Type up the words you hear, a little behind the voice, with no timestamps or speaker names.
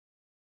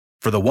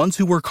For the ones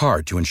who work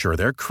hard to ensure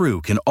their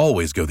crew can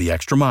always go the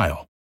extra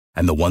mile,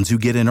 and the ones who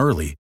get in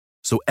early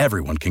so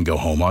everyone can go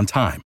home on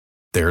time,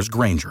 there's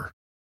Grainger,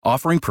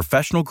 offering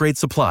professional-grade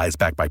supplies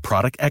backed by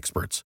product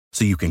experts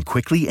so you can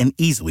quickly and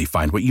easily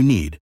find what you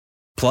need.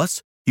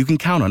 Plus, you can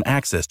count on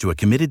access to a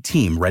committed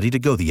team ready to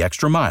go the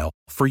extra mile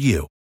for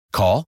you.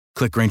 Call,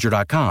 click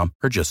Grainger.com,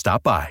 or just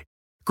stop by.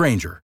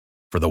 Grainger,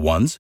 for the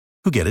ones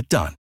who get it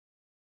done.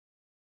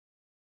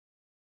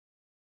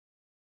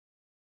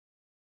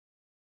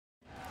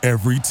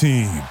 Every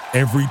team,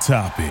 every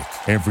topic,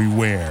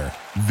 everywhere.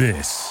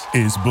 This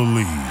is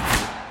Believe.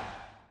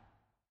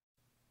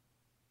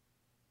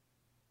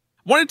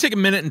 I want to take a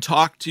minute and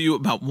talk to you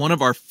about one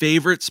of our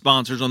favorite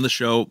sponsors on the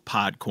show,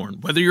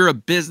 Podcorn. Whether you're a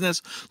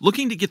business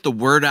looking to get the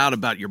word out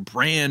about your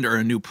brand or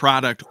a new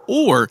product,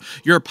 or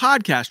you're a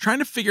podcast trying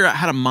to figure out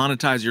how to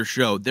monetize your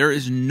show, there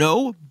is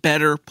no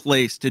better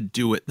place to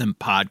do it than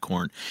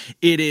Podcorn.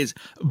 It is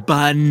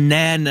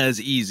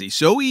bananas easy.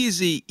 So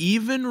easy,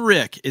 even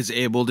Rick is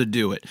able to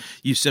do it.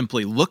 You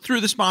simply look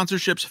through the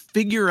sponsorships,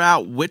 figure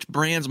out which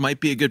brands might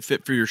be a good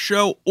fit for your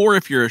show, or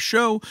if you're a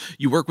show,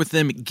 you work with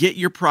them, get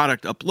your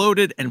product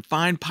uploaded, and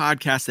find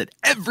podcasts that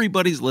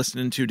everybody's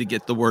listening to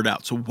get the word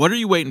out. So what are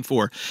you waiting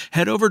for?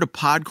 Head over to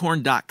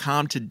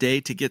podcorn.com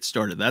today to get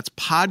started. That's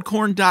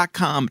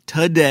podcorn.com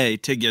today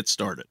to get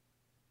started.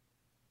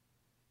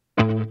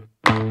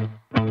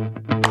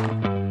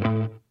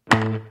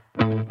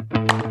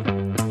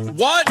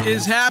 What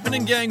is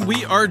happening, gang?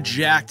 We are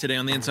jacked today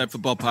on the Inside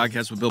Football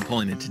Podcast with Bill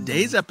Pulling. In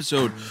today's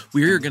episode,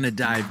 we are going to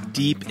dive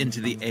deep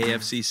into the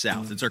AFC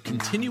South. It's our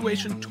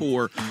continuation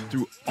tour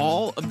through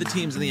all of the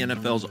teams in the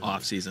NFL's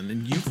offseason.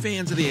 And you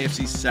fans of the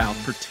AFC South,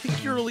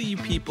 particularly you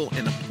people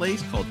in a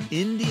place called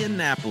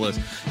Indianapolis,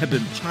 have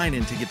been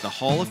pining to get the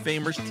Hall of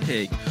Famers'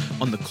 take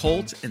on the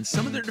Colts and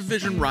some of their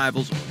division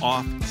rivals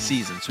off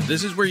season. So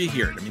this is where you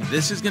hear it. I mean,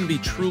 this is going to be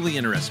truly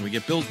interesting. We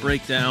get Bill's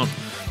breakdown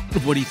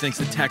of what he thinks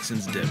the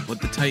Texans did,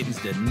 what the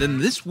Titans did. And then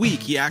this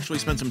week, he actually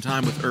spent some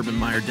time with Urban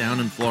Meyer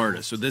down in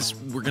Florida. So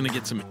we're going to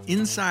get some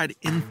inside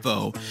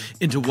info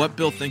into what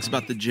Bill thinks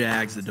about the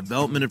Jags, the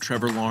development of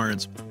Trevor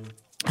Lawrence,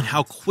 and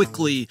how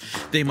quickly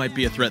they might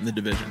be a threat in the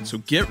division. So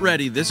get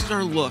ready. This is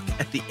our look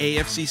at the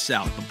AFC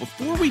South. But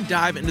before we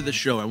dive into the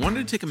show, I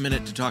wanted to take a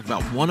minute to talk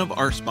about one of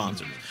our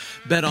sponsors,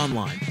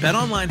 BetOnline.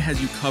 BetOnline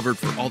has you covered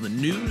for all the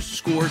news,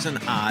 scores, and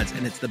odds,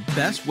 and it's the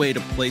best way to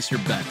place your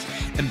bets.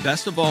 And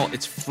best of all,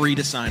 it's free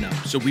to sign up.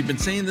 So we've been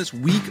saying this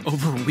week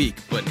over week,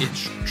 but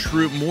it's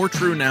true, more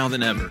true now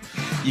than ever.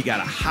 You got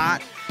a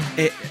hot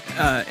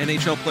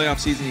NHL playoff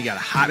season, you got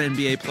a hot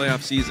NBA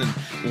playoff season,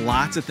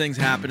 lots of things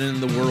happening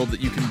in the world that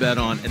you can bet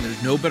on, and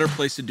there's no better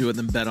place to do it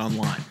than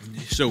BetOnline.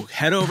 So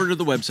head over to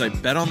the website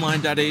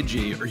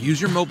betonline.ag or use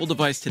your mobile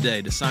device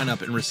today to sign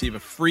up and receive a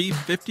free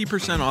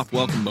 50% off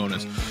welcome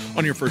bonus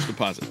on your first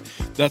deposit.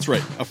 That's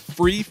right, a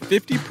free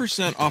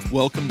 50% off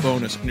welcome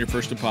bonus on your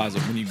first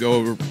deposit when you go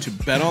over to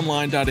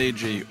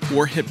betonline.ag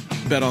or hit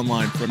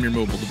BetOnline from your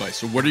mobile device.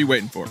 So what are you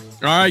waiting for?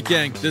 All right,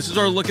 gang, this is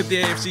our look at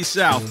the AFC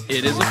South.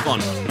 It is a fun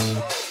one.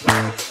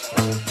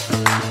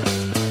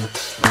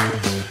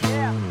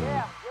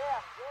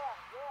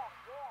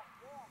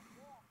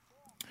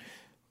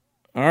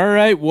 All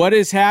right, what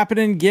is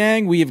happening,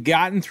 gang? We have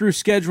gotten through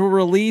schedule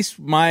release.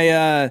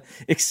 My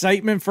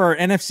excitement for our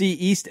NFC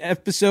East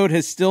episode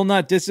has still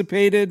not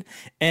dissipated,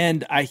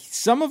 and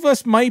some of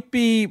us might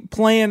be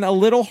playing a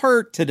little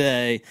hurt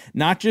today,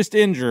 not just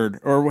injured.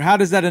 Or how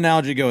does that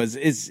analogy go?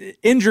 Is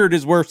injured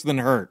is worse than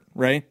hurt,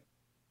 right?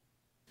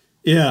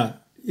 Yeah.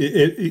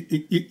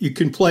 You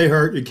can play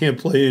hurt, you can't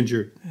play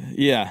injured.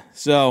 Yeah,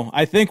 so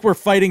I think we're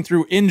fighting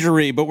through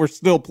injury, but we're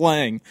still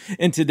playing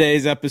in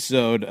today's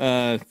episode.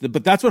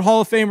 But that's what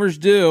Hall of Famers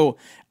do.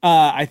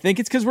 I think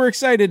it's because we're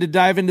excited to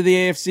dive into the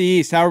AFC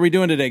East. How are we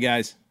doing today,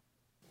 guys?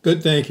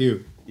 Good, thank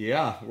you.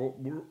 Yeah,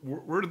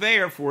 we're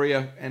there for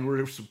you, and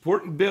we're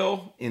supporting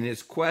Bill in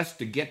his quest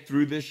to get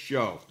through this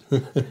show. All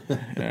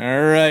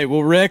right,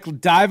 well, Rick,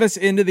 dive us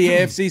into the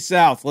AFC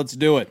South. Let's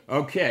do it.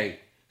 Okay.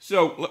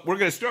 So we're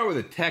going to start with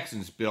the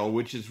Texans, Bill,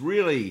 which is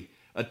really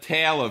a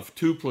tale of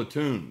two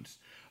platoons.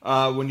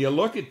 When you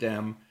look at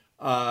them,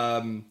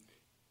 their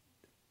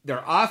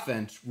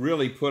offense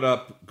really put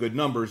up good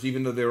numbers,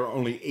 even though they were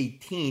only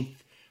 18th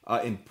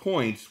in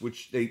points,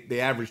 which they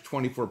averaged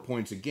 24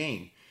 points a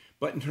game.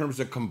 But in terms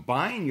of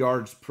combined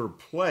yards per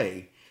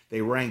play,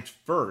 they ranked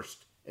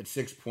first at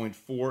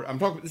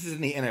 6.4. This is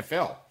in the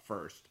NFL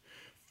first.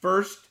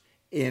 First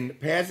in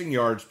passing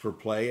yards per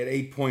play at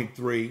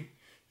 8.3.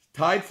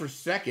 Tied for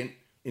second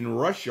in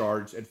rush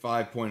yards at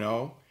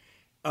 5.0.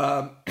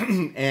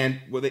 And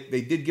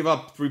they did give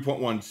up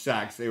 3.1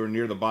 sacks. They were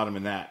near the bottom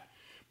in that.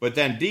 But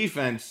then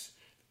defense,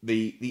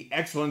 the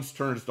excellence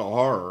turns to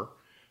horror.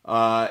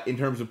 In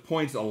terms of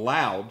points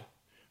allowed,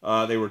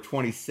 they were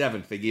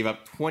 27th. They gave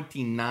up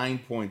 29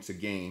 points a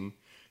game.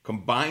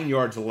 Combined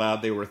yards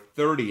allowed, they were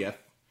 30th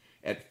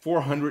at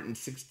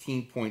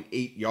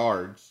 416.8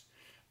 yards.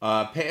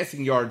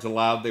 Passing yards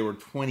allowed, they were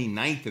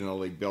 29th in the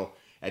league, Bill,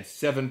 at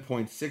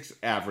 7.6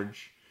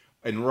 average.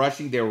 In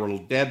rushing, they were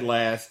dead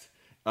last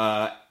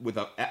with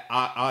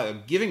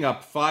giving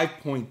up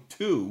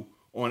 5.2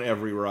 on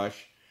every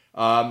rush.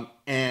 And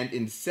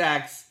in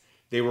sacks,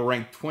 they were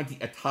ranked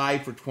a tie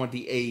for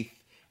 28th,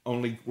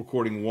 only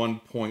recording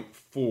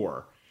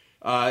 1.4.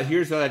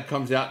 Here's how that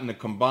comes out in the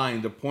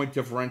combined. The point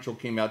differential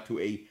came out to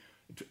a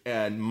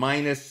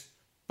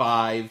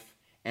 -5,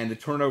 and the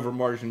turnover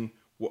margin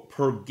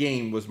per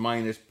game was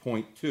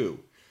 -0.2.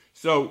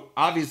 So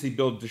obviously,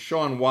 Bill,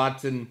 Deshaun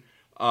Watson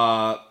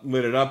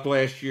lit it up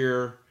last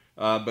year,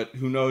 but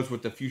who knows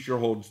what the future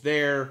holds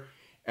there.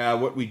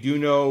 What we do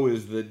know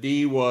is the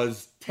D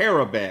was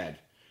bad.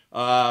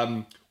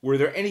 Were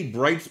there any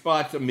bright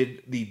spots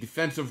amid the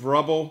defensive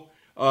rubble?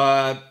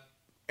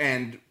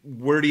 And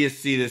where do you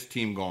see this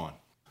team going?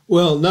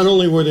 Well, not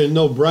only were there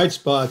no bright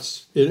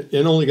spots, it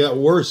only got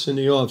worse in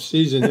the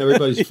offseason.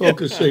 Everybody's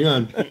focusing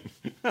on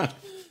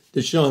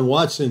Deshaun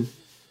Watson.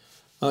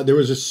 There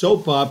was a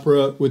soap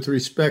opera with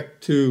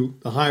respect to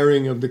the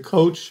hiring of the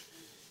coach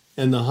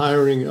and the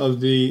hiring of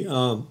the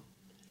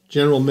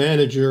general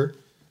manager.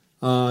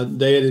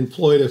 They had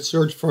employed a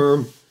search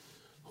firm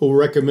who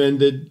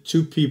recommended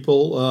two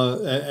people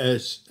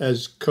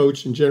as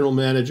coach and general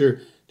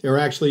manager. They were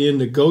actually in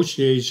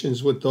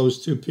negotiations with those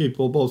two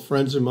people, both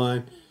friends of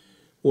mine,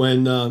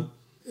 when a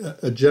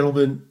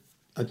gentleman,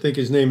 I think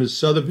his name is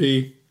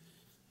Sotheby,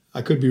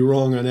 I could be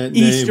wrong on that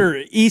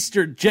name.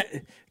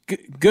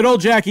 Good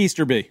old Jack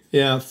Easterby.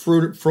 Yeah,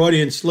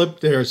 Freudian slip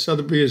there.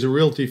 Sotheby is a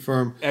realty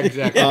firm.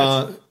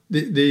 Exactly.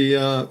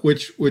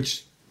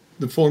 Which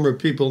the former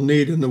people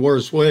need in the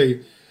worst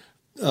way.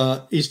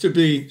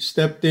 Easterby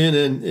stepped in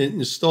and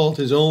installed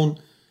his own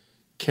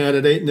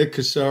candidate, Nick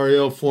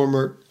Caserio,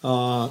 former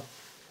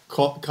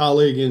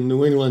colleague in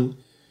New England,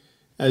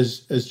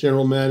 as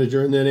general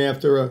manager. And then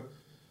after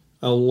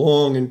a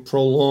long and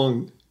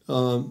prolonged,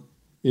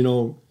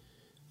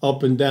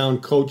 up and down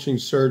coaching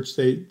search,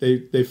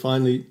 they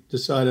finally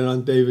decided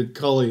on David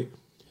Culley,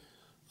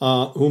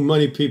 whom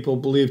many people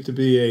believe to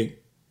be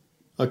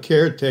a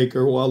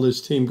caretaker while this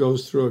team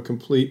goes through a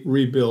complete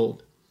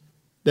rebuild.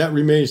 That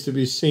remains to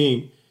be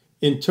seen.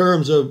 In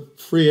terms of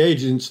free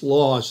agents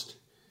lost,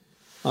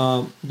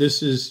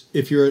 this is,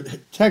 if you're a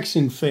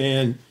Texan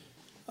fan,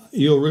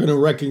 you're going to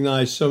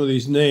recognize some of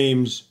these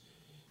names.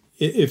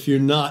 If you're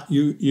not,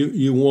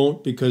 you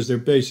won't, because they're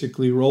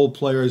basically role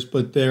players,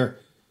 but they're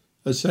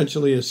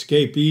essentially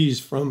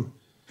escapees from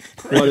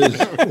what is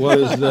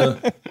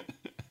the.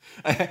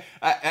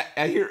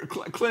 I hear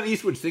Clint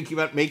Eastwood thinking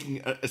about making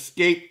an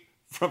escape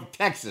from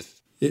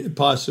Texas.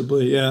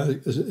 Possibly, yeah,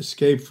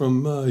 escape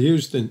from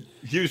Houston.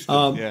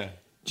 Yeah.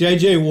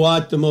 J.J.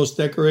 Watt, the most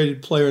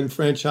decorated player in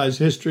franchise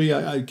history.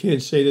 I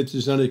can't say that this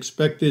is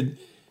unexpected,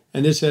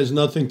 and this has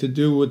nothing to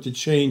do with the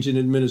change in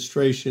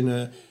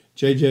administration.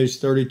 J.J. is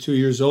 32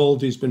 years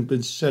old. He's been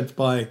beset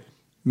by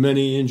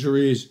many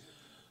injuries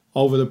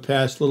over the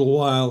past little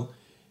while,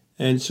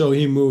 and so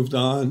he moved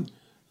on,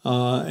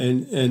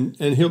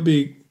 and he'll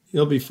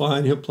be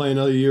fine. He'll play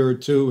another year or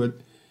two,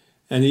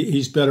 and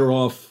he's better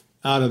off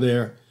out of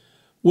there.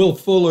 Will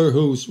Fuller,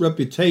 whose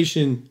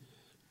reputation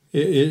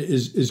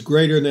is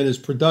greater than his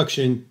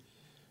production,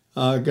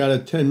 got a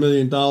 $10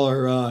 million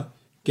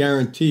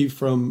guarantee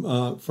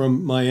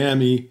from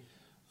Miami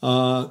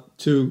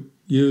to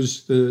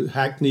use the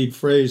hackneyed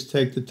phrase,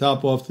 take the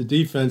top off the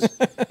defense.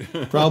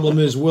 Problem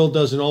is, Will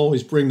doesn't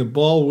always bring the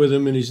ball with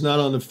him, and he's not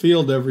on the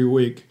field every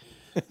week.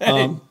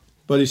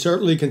 But he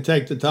certainly can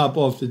take the top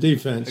off the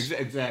defense.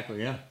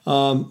 Exactly, yeah.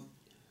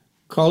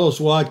 Carlos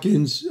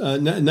Watkins,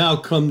 now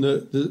come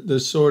the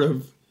sort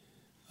of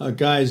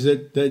guys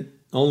that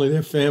only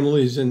their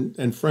families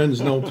and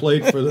friends know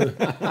played for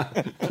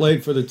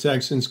the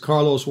Texans.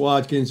 Carlos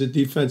Watkins, a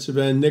defensive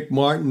end. Nick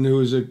Martin, who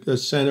was a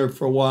center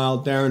for a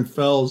while. Darren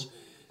Fells,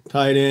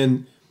 tight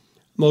end.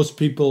 Most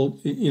people,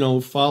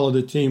 follow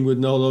the team would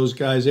know those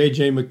guys.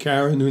 A.J.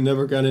 McCarron, who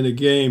never got in a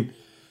game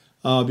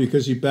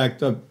because he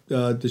backed up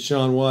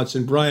Deshaun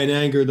Watson. Brian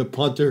Anger, the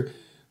punter,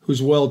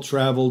 who's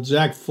well-traveled.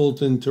 Zach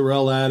Fulton,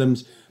 Terrell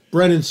Adams.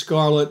 Brennan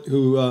Scarlett,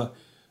 who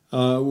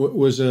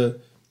was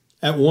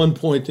at one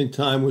point in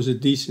time was a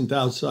decent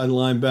outside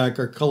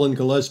linebacker. Cullen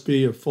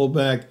Gillespie, a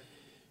fullback.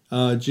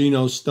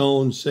 Geno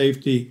Stone,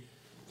 safety.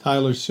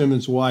 Tyler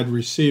Simmons, wide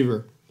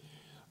receiver.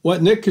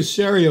 What Nick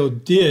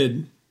Caserio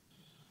did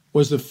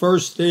was the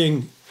first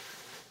thing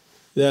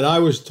that I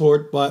was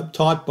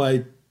taught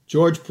by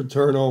George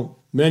Paterno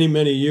many,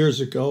 many years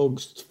ago,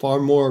 far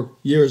more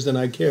years than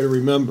I care to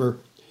remember,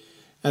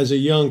 as a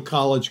young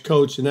college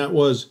coach, and that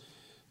was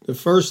the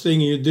first thing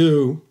you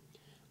do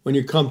when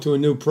you come to a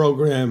new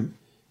program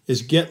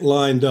is get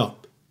lined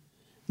up,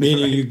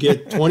 meaning you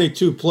get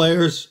 22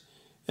 players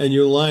and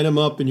you line them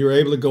up and you're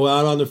able to go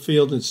out on the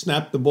field and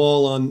snap the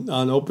ball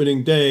on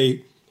opening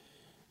day.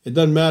 It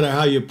doesn't matter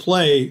how you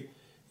play.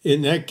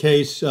 In that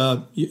case,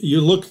 you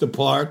look the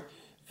part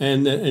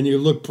and you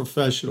look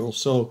professional.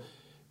 So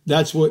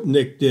that's what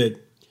Nick did.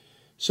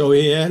 So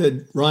he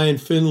added Ryan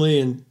Finley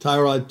and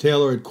Tyrod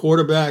Taylor at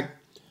quarterback,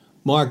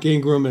 Mark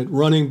Ingram at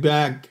running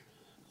back,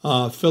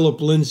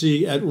 Philip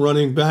Lindsay at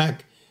running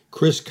back,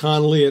 Chris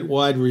Conley at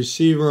wide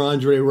receiver,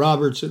 Andre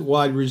Roberts at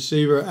wide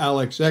receiver,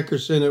 Alex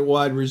Eckerson at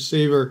wide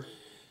receiver,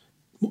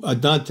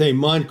 Dante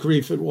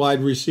Moncrief at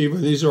wide receiver.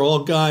 These are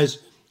all guys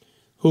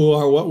who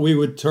are what we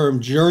would term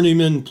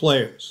journeyman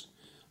players.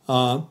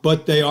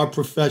 But they are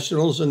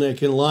professionals, and they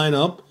can line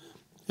up,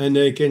 and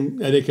they can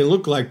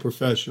look like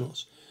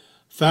professionals.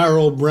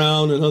 Farrell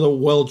Brown, another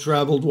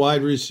well-traveled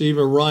wide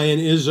receiver. Ryan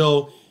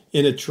Izzo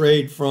in a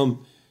trade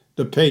from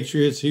the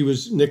Patriots.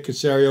 Nick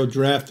Caserio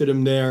drafted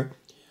him there.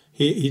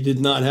 He did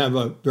not have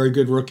a very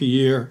good rookie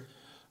year.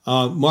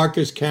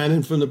 Marcus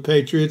Cannon from the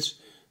Patriots.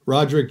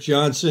 Roderick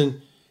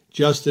Johnson,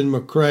 Justin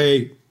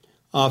McCray,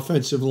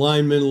 offensive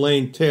lineman.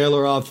 Lane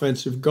Taylor,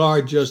 offensive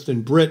guard.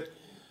 Justin Britt,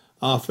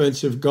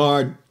 offensive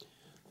guard.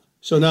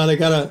 So now they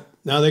got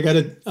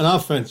an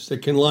offense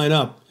that can line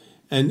up,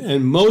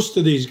 and most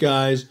of these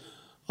guys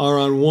are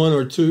on 1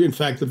 or 2. In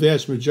fact, the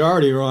vast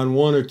majority are on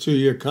 1 or 2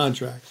 year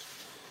contracts.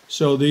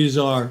 So these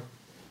are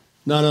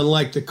not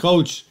unlike the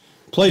coach,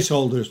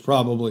 placeholders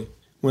probably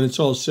when it's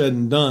all said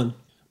and done.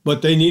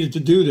 But they needed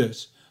to do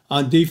this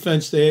on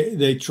defense.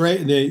 They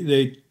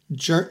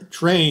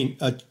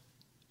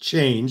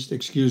changed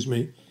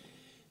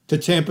to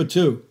Tampa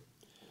 2,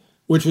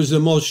 which was the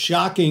most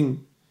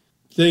shocking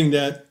thing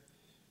that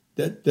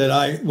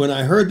when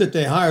I heard that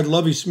they hired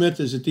Lovie Smith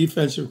as a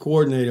defensive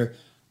coordinator,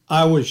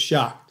 I was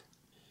shocked,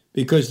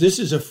 because this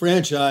is a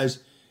franchise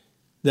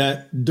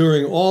that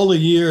during all the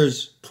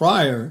years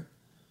prior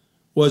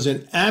was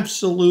an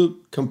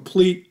absolute,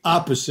 complete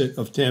opposite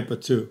of Tampa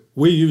 2.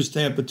 We used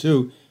Tampa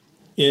 2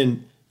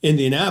 in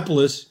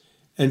Indianapolis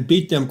and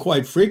beat them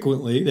quite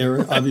frequently. They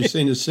were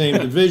obviously in the same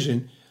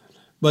division,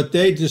 but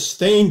they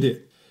disdained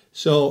it.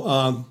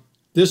 So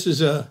this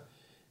is I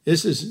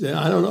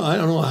don't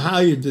know how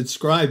you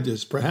describe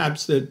this.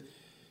 Perhaps that,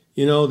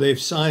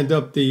 they've signed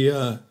up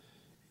the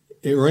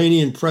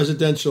Iranian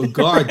presidential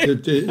guard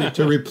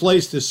to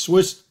replace the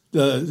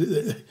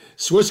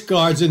Swiss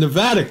guards in the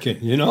Vatican,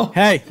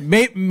 Hey,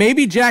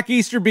 maybe Jack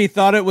Easterby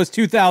thought it was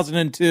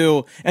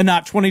 2002 and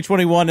not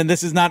 2021, and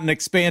this is not an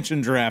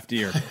expansion draft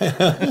year.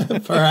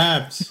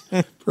 Perhaps.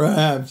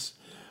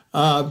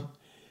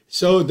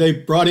 So they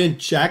brought in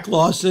Shaq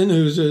Lawson,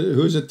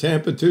 who's a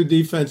Tampa 2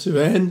 defensive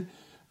end.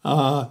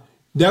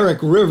 Derek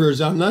Rivers,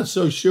 I'm not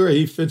so sure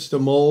he fits the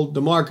mold.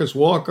 DeMarcus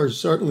Walker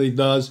certainly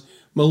does.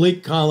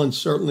 Malik Collins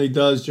certainly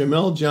does.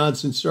 Jamel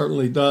Johnson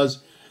certainly does.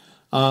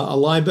 A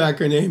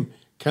linebacker named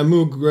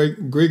Camus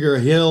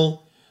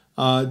Grigor-Hill.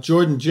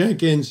 Jordan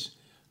Jenkins,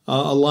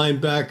 a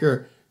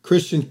linebacker.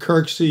 Christian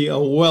Kirksey, a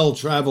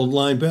well-traveled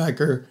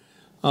linebacker.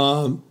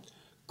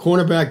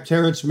 Cornerback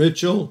Terrence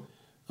Mitchell,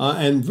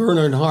 and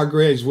Vernon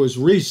Hargraves was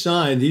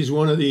re-signed. He's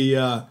one of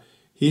the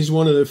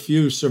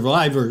few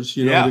survivors,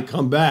 to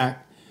come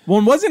back.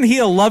 Well, wasn't he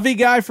a Lovey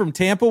guy from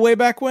Tampa way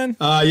back when?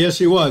 Yes,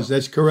 he was.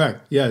 That's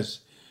correct.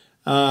 Yes.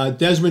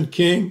 Desmond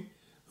King,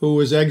 who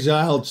was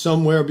exiled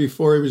somewhere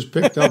before he was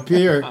picked up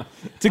here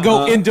to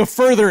go into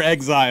further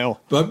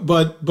exile.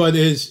 But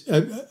is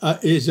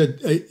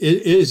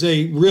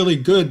a really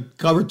good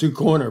cover 2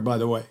 corner, by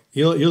the way.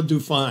 He'll do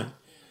fine.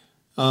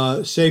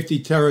 Safety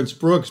Terrence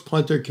Brooks,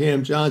 punter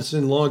Cam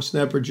Johnson, long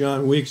snapper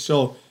John Weeks.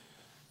 So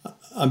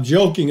I'm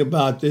joking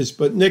about this,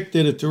 but Nick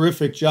did a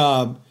terrific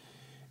job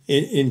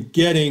in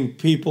getting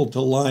people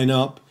to line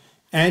up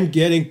and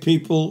getting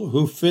people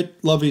who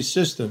fit Lovey's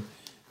system.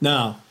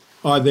 Now,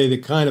 are they the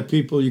kind of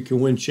people you can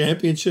win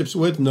championships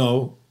with?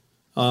 No.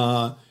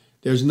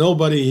 There's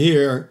nobody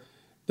here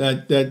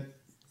that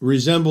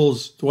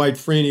resembles Dwight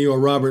Freeney or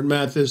Robert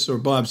Mathis or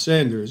Bob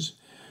Sanders.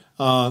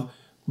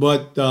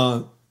 But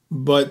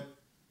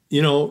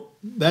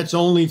that's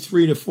only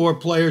 3 to 4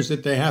 players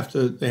that they have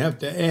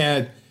to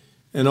add,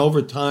 and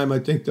over time I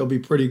think they'll be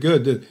pretty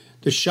good.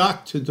 The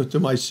shock to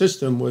my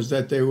system was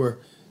that they were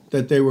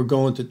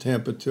going to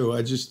Tampa 2.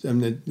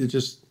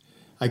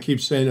 I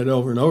keep saying it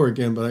over and over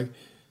again, but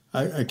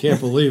I can't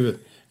believe it.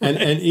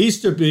 And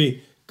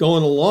Easterby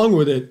going along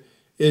with it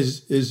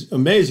is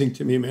amazing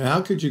to me, man.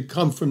 How could you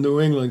come from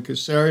New England,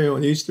 Caserio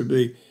and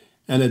Easterby,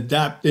 and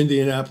adapt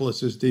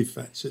Indianapolis's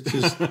defense? It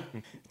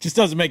just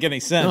doesn't make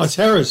any sense. No, it's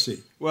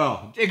heresy.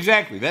 Well,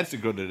 exactly. That's a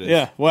good it is.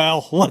 Yeah.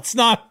 Well, let's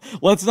not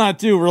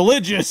do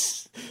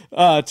religious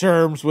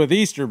terms with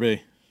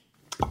Easterby.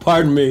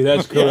 Pardon me.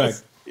 That's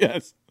correct.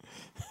 Yes.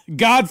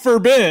 God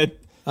forbid.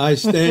 I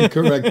stand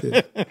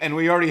corrected. And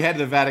we already had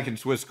the Vatican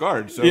Swiss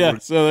Guard. So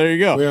so there you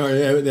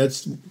go.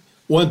 That's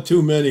one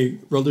too many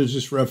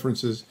religious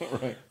references.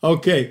 Right.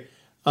 Okay.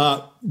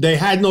 They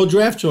had no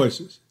draft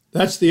choices.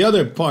 That's the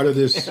other part of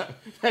this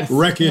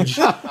wreckage.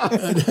 They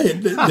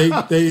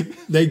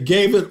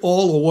gave it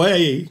all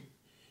away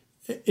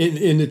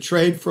in the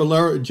trade for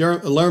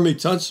Laramie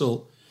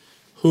Tunsil,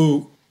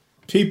 who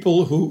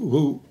people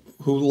who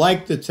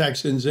like the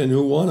Texans and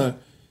who want to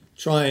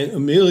try and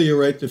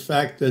ameliorate the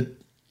fact that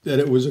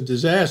it was a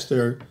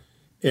disaster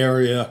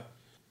area,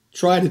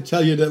 try to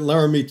tell you that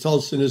Laramie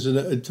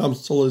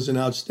Tunsil is an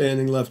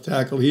outstanding left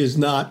tackle. He is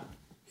not.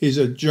 He's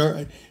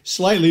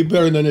slightly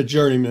better than a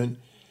journeyman,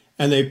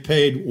 and they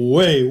paid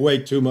way, way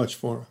too much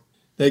for him.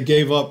 They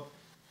gave up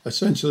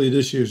essentially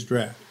this year's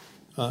draft.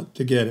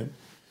 to get him.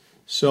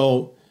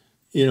 So,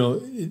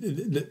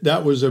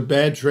 that was a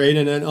bad trade.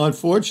 And then,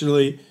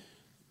 unfortunately,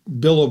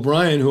 Bill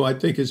O'Brien, who I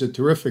think is a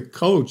terrific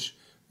coach,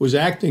 was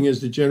acting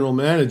as the general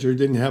manager,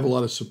 didn't have a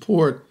lot of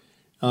support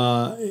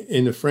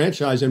in the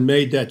franchise, and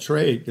made that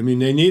trade. I mean,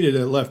 they needed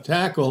a left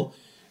tackle,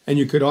 and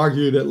you could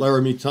argue that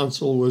Laramie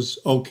Tunsil was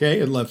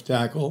okay at left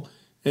tackle,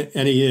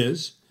 and he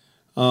is,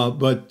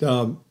 but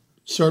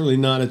certainly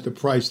not at the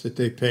price that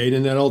they paid,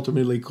 and that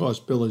ultimately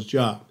cost Bill his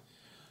job.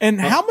 And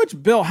how much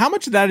of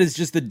that is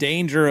just the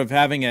danger of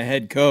having a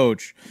head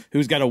coach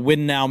who's got a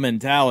win now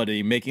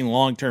mentality, making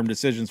long-term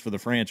decisions for the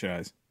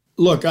franchise?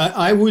 Look,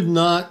 I would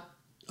not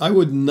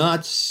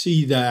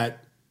see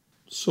that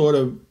sort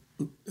of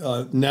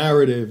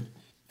narrative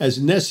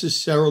as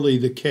necessarily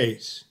the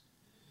case.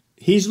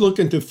 He's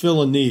looking to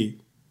fill a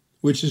need,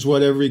 which is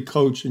what every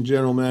coach and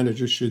general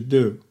manager should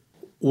do.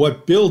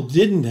 What Bill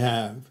didn't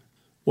have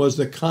was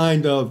the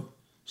kind of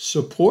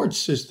support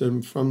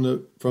system from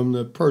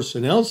the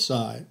personnel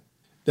side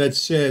that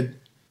said,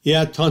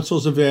 yeah,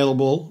 Tunsil's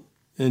available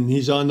and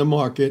he's on the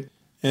market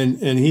and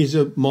he's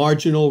a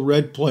marginal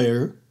red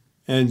player,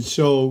 and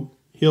so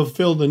he'll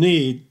fill the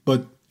need,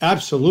 but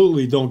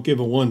absolutely don't give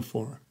a one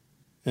for him,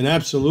 and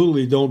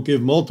absolutely don't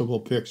give multiple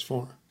picks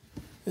for him.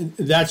 And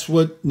that's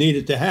what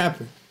needed to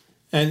happen.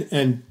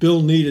 And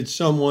Bill needed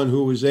someone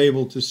who was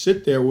able to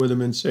sit there with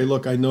him and say,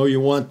 look, I know you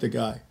want the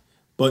guy,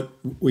 but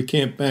we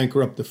can't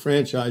bankrupt the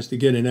franchise to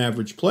get an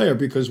average player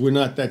because we're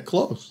not that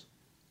close.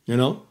 We're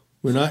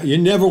not. You're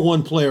never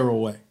one player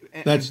away.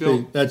 That's the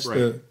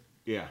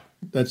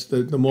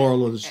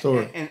moral of the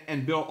story.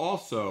 And Bill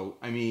also,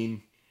 I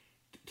mean,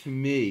 to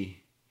me,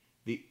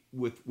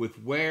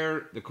 with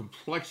where the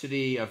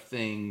complexity of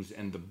things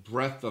and the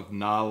breadth of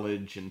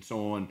knowledge and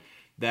so on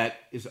that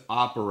is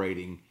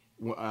operating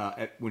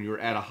when you're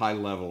at a high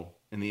level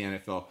in the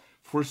NFL,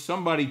 for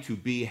somebody to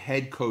be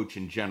head coach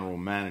and general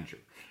manager.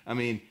 I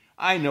mean,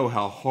 I know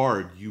how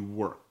hard you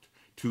worked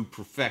to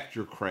perfect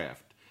your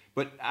craft,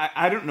 but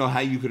I don't know how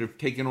you could have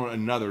taken on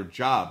another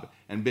job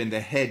and been the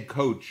head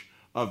coach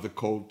of the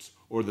Colts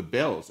or the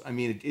Bills. I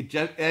mean, it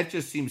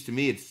just seems to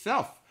me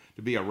itself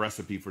to be a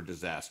recipe for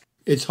disaster.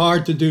 It's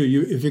hard to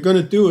do. If you're going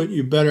to do it,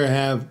 you better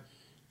have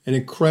an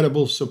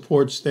incredible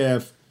support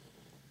staff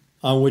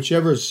on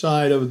whichever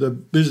side of the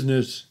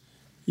business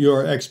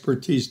your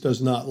expertise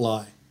does not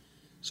lie.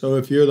 So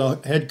if you're the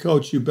head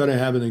coach, you better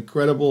have an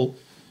incredible,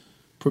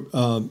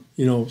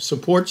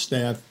 support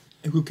staff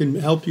who can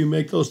help you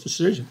make those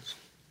decisions.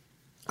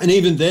 And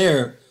even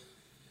there,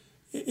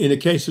 in the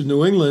case of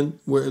New England,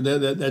 where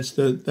that's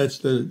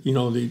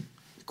the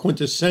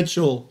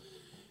quintessential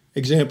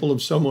example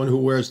of someone who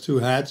wears two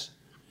hats.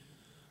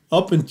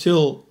 Up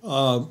until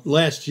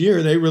last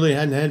year, they really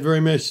hadn't had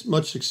very much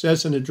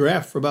success in the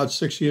draft for about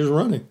 6 years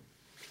running.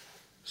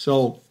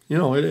 So,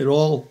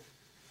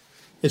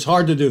 it's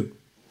hard to do.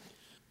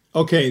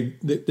 Okay,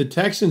 the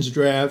Texans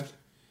draft,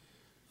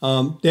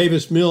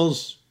 Davis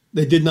Mills,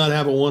 they did not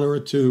have a 1 or a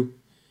 2.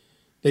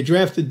 They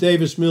drafted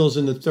Davis Mills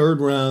in the 3rd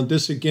round.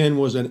 This, again,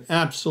 was an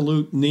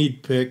absolute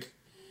need pick.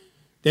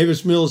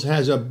 Davis Mills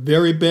has a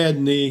very bad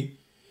knee.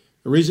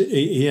 The reason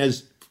he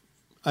has,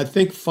 I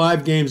think,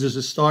 5 games as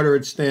a starter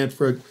at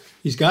Stanford.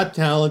 He's got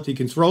talent. He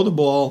can throw the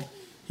ball.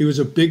 He was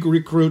a big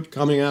recruit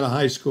coming out of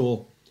high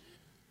school.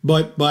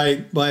 But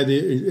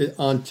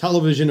on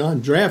television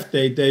on draft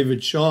day,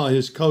 David Shaw,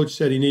 his coach,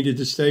 said he needed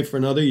to stay for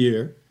another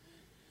year.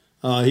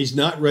 He's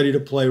not ready to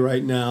play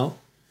right now.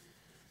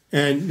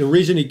 And the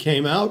reason he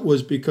came out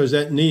was because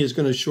that knee is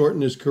going to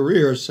shorten his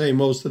career, say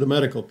most of the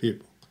medical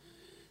people.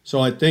 So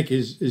I think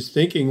his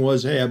thinking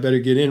was, hey, I better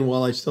get in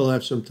while I still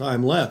have some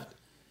time left.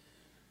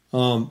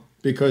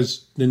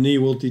 Because the knee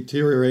will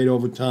deteriorate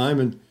over time,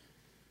 and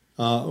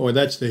or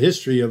that's the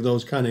history of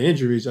those kind of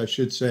injuries, I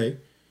should say.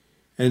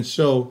 And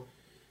so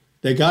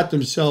they got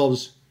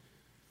themselves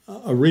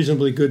a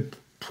reasonably good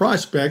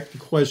prospect. The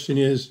question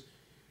is,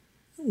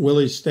 will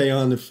he stay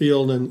on the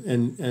field,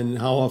 and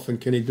how often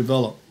can he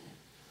develop?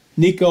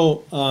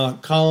 Nico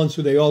Collins,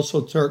 who they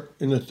also took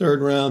in the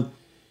 3rd round,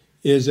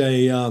 is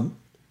a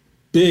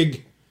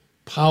big,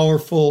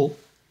 powerful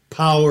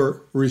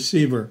power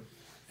receiver.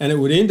 And it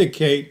would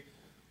indicate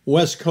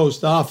West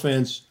Coast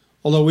offense,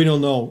 although we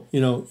don't know,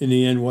 in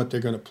the end what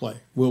they're going to play.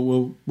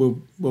 We'll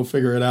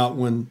figure it out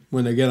when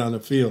they get on the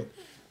field.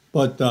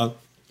 But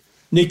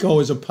Nico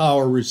is a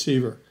power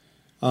receiver,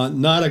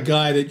 not a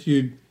guy that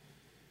he's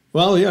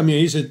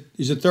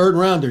a 3rd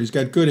rounder. He's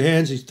got good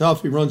hands. He's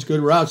tough. He runs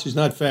good routes. He's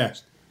not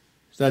fast.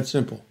 It's that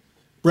simple.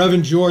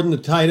 Brevin Jordan, the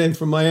tight end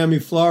from Miami,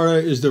 Florida,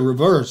 is the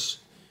reverse.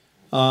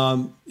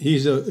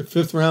 He's a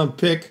 5th round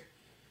pick.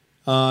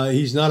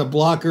 He's not a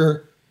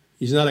blocker.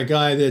 He's not a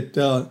guy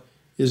that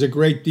is a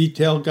great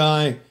detail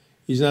guy.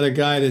 He's not a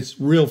guy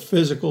that's real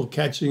physical,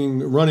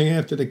 running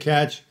after the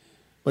catch.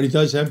 But he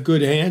does have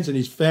good hands, and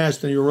he's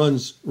fast, and he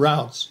runs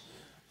routes.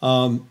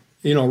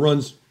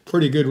 Runs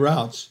pretty good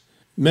routes.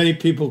 Many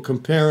people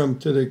compare him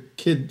to the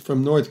kid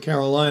from North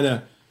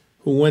Carolina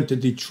who went to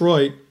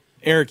Detroit,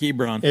 Eric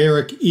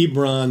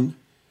Ebron.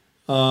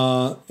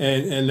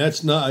 And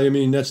that's not. I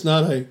mean, that's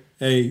not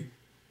a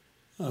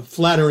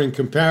flattering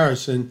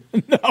comparison.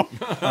 No.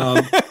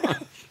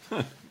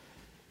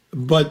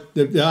 But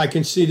I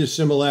can see the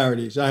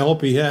similarities. I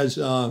hope he has,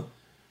 a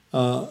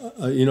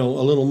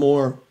little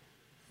more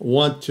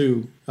want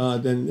to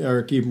than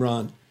Eric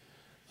Ebron.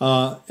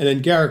 And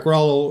then Garrett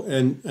Rollo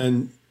and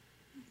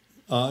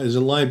is a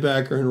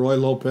linebacker, and Roy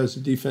Lopez, a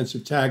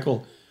defensive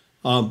tackle.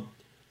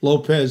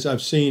 Lopez,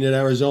 I've seen at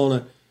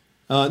Arizona,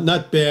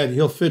 not bad.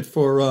 He'll fit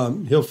for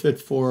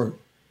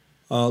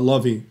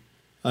Lovey.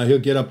 He'll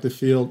get up the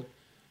field.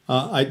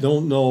 I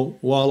don't know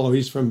Wallow.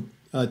 He's from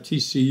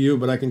TCU,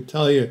 but I can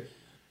tell you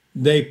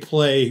they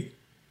play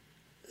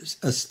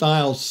a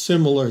style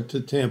similar to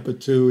Tampa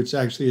 2. It's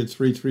actually a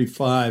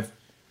 3-3-5,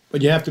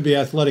 but you have to be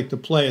athletic to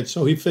play it,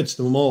 so he fits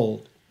the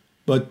mold.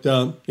 But,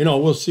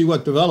 we'll see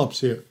what develops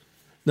here.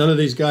 None of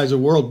these guys are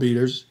world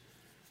beaters,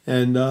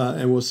 and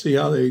we'll see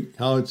how they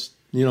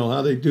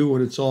do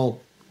when it's all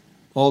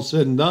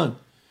said and done.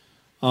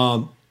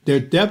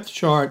 Their depth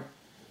chart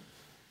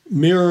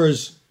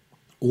mirrors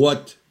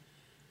what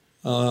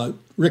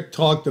Rick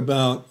talked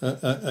about,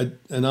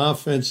 an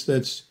offense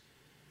that's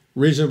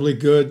reasonably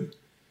good,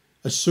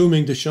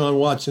 assuming Deshaun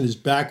Watson is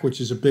back,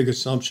 which is a big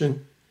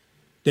assumption.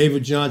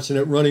 David Johnson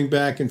at running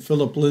back and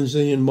Philip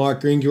Lindsay and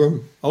Mark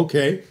Ingram.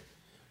 Okay.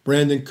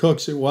 Brandon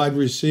Cooks at wide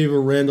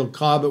receiver, Randall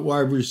Cobb at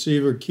wide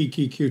receiver,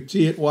 Kiki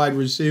QT at wide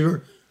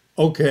receiver.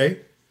 Okay.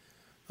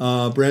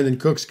 Brandon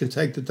Cooks can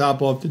take the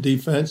top off the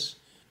defense.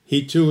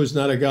 He, too, is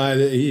not a guy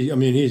that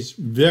he's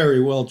very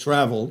well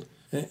traveled.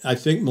 I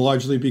think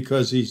largely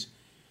because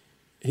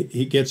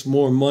he gets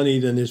more money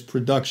than his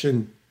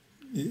production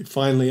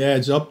finally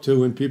adds up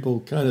to, and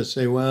people kind of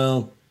say,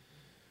 well,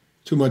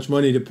 too much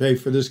money to pay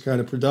for this kind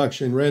of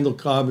production. Randall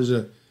Cobb is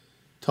a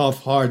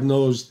tough,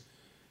 hard-nosed,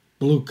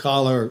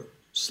 blue-collar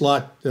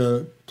slot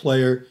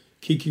player.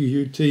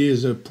 Kiki UT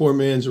is a poor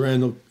man's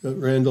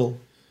Randall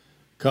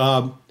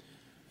Cobb.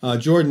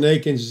 Jordan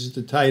Akins is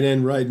the tight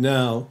end right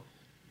now.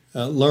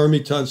 Laramie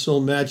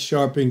Tunsil, Matt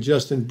Sharping,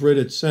 Justin Britt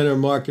at center,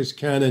 Marcus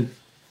Cannon,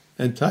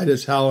 and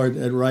Titus Howard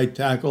at right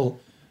tackle.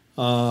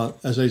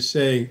 As I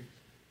say,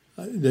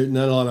 there's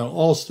not a lot of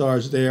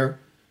all-stars there,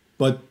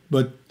 but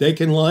they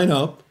can line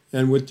up,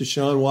 and with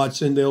Deshaun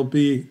Watson, they'll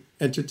be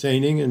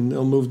entertaining, and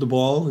they'll move the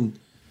ball, and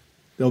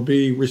they'll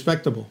be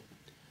respectable.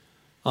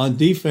 On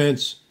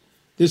defense,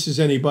 this is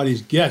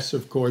anybody's guess,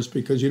 of course,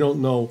 because you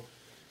don't know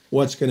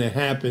what's going to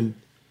happen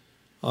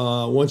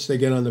once they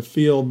get on the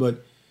field,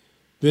 but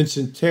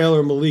Vincent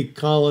Taylor, Malik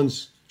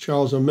Collins,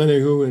 Charles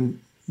Omenihu,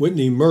 and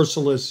Whitney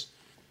Merciless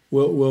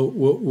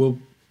will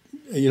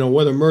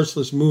whether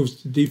Merciless moves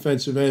to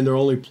defensive end or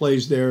only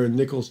plays there in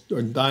nickel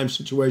or dime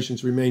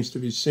situations remains to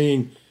be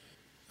seen.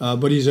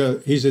 But he's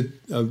a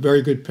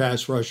very good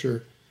pass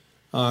rusher.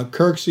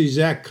 Kirksey,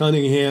 Zach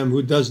Cunningham,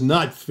 who does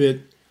not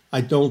fit, I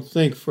don't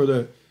think, for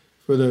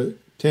the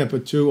Tampa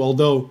 2,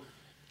 although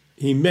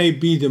he may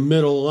be the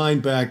middle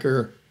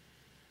linebacker.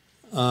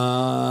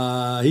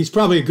 He's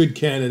probably a good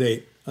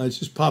candidate. It's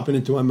just popping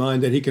into my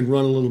mind that he can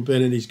run a little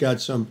bit, and he's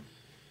got some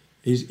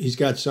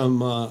instinct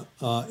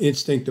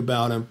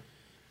about him.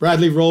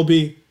 Bradley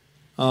Roby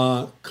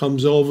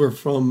comes over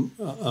from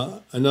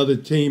another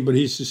team, but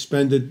he's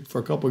suspended for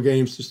a couple of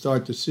games to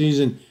start the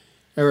season.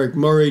 Eric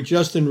Murray.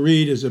 Justin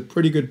Reed is a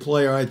pretty good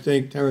player, I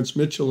think. Terrence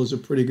Mitchell is a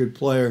pretty good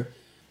player.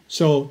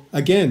 So,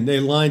 again, they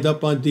lined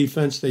up on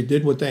defense. They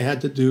did what they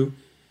had to do.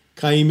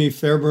 Kaimi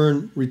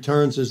Fairburn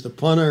returns as the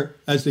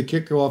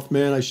kickoff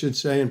man, I should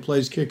say, and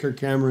plays kicker.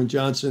 Cameron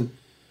Johnson,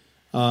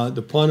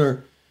 the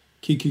punter.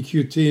 Kiki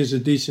QT is a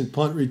decent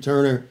punt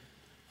returner.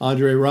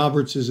 Andre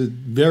Roberts is a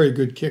very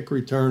good kick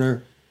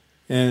returner,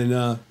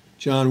 and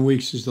John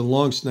Weeks is the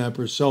long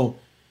snapper. So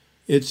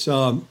it's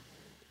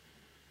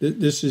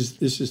this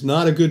is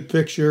not a good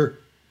picture,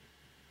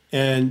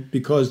 and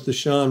because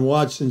Deshaun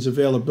Watson's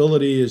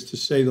availability is, to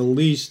say the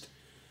least,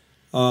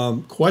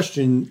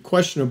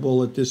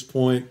 questionable at this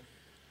point.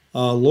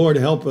 Lord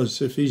help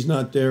us if he's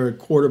not there at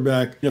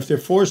quarterback. If they're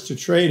forced to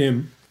trade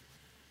him,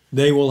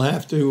 they will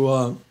have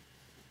to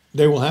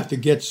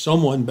get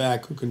someone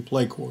back who can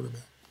play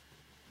quarterback.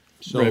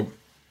 So right.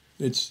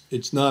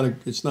 It's not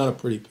a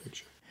pretty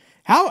picture.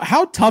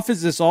 How tough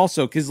is this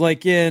also? Because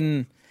like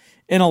in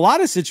a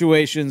lot of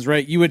situations,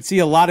 right, you would see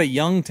a lot of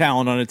young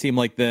talent on a team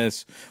like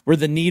this where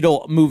the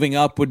needle moving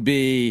up would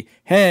be,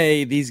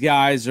 hey, these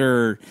guys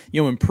are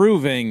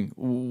improving.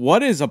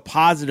 What is a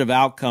positive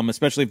outcome,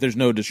 especially if there's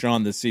no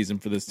Deshaun this season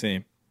for this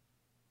team?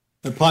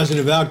 The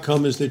positive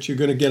outcome is that you're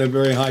going to get a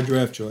very high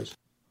draft choice.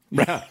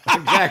 Yeah,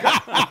 exactly.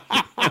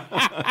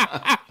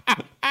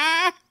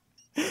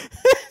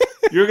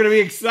 You're going to be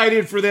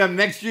excited for them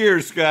next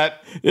year, Scott.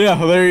 Yeah,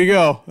 well, there you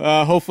go.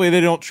 Hopefully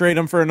they don't trade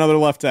him for another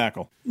left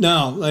tackle.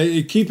 Now,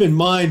 keep in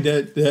mind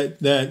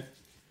that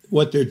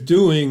what they're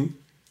doing,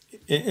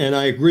 and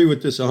I agree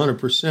with this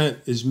 100%,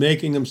 is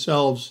making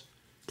themselves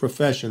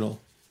professional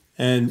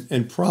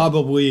and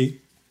probably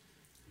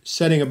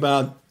setting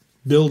about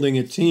building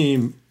a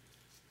team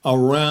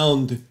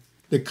around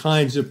the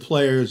kinds of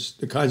players,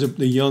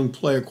 the young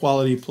player,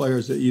 quality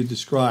players that you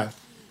described,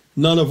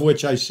 none of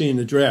which I see in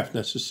the draft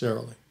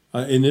necessarily.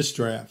 In this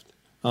draft.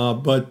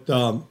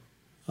 We'll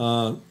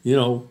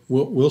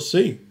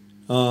see.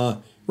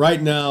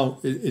 Right now,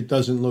 it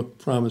doesn't look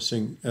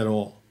promising at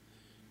all.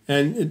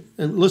 And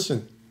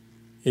listen,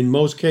 in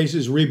most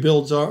cases,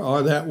 rebuilds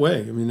are that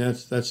way. I mean,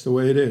 that's the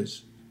way it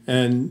is.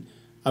 And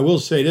I will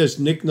say this: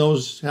 Nick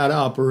knows how to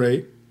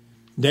operate.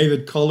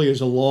 David Culley is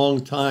a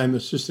long-time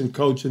assistant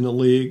coach in the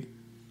league,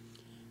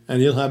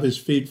 and he'll have his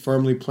feet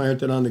firmly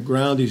planted on the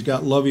ground. He's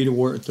got Lovey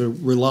to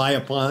rely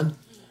upon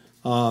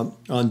not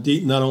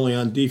only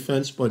on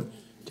defense, but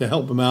to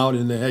help him out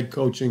in the head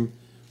coaching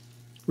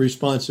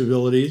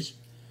responsibilities.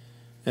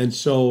 And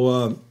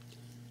so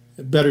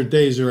better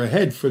days are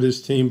ahead for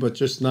this team, but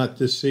just not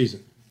this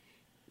season.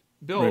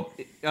 Bill,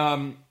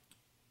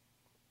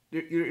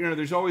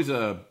 there's always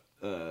a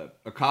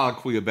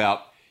colloquy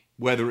about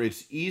whether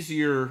it's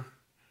easier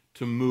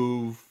to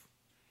move,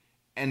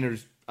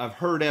 and I've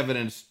heard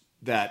evidence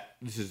that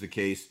this is the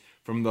case,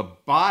 from the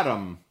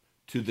bottom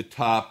to the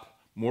top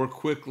more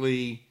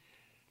quickly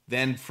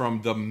than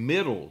from the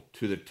middle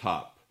to the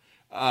top.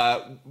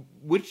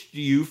 Which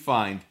do you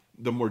find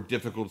the more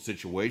difficult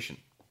situation?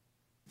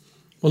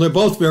 Well, they're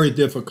both very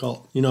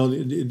difficult. You know,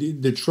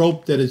 the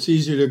trope that it's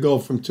easier to go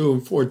from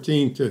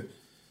 2-14 to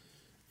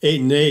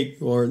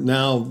 8-8, or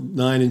now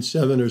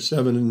 9-7 or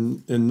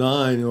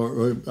 7-9,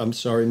 or I'm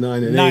sorry,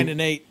 9-8.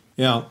 9-8.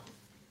 Yeah,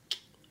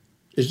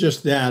 it's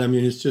just that. I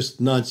mean, it's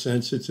just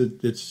nonsense.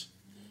 It's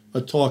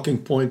a talking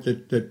point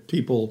that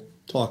people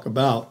talk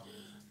about.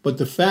 But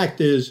the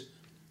fact is,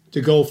 to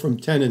go from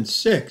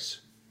 10-6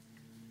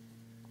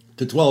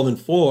 to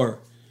 12-4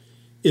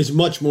 is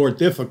much more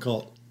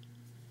difficult,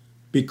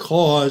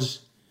 because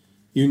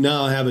you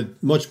now have a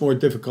much more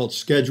difficult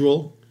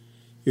schedule.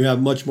 You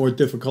have much more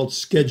difficult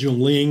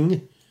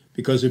scheduling,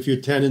 because if you're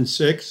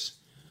 10-6,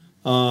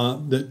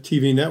 the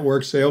TV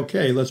networks say,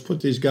 okay, let's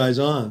put these guys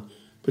on,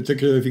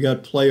 particularly if you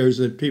got players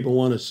that people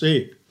want to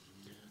see.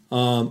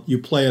 You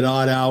play at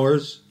odd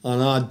hours, on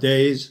odd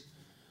days.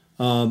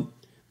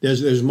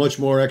 There's much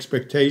more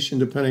expectation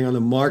depending on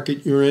the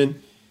market you're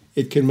in.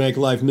 It can make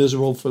life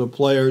miserable for the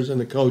players and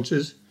the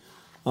coaches.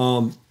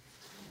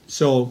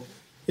 So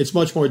it's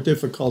much more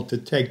difficult to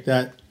take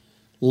that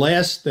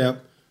last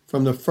step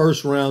from the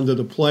first round of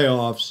the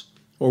playoffs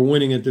or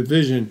winning a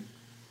division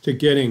to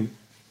getting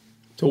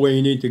to where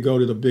you need to go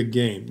to the big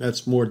game.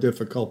 That's more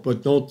difficult.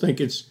 But don't think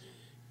it's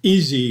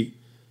easy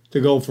to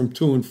go from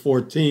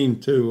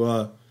 2-14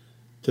 to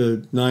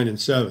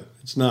 9-7.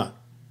 It's not.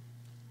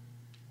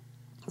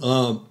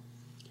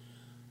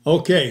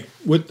 Okay,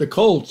 with the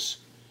Colts,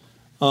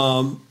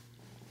 some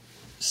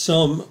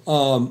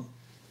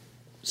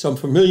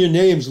familiar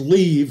names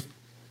leave,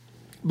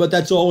 but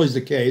that's always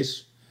the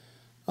case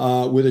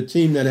with a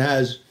team that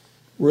has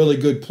really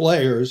good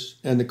players,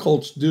 and the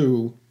Colts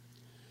do.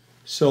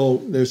 So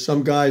there's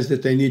some guys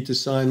that they need to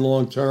sign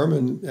long-term,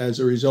 and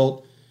as a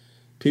result,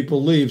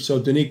 people leave.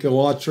 So Danico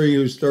Autry,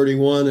 who's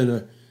 31 and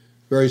a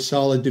very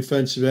solid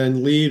defensive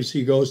end, leaves.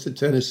 He goes to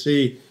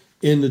Tennessee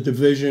in the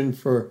division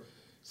for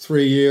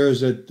 3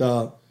 years with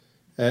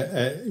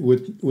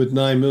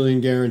 $9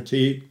 million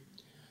guaranteed.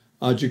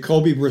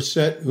 Jacoby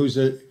Brissett, who's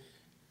an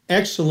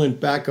excellent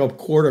backup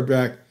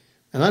quarterback,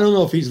 and I don't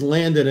know if he's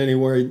landed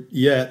anywhere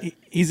yet.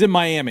 He's in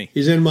Miami.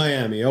 He's in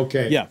Miami.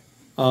 Okay. Yeah.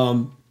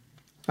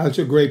 That's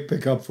a great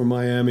pickup for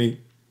Miami.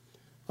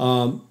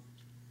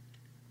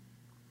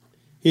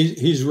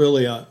 He's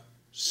really a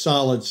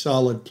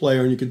solid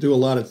player, and you can do a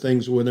lot of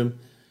things with him.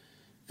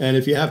 And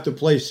if you have to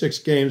play 6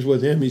 games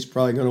with him, he's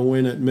probably going to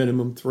win at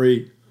minimum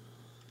 3.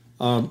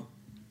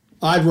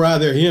 I'd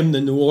rather him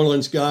than New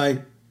Orleans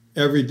guy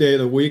every day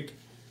of the week,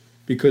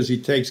 because he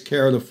takes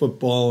care of the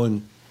football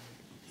and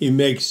he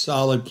makes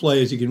solid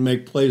plays. He can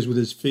make plays with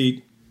his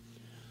feet.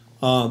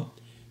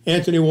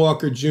 Anthony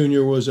Walker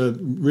Jr. was a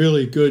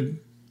really good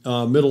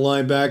middle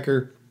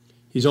linebacker.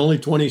 He's only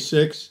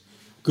 26.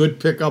 Good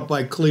pickup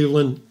by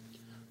Cleveland.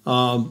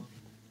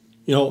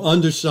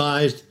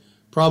 Undersized.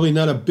 Probably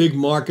not a big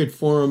market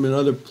for him in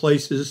other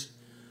places,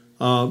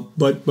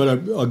 but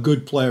a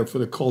good player for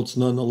the Colts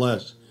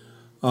nonetheless.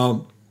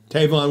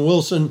 Tavon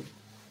Wilson,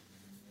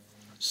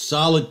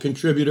 solid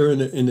contributor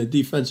in the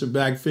defensive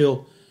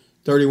backfield,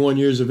 31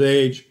 years of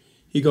age.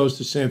 He goes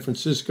to San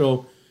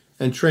Francisco.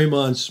 And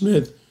Tremon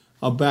Smith,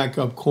 a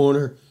backup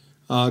corner,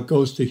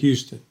 goes to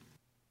Houston.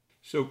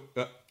 So,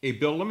 hey,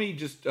 Bill, let me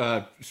just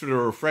sort of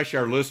refresh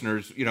our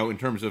listeners, in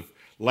terms of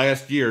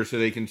last year, so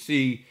they can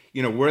see,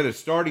 where the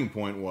starting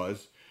point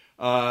was.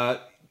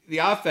 The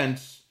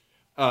offense,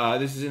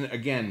 this is,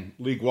 again,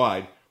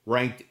 league-wide,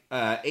 ranked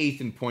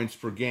 8th in points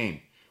per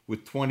game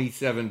with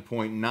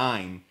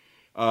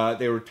 27.9.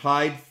 They were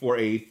tied for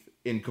 8th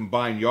in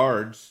combined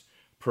yards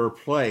per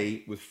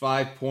play with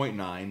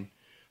 5.9.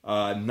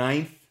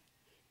 9th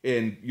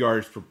in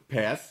yards per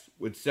pass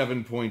with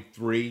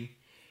 7.3.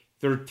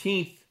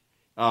 13th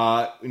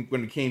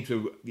when it came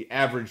to the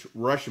average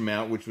rush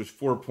amount, which was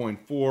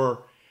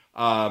 4.4.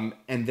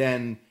 And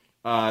then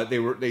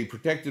they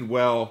protected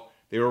well.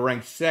 They were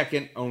ranked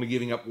 2nd, only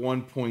giving up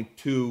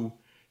 1.2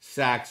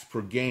 sacks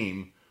per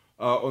game.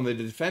 On the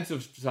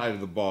defensive side of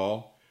the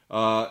ball,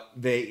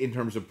 They, in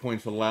terms of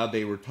points allowed,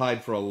 they were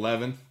tied for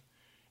 11th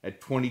at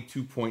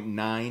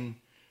 22.9.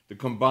 The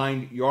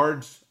combined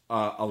yards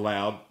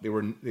allowed, they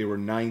were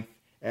ninth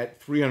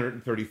at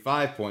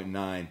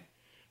 335.9.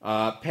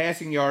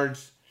 Passing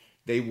yards,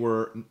 they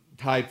were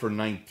tied for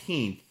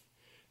 19th.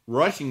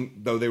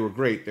 Rushing, though, they were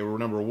great. They were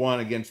number one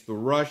against the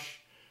rush,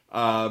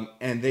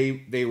 and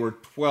they were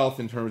 12th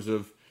in terms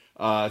of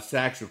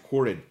sacks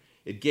recorded.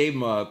 It gave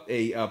them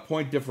a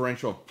point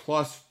differential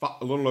of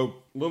a little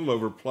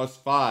over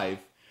 +5,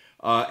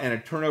 and a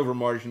turnover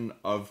margin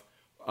of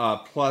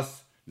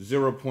plus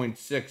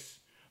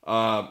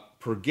 0.6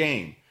 per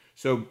game.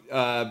 So,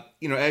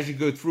 as you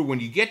go through, when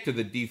you get to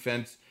the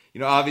defense,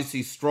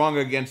 obviously strong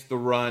against the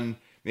run.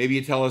 Maybe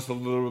you tell us a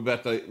little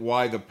bit about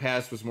why the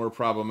pass was more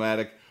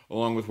problematic,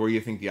 along with where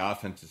you think the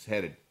offense is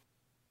headed.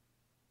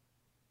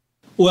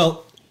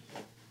 Well,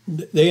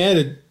 they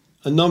added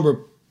a number of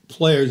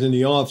players in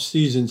the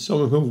offseason,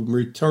 some of whom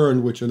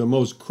returned, which are the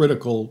most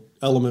critical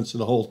elements of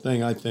the whole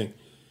thing, I think.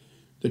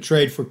 The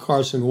trade for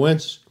Carson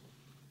Wentz.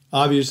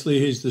 Obviously,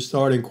 he's the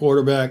starting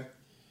quarterback,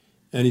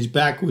 and he's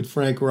back with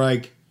Frank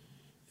Reich,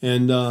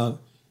 and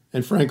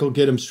Frank will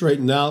get him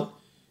straightened out.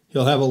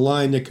 He'll have a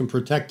line that can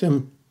protect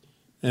him,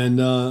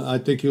 and I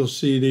think you'll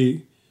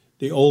see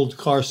the old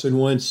Carson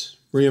Wentz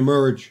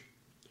reemerge.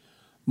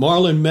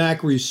 Marlon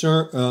Mack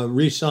re-signs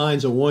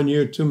a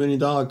 1-year, $2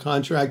 million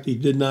contract. He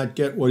did not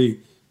get what he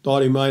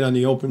thought he might on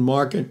the open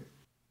market.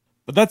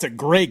 But that's a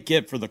great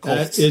get for the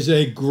Colts. That is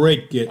a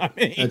great get. I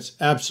mean, that's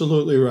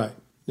absolutely right.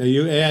 Now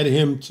you add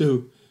him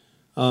to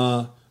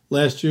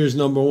last year's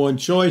number one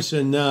choice,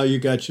 and now you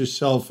got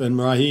yourself and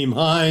Raheem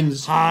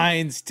Hines.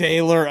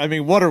 Taylor. I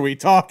mean, what are we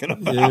talking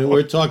about? Yeah,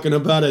 we're talking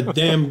about a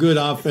damn good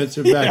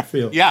offensive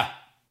backfield. Yeah.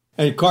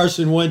 And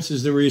Carson Wentz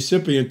is the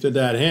recipient of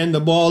that. Hand the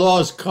ball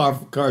off,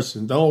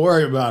 Carson. Don't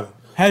worry about it.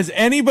 Has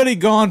anybody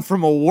gone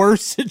from a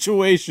worse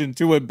situation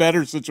to a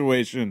better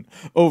situation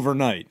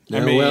overnight?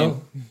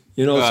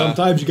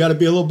 Sometimes you got to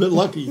be a little bit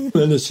lucky.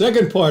 And the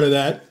second part of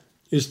that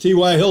is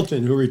T.Y.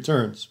 Hilton, who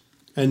returns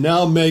and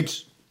now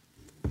makes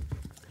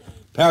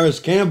Paris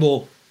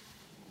Campbell,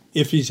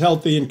 if he's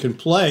healthy and can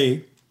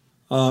play,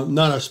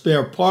 not a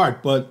spare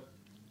part, but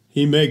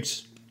he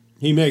makes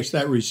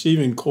that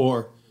receiving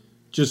core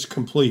just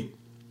complete.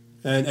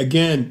 And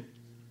again,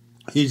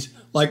 he's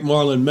like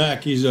Marlon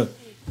Mack. He's a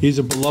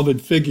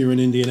beloved figure in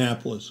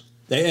Indianapolis.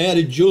 They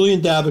added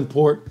Julian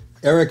Davenport,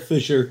 Eric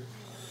Fisher.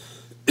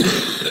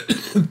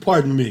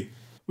 Pardon me.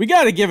 We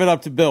got to give it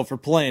up to Bill for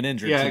playing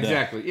injured today.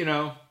 Exactly.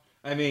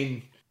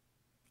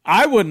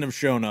 I wouldn't have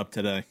shown up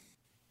today.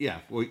 Yeah.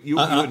 Well,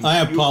 I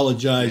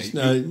apologize,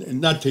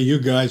 not to you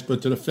guys,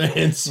 but to the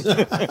fans,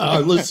 our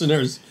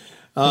listeners.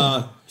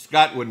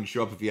 Scott wouldn't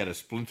show up if he had a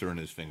splinter in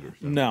his finger.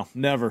 So. No,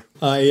 never.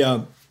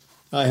 I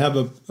have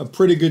a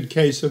pretty good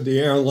case of the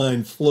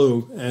airline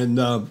flu,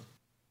 and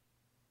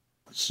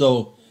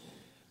so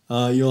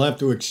you'll have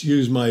to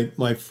excuse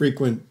my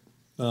frequent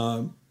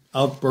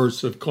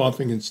outbursts of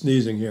coughing and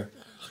sneezing here.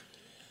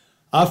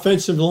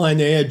 Offensive line,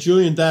 they had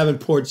Julian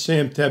Davenport,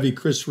 Sam Tevy,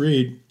 Chris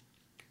Reed,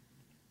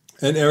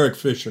 and Eric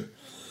Fisher.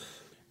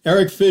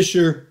 Eric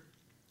Fisher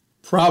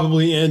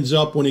probably ends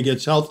up, when he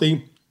gets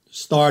healthy,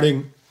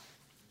 starting,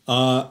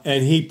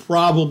 and he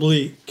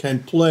probably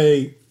can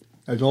play,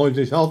 as long as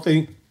he's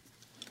healthy,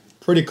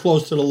 pretty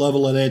close to the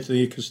level that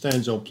Anthony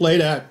Costanzo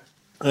played at.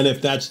 And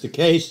if that's the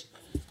case,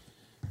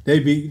 they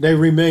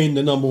remain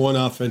the number one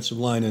offensive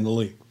line in the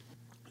league.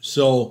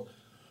 So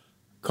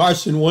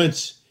Carson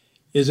Wentz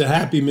is a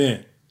happy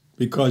man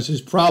because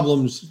his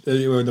problems,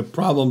 or the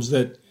problems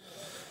that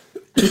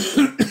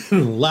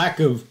lack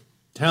of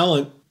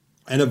talent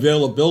and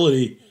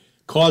availability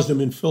caused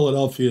him in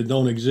Philadelphia,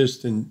 don't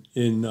exist in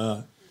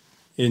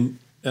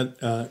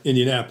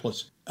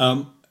Indianapolis.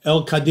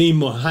 El-Kadim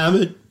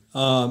Mohammed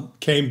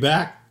came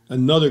back,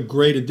 another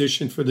great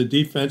addition for the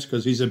defense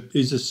because he's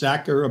a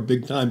sacker, a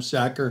big-time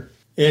sacker.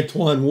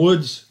 Antoine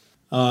Woods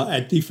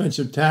at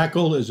defensive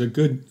tackle is a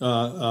good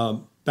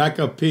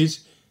backup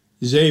piece.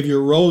 Xavier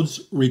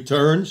Rhodes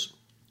returns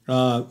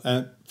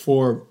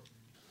for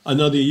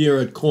another year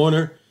at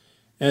corner.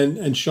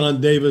 And Sean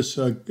Davis,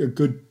 a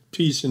good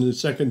piece in the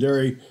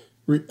secondary,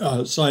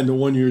 signed a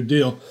 1-year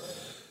deal.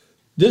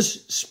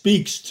 This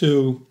speaks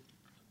to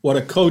what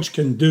a coach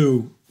can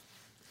do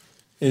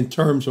in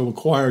terms of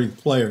acquiring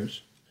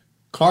players.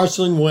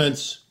 Carson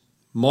Wentz,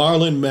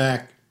 Marlon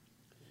Mack,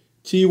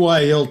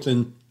 T.Y.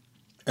 Hilton,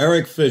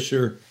 Eric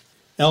Fisher,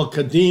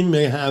 El-Kadim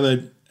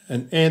Mohammed,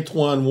 and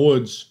Antoine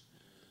Woods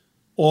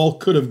all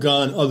could have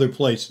gone other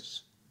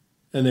places.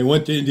 And they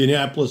went to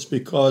Indianapolis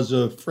because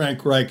of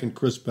Frank Reich and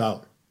Chris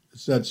Ballard.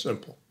 It's that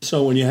simple.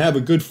 So when you have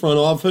a good front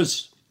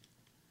office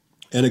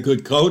and a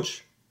good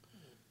coach,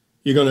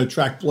 you're going to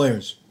attract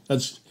players.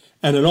 And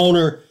an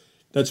owner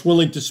that's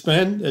willing to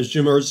spend, as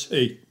Jim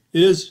Irsay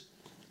is,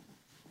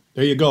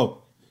 there you go.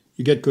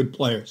 You get good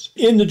players.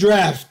 In the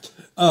draft,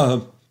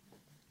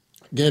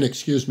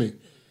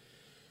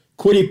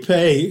 Kwity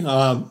Paye,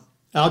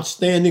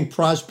 outstanding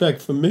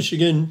prospect from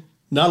Michigan.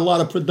 Not a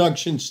lot of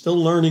production, still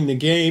learning the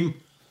game.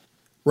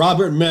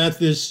 Robert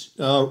Mathis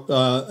and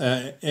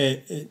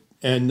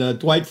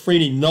Dwight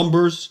Freeney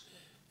numbers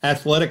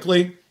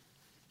athletically.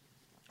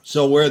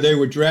 So where they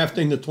were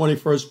drafting the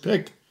 21st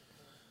pick,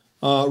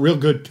 real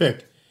good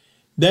pick.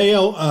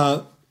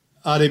 Dale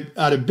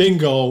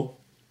Adebingo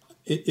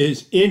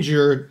is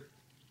injured.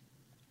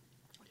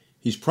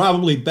 He's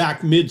probably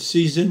back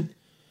mid-season.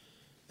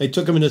 They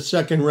took him in the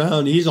second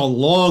round. He's a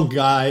long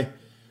guy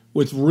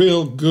with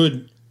real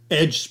good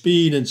edge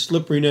speed and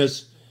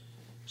slipperiness.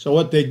 So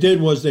what they did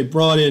was they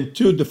brought in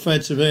 2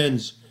 defensive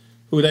ends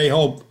who they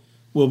hope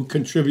will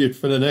contribute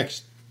for the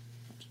next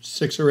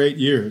 6 or 8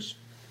 years.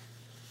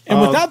 And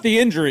without the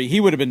injury,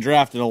 he would have been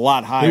drafted a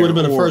lot higher. He would have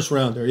been a first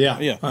rounder,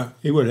 yeah.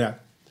 He would have.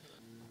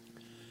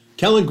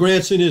 Kellen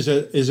Granson is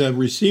a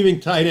receiving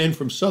tight end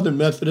from Southern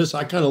Methodist.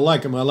 I kind of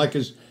like him. I like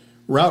his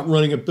route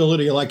running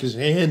ability. I like his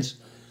hands.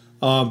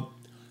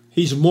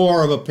 He's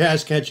more of a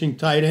pass-catching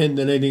tight end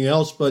than anything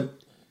else,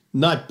 but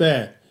not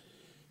bad.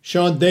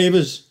 Sean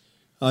Davis,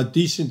 a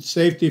decent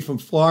safety from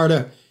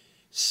Florida.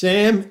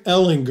 Sam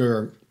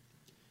Ellinger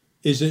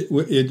is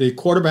the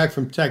quarterback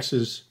from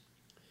Texas,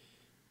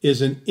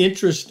 is an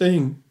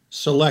interesting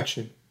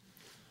selection.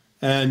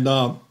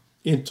 And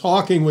in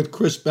talking with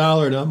Chris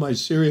Ballard on my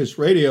Sirius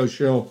radio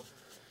show,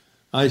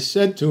 I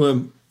said to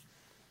him,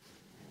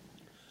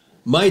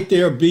 might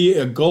there be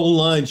a goal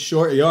line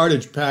short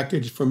yardage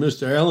package for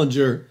Mr.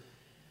 Ellinger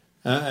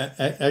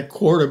at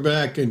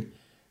quarterback? And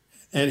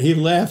he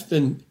laughed,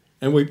 and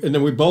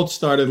then we both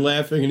started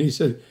laughing, and he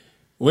said,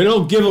 we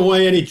don't give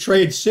away any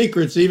trade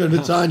secrets, even if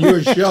it's on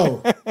your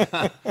show.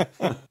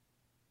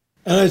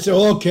 And I said,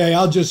 okay,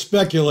 I'll just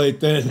speculate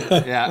then.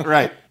 Yeah,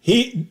 right.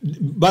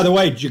 By the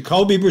way,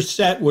 Jacoby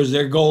Brissett was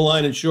their goal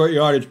line and short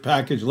yardage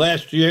package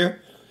last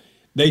year.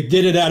 They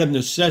did it out of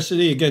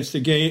necessity against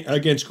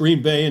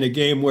Green Bay in a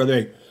game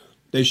where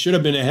they should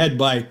have been ahead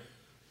by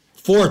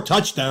 4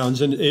 touchdowns,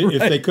 and if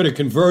they could have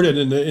converted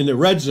in the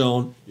red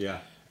zone. Yeah.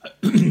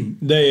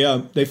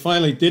 They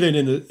finally did it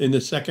in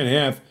the second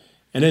half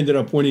and ended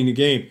up winning the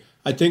game.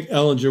 I think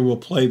Ellinger will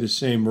play the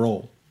same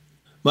role.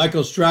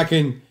 Michael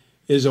Strachan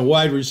is a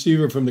wide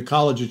receiver from the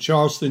College of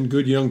Charleston,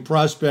 good young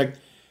prospect,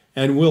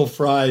 and Will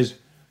Fries,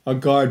 a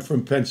guard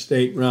from Penn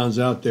State, rounds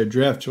out their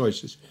draft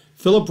choices.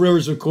 Phillip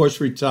Rivers, of course,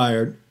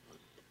 retired,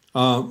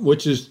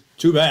 which is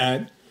too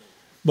bad,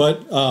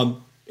 but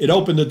it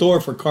opened the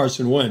door for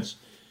Carson Wentz.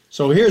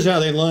 So here's how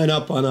they line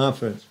up on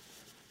offense.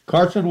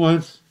 Carson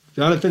Wentz,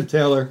 Jonathan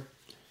Taylor,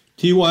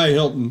 T.Y.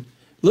 Hilton.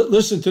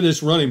 Listen to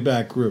this running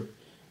back group.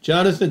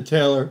 Jonathan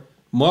Taylor,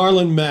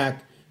 Marlon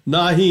Mack,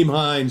 Naheem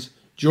Hines,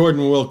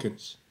 Jordan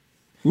Wilkins.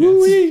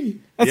 Woo-wee.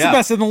 That's the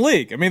best in the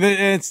league. I mean,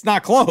 it's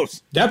not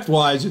close.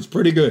 Depth-wise, it's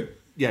pretty good.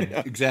 Yeah,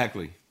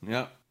 exactly.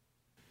 Yeah.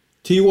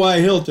 T.Y.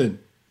 Hilton,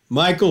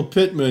 Michael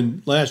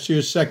Pittman, last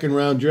year's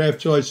second-round draft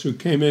choice, who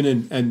came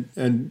in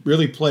and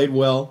really played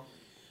well.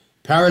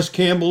 Paris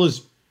Campbell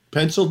is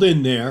penciled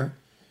in there,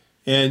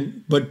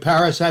 but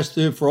Paris has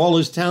to, for all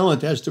his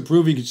talent, has to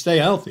prove he can stay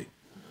healthy.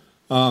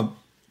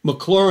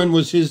 McLaurin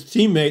was his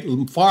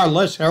teammate, far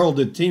less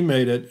heralded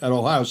teammate at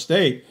Ohio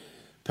State.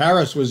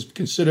 Paris was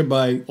considered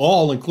by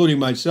all, including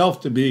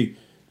myself, to be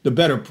the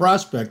better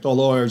prospect,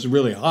 although I was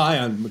really high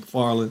on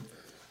McFarland.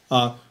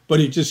 But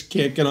he just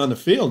can't get on the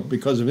field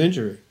because of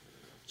injury.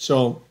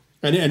 So,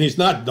 and he's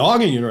not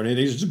dogging it or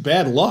anything. It's just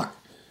bad luck.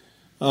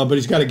 But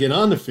he's got to get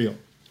on the field.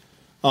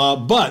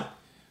 But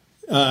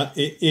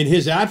in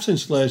his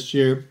absence last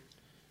year,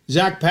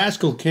 Zach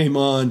Pascal came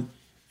on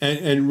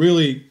and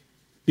really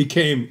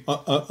became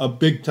a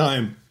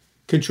big-time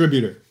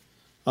contributor.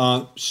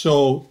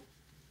 So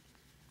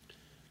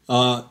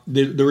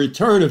the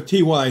return of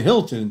T.Y.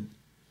 Hilton,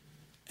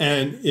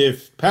 and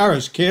if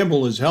Paris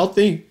Campbell is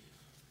healthy,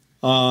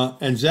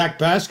 and Zach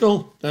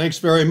Pascal, thanks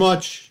very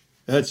much.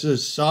 That's a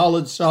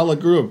solid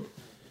group.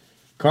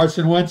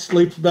 Carson Wentz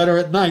sleeps better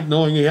at night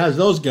knowing he has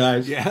those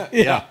guys.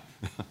 Yeah.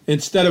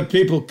 Instead of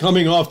people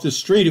coming off the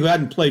street who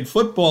hadn't played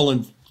football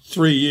in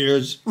 3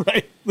 years,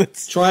 right?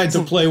 Trying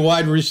to play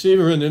wide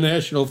receiver in the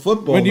National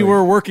Football When League. you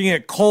were working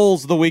at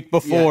Kohl's the week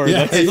before.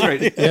 Yeah, that's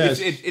right. Yes.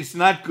 It's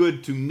not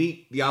good to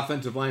meet the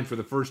offensive line for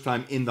the first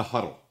time in the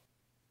huddle.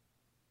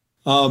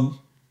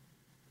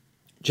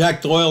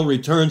 Jack Doyle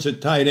returns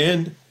at tight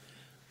end.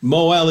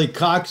 Mo Alley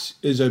Cox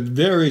is a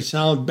very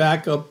sound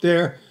back up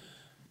there.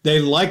 They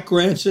like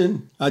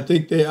Granson. I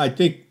think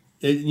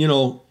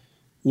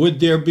would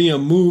there be a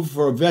move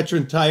for a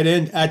veteran tight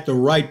end at the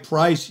right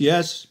price?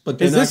 Yes, but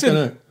they're not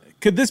going to.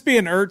 Could this be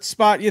an Ertz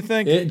spot, you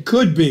think? It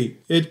could be,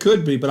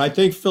 but I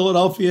think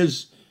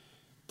Philadelphia's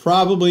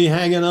probably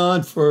hanging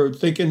on for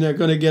thinking they're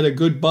going to get a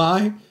good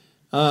buy.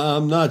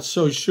 I'm not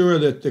so sure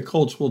that the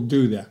Colts will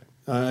do that.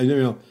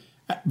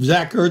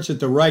 Zach Ertz at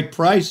the right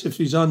price, if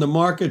he's on the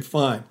market,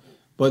 fine,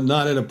 but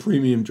not at a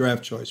premium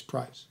draft choice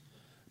price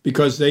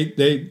because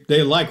they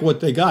like what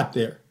they got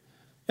there.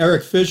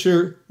 Eric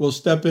Fisher will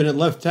step in at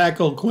left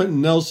tackle. Quentin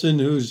Nelson,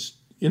 who's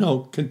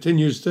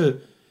continues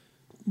to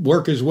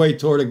work his way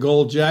toward a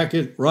gold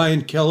jacket.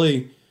 Ryan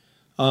Kelly,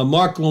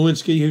 Mark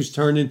Lewinsky, who's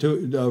turned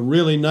into a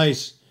really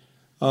nice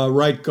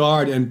right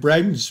guard, and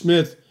Braden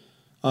Smith,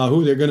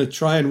 who they're going to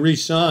try and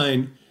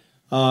re-sign,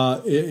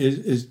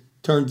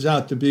 turns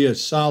out to be a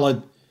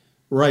solid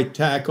right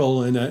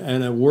tackle and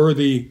a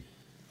worthy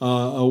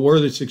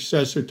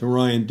successor to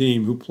Ryan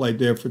Deem, who played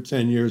there for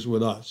 10 years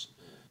with us.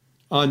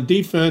 On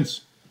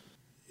defense,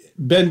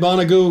 Ben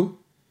Bonagou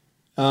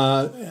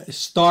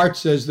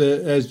starts as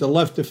the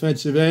left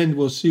defensive end.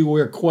 We'll see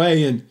where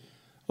Quay and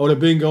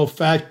Odabingo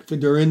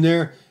factor in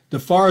there.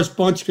 DeForest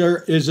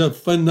Buckner is a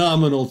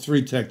phenomenal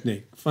three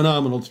technique.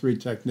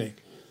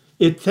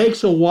 It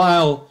takes a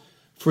while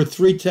for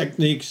three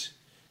techniques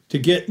to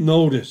get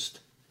noticed,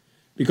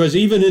 because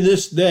even in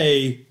this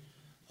day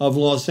of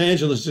Los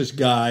Angeles, this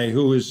guy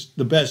who is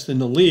the best in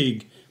the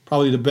league,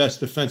 probably the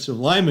best defensive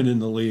lineman in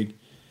the league,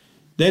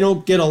 they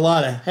don't get a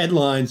lot of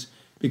headlines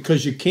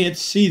because you can't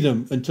see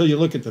them until you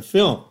look at the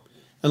film,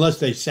 unless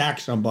they sack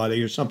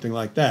somebody or something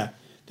like that.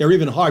 They're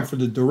even hard for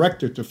the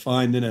director to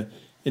find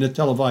in a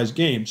televised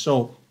game.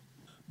 So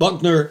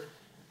Buckner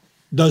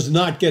does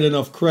not get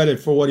enough credit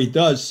for what he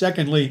does.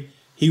 Secondly,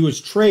 he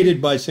was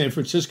traded by San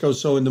Francisco,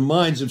 so in the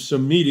minds of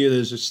some media,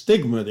 there's a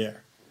stigma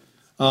there,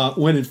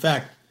 when in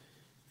fact,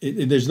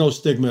 there's no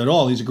stigma at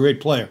all. He's a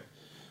great player.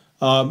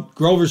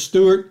 Grover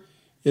Stewart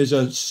is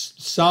a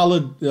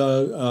solid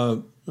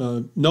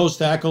nose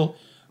tackle.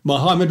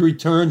 Muhammad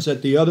returns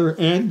at the other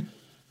end,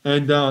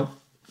 and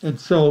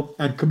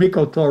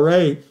Kamiko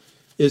Toure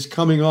is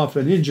coming off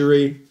an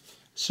injury,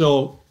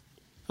 so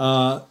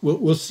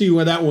we'll see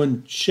where that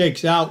one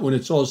shakes out when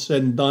it's all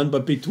said and done.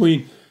 But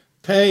between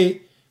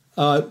Pay,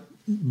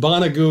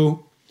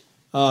 Bonagou,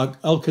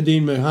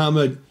 El-Qadim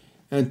Muhammad,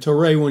 and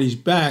Toure when he's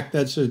back,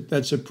 that's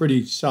a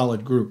pretty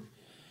solid group.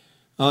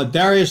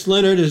 Darius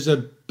Leonard is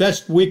the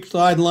best weak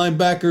side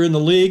linebacker in the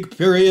league,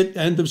 period,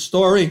 end of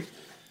story.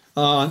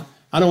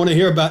 I don't want to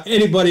hear about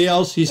anybody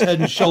else. He's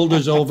head and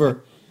shoulders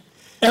over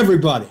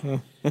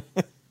everybody.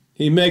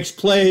 He makes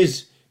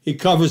plays. He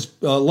covers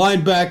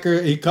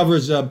linebacker. He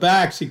covers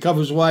backs. He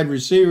covers wide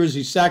receivers.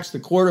 He sacks the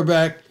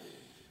quarterback.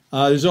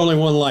 There's only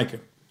one like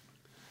him.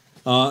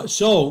 Let's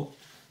go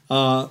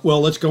on.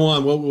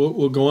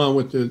 We'll go on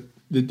with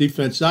the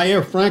defense.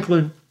 Zaire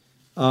Franklin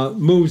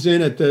moves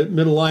in at the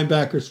middle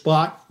linebacker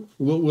spot.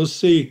 We'll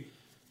see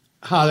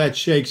how that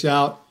shakes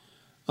out.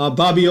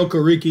 Bobby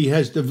Okereke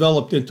has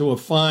developed into a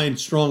fine,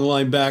 strong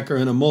linebacker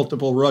and a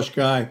multiple rush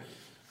guy.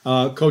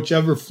 Coach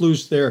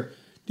Eberflus, their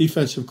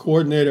defensive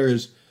coordinator,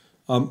 is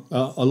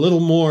a little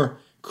more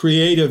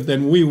creative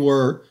than we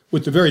were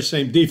with the very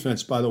same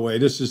defense, by the way.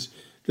 This is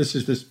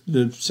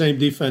the same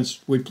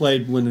defense we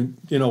played when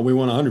we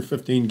won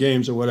 115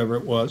 games or whatever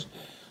it was.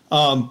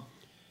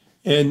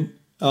 He's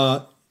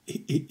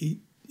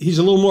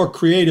a little more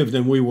creative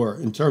than we were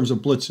in terms of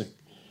blitzing.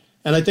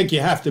 And I think you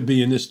have to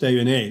be in this day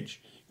and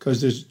age, because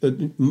there's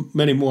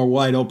many more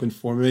wide open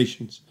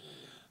formations.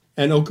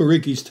 And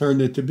Okereke's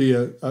turned it to be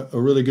a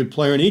really good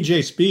player. And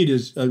E.J. Speed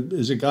is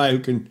a guy who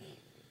can,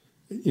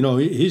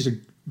 he's a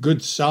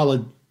good,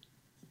 solid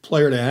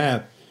player to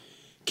have.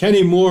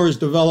 Kenny Moore has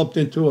developed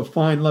into a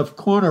fine left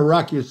corner.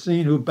 Rock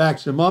Yassin, who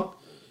backs him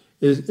up,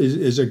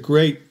 is a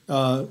great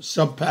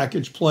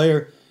sub-package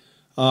player.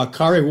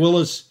 Kari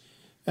Willis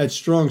at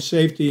strong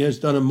safety has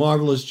done a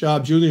marvelous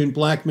job. Julian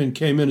Blackman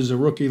came in as a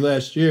rookie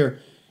last year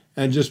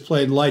and just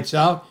played lights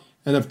out.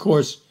 And, of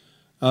course,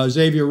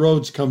 Xavier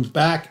Rhodes comes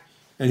back,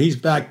 and he's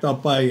backed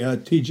up by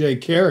T.J.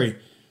 Carey.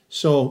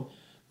 So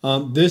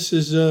this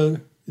is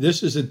a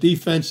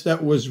defense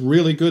that was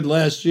really good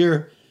last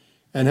year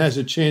and has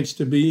a chance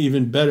to be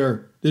even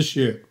better this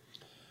year.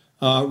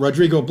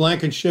 Rodrigo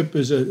Blankenship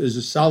is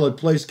a solid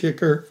place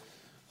kicker.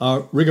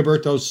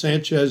 Rigoberto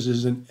Sanchez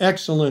is an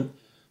excellent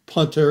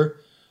punter.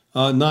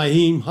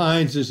 Nyheim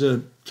Hines is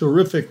a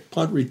terrific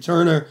punt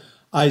returner.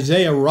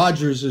 Isaiah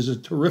Rogers is a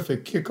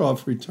terrific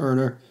kickoff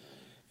returner.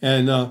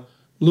 And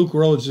Luke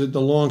Rhodes,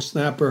 the long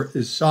snapper,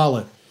 is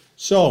solid.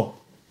 So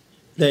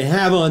they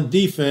have on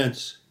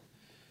defense,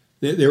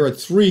 there are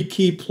three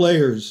key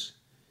players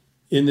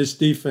in this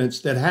defense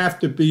that have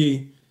to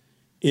be,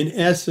 in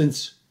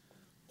essence,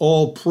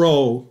 all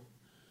pro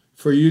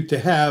for you to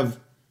have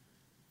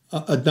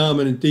a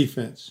dominant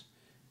defense.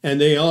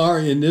 And they are,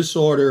 in this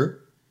order,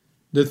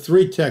 the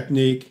three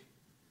technique,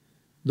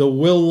 the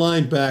will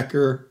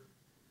linebacker,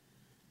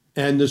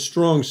 and the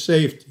strong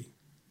safety.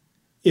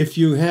 If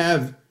you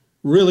have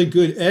really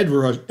good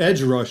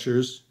edge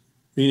rushers,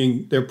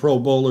 meaning they're pro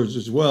bowlers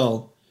as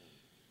well,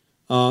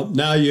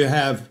 now you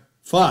have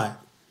five.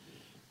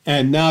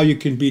 And now you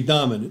can be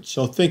dominant.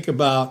 So think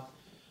about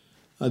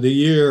the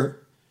year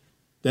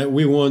that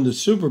we won the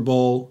Super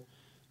Bowl.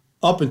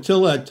 Up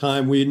until that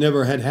time, we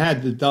never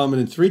had the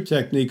dominant three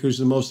technique, who's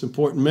the most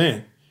important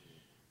man.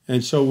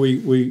 And so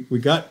we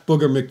got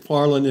Booger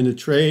McFarland in a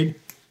trade,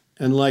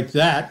 and like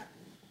that,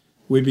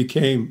 we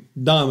became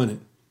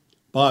dominant.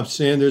 Bob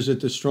Sanders at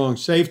the strong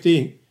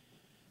safety,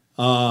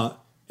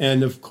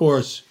 and of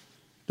course,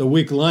 the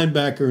weak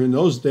linebacker in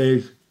those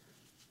days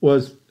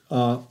was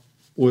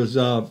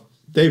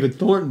David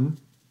Thornton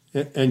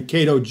and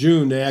Cato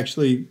June.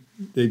 They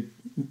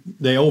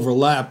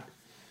overlapped.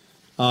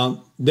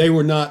 They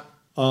were not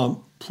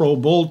Pro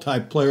Bowl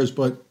type players,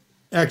 but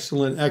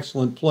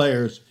excellent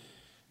players.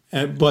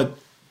 But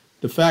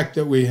the fact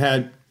that we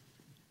had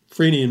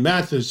Freeney and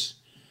Mathis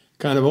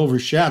kind of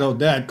overshadowed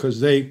that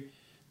because they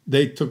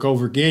took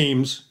over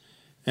games.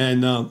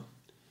 And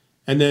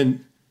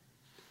then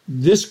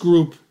this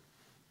group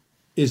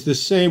is the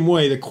same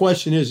way. The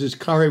question is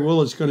Khari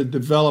Willis going to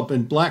develop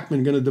and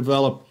Blackman going to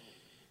develop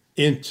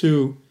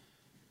into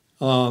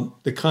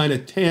the kind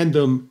of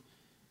tandem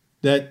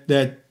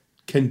that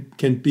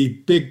can be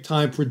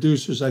big-time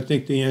producers? I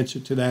think the answer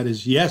to that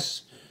is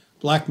yes.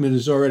 Blackman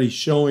is already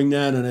showing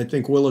that, and I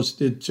think Willis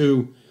did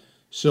too.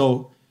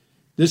 So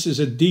this is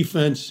a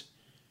defense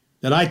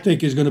that I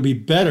think is going to be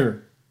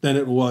better than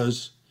it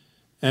was,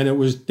 and it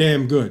was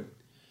damn good.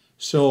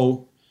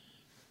 So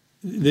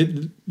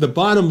the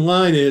bottom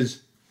line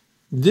is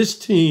this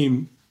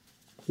team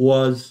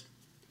was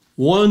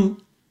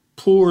one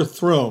poor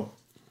throw,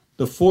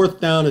 the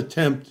fourth down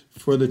attempt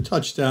for the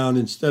touchdown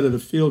instead of the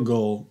field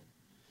goal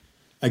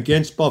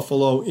against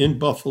Buffalo in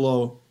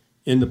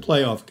the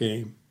playoff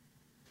game,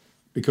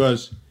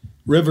 because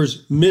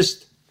Rivers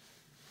missed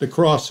the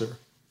crosser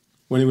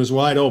when he was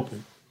wide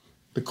open.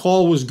 The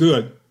call was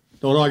good.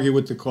 Don't argue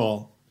with the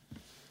call.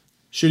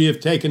 Should he have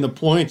taken the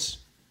points?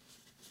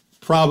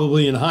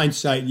 Probably in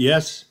hindsight,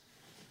 yes.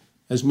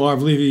 As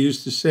Marv Levy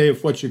used to say,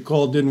 if what you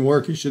called didn't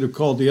work, you should have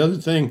called the other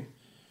thing.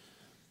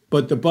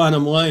 But the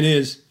bottom line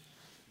is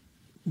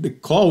the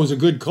call was a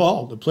good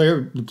call. The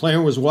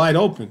player was wide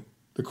open.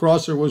 The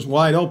crosser was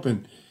wide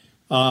open.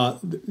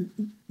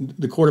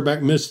 The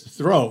quarterback missed the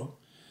throw.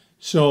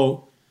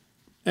 So,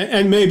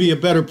 and maybe a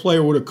better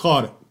player would have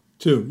caught it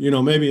too. You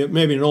know, maybe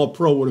an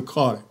all-pro would have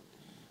caught it.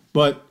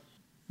 But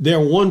they're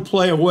one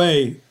play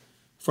away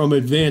from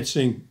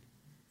advancing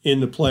in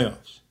the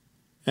playoffs.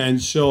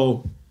 And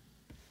so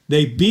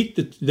they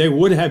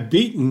would have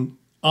beaten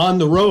on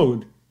the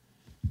road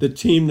the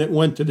team that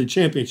went to the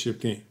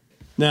championship game.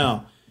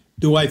 Now,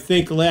 do I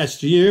think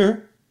last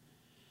year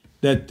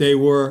that they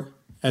were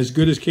as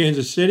good as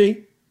Kansas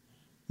City?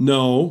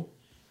 No,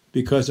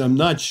 because I'm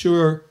not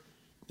sure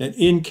that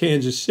in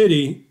Kansas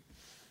City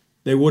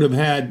they would have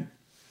had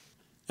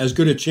as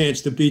good a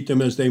chance to beat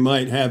them as they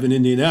might have in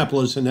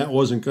Indianapolis, and that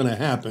wasn't going to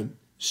happen.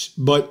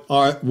 But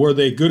were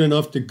they good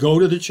enough to go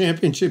to the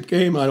championship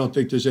game? I don't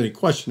think there's any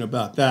question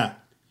about that.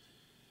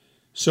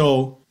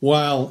 So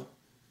while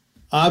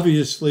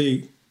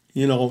obviously,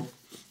 you know,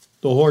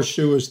 the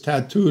horseshoe is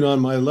tattooed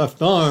on my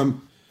left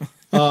arm,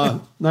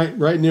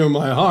 right near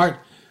my heart,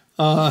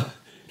 and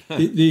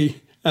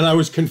I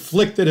was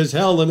conflicted as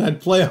hell in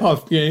that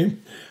playoff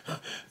game.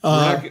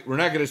 We're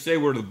not going to say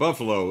where the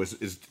buffalo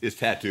is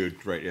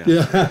tattooed right now.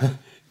 Yeah,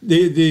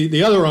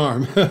 the other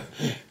arm.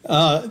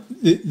 All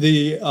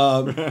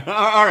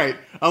right,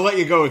 I'll let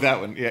you go with that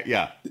one.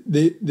 Yeah.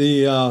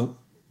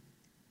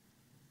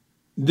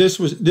 This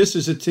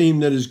is a team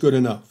that is good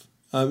enough.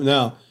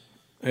 Now,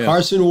 yeah.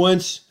 Carson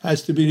Wentz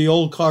has to be the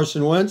old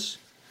Carson Wentz,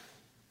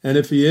 and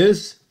if he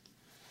is,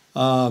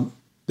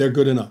 they're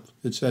good enough.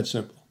 It's that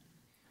simple.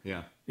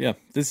 Yeah. Yeah,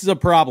 this is a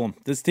problem.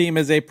 This team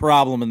is a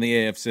problem in the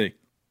AFC.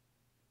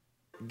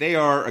 They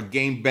are a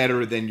game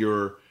better than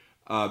your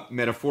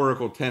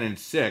metaphorical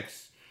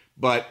 10-6,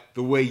 but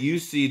the way you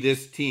see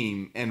this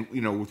team and,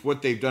 you know, with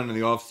what they've done in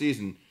the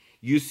offseason,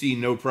 you see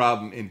no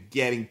problem in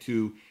getting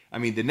to, I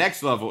mean, the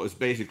next level is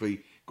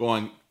basically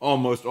going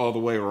almost all the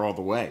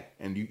way,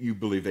 and you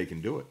believe they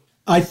can do it.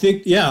 I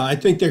think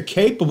they're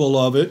capable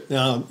of it.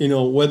 Now, you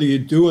know, whether you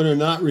do it or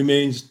not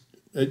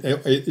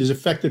is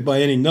affected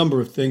by any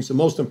number of things, the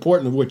most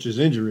important of which is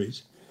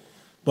injuries.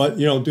 But,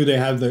 you know, do they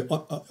have the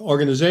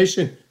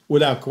organization?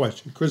 Without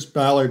question. Chris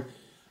Ballard,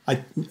 I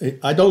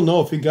don't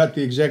know if he got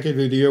the Executive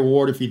of the Year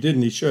award. If he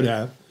didn't, he should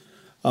have.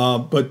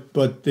 But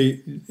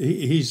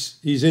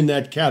he's in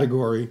that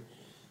category.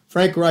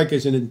 Frank Reich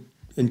is an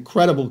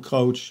incredible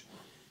coach,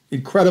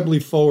 incredibly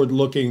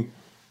forward-looking.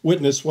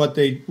 Witness what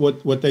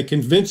they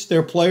convinced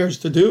their players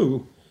to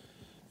do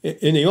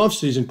in the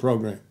offseason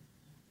program.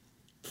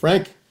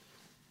 Frank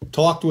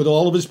talked with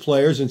all of his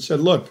players and said,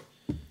 look,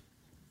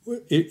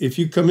 if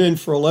you come in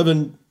for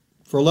 11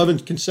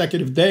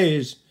 consecutive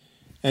days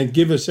and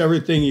give us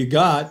everything you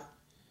got,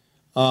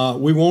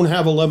 we won't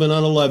have 11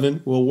 on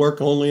 11. We'll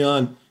work only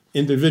on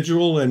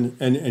individual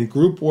and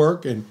group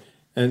work, and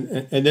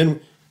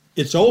then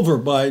it's over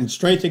by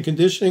strength and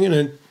conditioning, and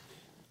then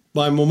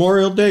by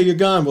Memorial Day, you're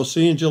gone. We'll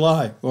see you in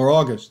July or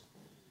August.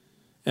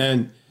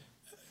 And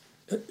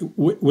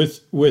with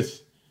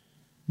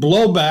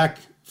blowback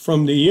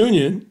from the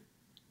union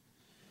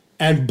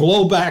and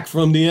blowback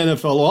from the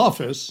NFL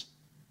office,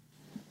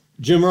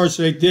 Jim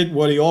Irsay did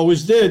what he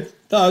always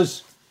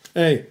does.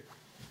 Hey,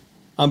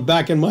 I'm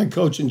backing my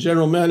coach and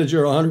general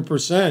manager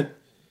 100%.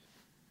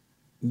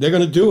 They're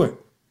going to do it.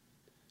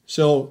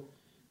 So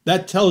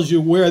that tells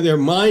you where their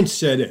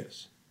mindset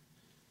is.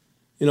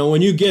 You know,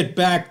 when you get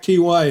back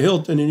T.Y.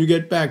 Hilton and you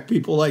get back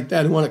people like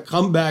that who want to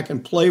come back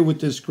and play with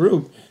this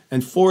group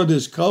and for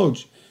this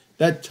coach,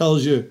 that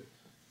tells you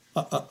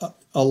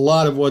a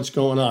lot of what's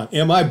going on.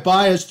 Am I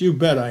biased? You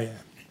bet I am.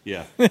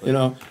 Yeah. You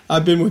know,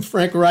 I've been with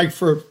Frank Reich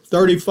for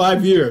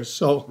 35 years.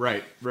 So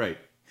Right.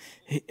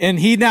 And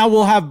he now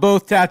will have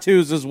both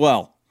tattoos as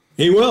well.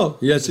 He will.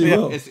 Yes, he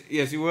will.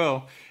 Yes, he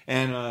will.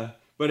 And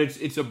but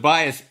it's a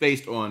bias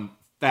based on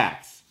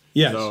facts.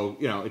 Yes. So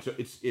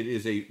it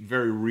is a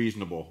very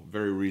reasonable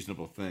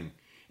thing.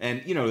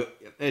 And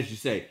as you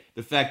say,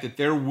 the fact that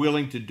they're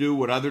willing to do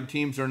what other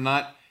teams are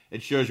not,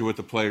 it shows you what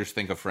the players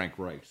think of Frank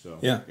Reich. So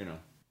yeah.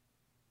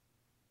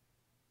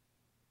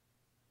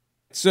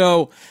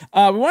 So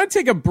we want to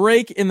take a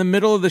break in the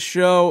middle of the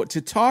show to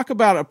talk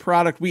about a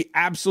product we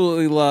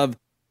absolutely love.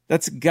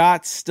 That's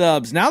Got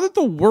Stubs. Now that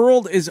the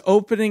world is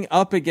opening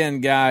up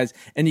again, guys,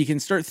 and you can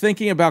start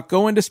thinking about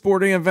going to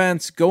sporting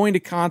events, going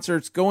to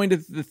concerts, going to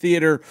the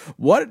theater,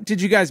 what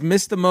did you guys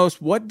miss the most?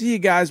 What do you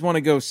guys want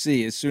to go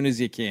see as soon as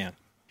you can?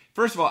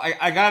 First of all,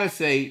 I got to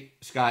say,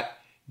 Scott,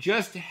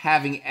 just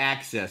having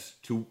access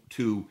to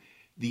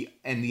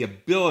the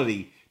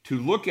ability to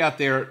look out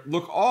there,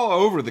 look all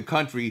over the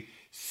country,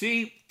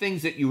 see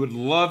things that you would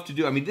love to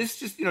do. I mean, this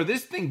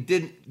thing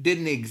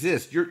didn't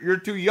exist. You're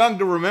too young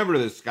to remember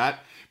this, Scott.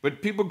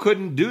 But people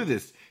couldn't do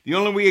this. The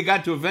only way you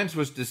got to events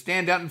was to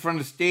stand out in front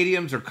of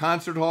stadiums or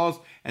concert halls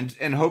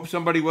and hope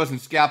somebody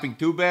wasn't scalping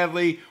too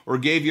badly or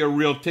gave you a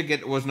real ticket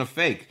that wasn't a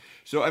fake.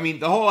 So, I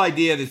mean, the whole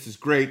idea of this is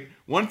great.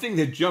 One thing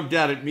that jumped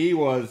out at me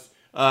was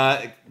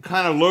kind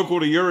of local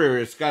to your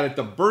area, Scott, at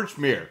the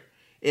Birchmere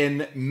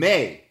in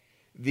May.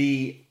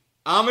 The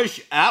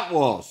Amish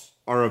Outlaws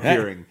are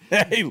appearing.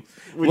 Hey,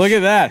 look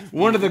at that.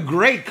 One of the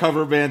great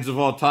cover bands of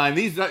all time.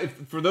 These,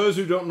 for those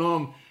who don't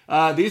know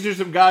them, these are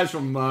some guys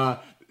from...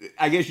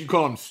 I guess you'd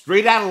call them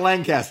straight out of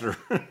Lancaster.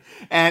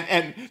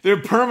 and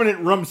they're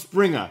permanent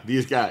Rumspringa,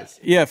 these guys.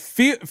 Yeah,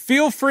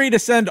 feel free to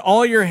send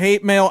all your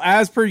hate mail,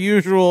 as per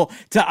usual,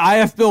 to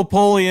IF Bill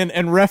Polian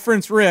and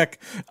reference Rick.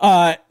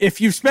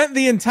 If you've spent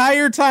the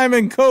entire time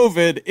in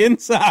COVID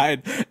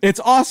inside,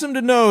 it's awesome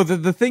to know that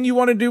the thing you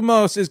want to do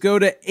most is go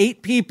to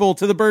 8 people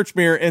to the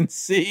Birchmere and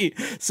see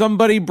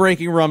somebody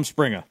breaking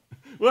Rumspringa.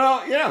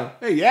 Well,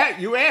 hey,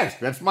 you asked.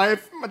 That's my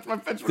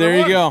there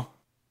you go.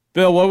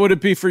 Bill, what would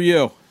it be for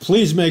you?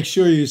 Please make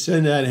sure you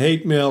send that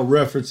hate mail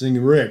referencing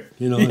Rick.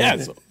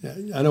 Yes.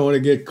 I don't want to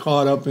get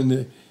caught up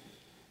in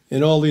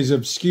all these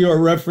obscure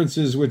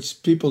references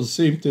which people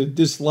seem to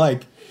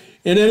dislike.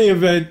 In any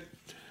event,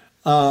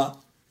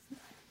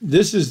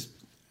 this is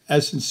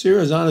as sincere,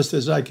 as honest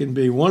as I can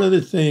be. One of the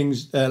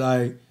things that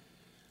I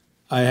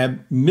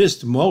have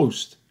missed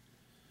most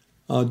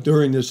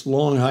during this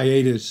long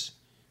hiatus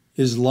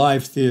is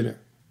live theater.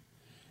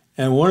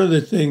 And one of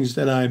the things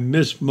that I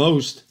miss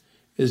most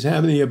is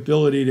having the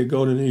ability to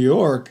go to New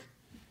York,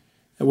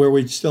 where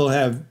we'd still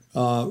have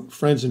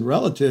friends and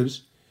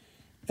relatives,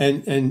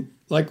 and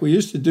like we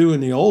used to do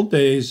in the old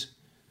days,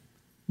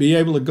 be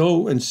able to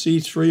go and see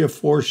 3 or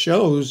 4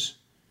 shows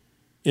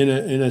in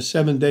a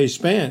 7-day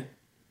span.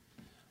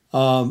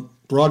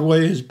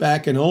 Broadway is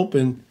back and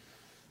open,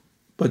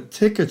 but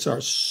tickets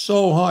are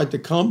so hard to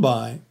come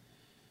by,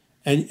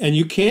 and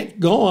you can't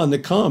go on the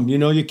come.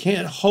 You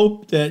can't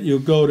hope that you'll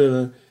go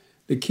to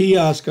the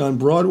kiosk on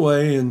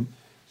Broadway and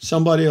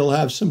somebody will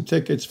have some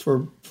tickets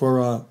for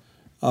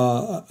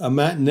a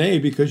matinee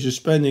because you're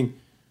spending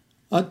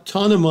a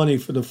ton of money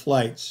for the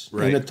flights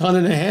and a ton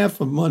and a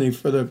half of money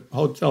for the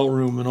hotel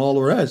room and all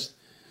the rest.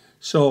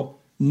 So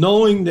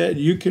knowing that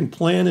you can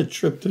plan a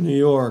trip to New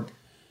York,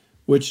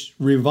 which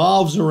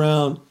revolves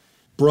around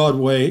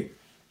Broadway,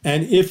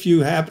 and if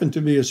you happen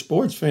to be a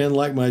sports fan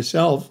like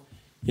myself,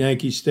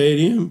 Yankee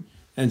Stadium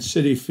and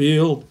Citi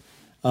Field,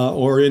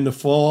 or in the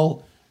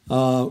fall,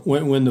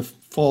 when the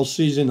fall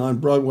season on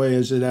Broadway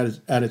is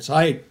at its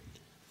height,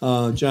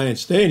 Giant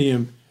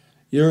Stadium,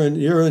 you're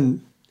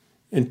in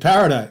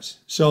paradise.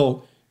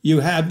 So you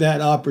have that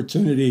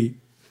opportunity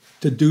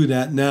to do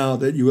that now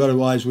that you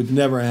otherwise would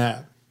never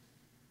have.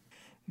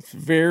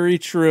 Very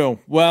true.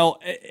 Well,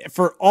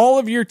 for all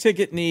of your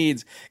ticket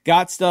needs,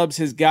 Got Stubs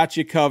has got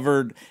you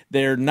covered.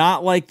 They're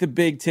not like the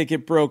big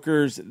ticket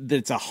brokers.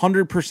 It's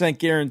 100%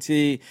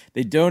 guarantee.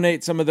 They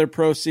donate some of their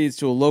proceeds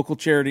to a local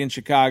charity in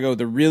Chicago.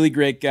 They're really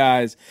great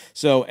guys.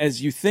 So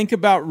as you think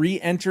about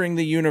re-entering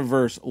the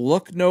universe,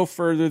 look no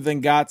further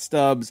than Got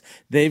Stubs.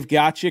 They've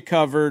got you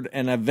covered,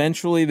 and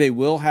eventually they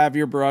will have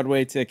your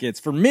Broadway tickets.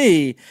 For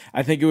me,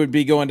 I think it would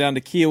be going down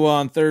to Kiowa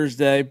on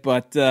Thursday,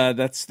 but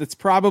that's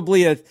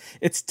probably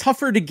it's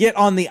tougher to get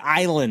on the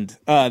island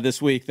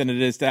this week than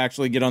it is to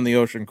actually get on the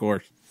ocean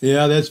course.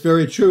 Yeah, that's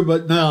very true.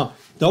 But now,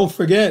 don't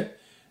forget,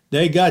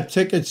 they got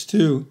tickets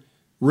to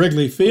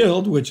Wrigley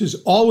Field, which is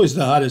always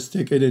the hottest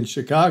ticket in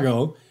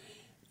Chicago.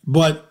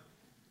 But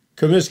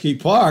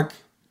Comiskey Park,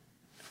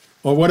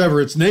 or whatever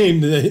it's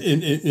named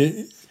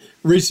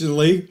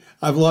recently,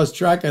 I've lost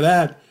track of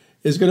that,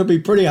 is going to be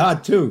pretty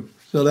hot too.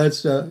 So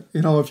that's,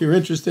 if you're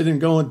interested in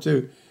going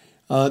to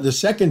the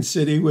second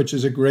city, which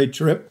is a great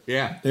trip.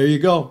 Yeah. There you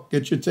go.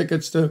 Get your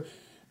tickets to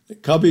the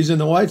Cubbies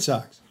and the White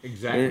Sox.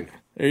 Exactly.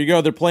 There you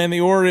go. They're playing the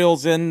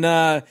Orioles in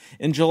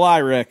July,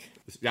 Rick.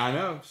 I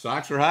know.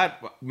 Socks are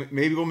hot.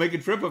 Maybe we'll make a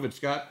trip of it,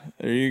 Scott.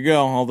 There you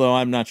go. Although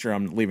I'm not sure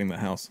I'm leaving the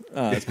house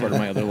as part of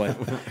my other life.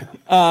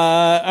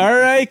 All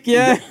right.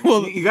 Yeah.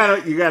 Well, you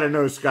gotta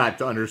know Scott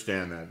to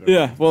understand that.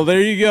 Yeah. Well,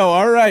 there you go.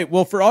 All right.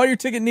 Well, for all your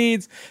ticket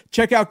needs,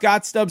 check out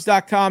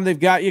GotStubs.com. They've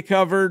got you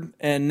covered.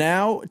 And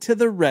now to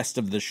the rest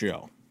of the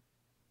show.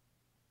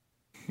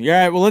 All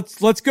right. Well,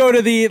 let's go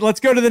to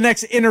the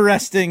next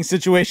interesting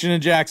situation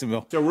in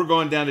Jacksonville. So we're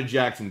going down to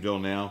Jacksonville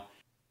now.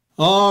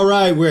 All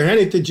right, we're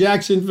heading to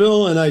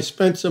Jacksonville, and I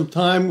spent some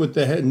time with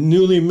the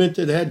newly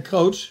minted head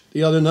coach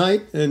the other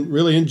night, and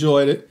really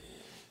enjoyed it.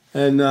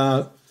 And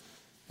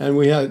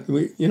we had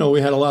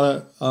a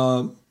lot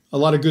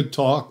of good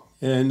talk,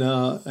 and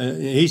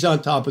he's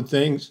on top of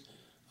things.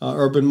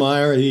 Urban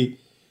Meyer, he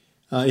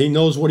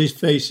knows what he's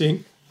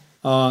facing.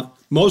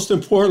 Most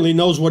importantly,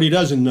 knows what he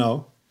doesn't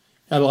know.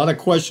 Had a lot of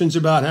questions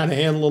about how to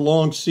handle a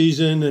long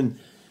season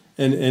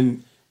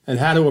and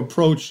how to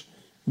approach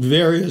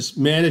various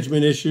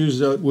management issues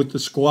with the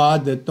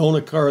squad that don't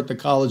occur at the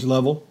college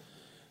level.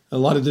 A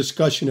lot of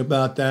discussion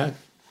about that.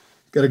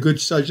 Got a good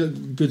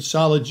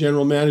solid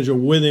general manager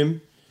with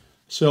him.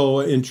 So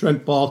in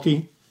Trent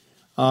Baalke,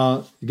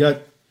 you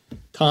got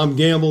Tom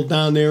Gamble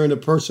down there in the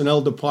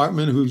personnel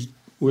department, who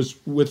was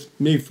with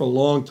me for a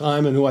long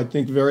time and who I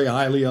think very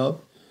highly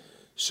of.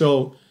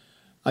 So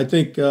I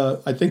think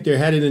they're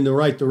headed in the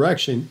right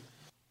direction.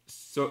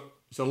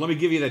 So let me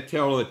give you that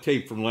tail of the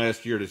tape from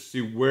last year to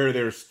see where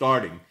they're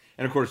starting.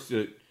 And, of course,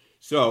 they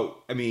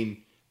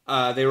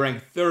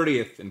ranked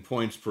 30th in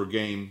points per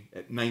game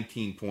at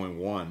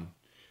 19.1.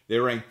 They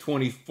ranked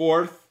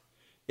 24th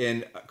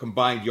in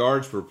combined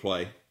yards per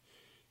play,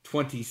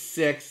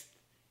 26th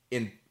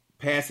in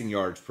passing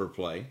yards per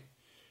play.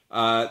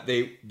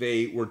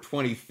 They were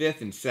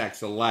 25th in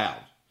sacks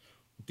allowed.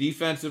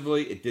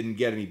 Defensively, it didn't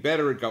get any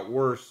better. It got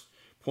worse.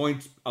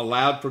 Points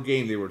allowed per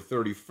game, they were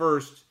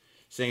 31st.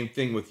 Same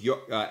thing with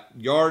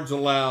yards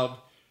allowed.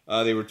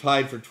 They were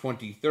tied for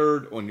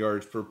 23rd on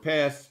yards per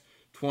pass,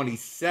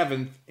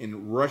 27th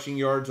in rushing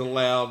yards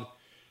allowed.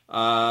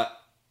 That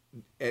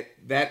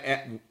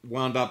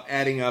wound up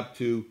adding up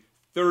to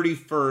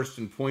 31st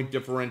in point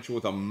differential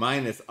with a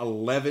minus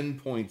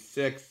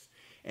 11.6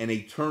 and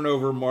a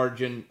turnover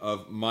margin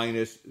of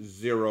minus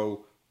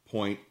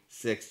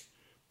 0.6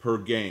 per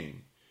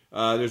game.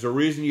 There's a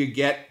reason you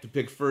get to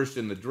pick first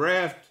in the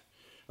draft.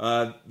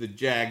 The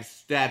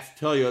Jags stats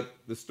tell you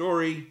the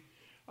story.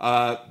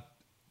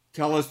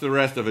 Tell us the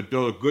rest of it,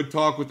 Bill. A good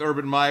talk with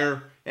Urban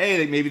Meyer.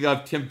 Hey, maybe they'll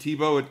have Tim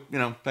Tebow at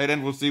tight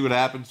end. We'll see what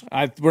happens.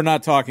 We're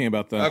not talking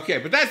about that. Okay,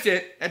 but that's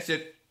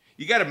it.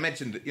 You got to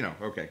mention that.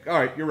 Okay. All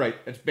right, you're right.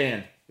 It's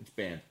banned.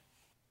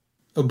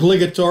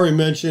 Obligatory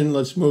mention.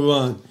 Let's move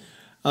on.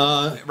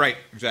 Right.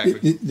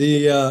 Exactly.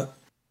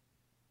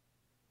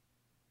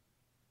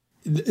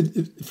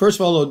 First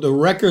of all, the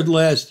record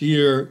last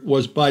year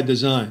was by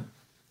design.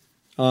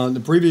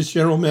 The previous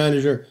general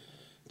manager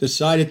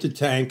decided to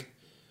tank,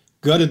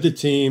 gutted the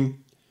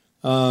team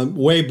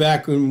way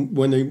back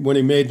when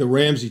he made the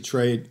Ramsey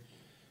trade,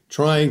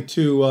 trying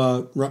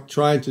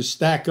to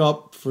stack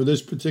up for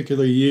this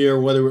particular year.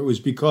 Whether it was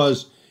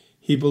because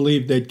he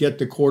believed they'd get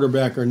the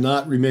quarterback or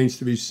not remains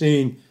to be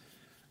seen.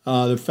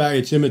 The fact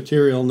it's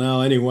immaterial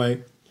now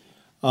anyway,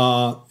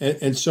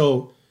 and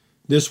so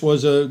this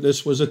was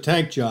a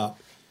tank job.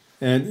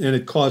 And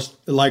it cost,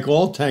 like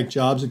all tank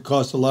jobs, it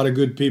cost a lot of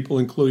good people,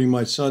 including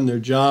my son, their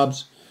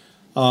jobs.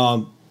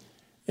 And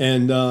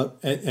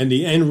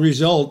the end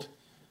result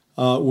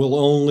will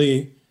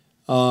only,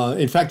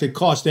 in fact, it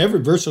cost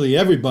virtually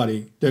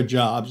everybody their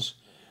jobs.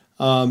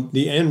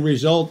 The end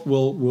result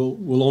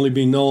will only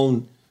be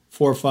known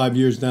 4 or 5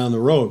 years down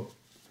the road.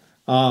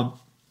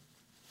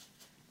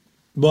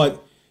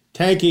 But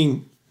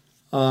tanking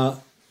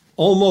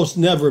almost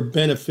never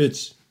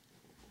benefits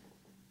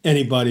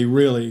anybody,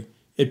 really.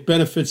 It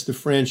benefits the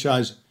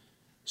franchise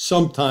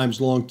sometimes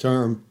long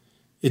term.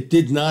 It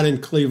did not in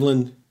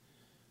Cleveland.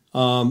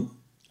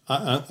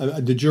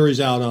 The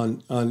jury's out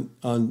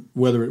on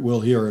whether it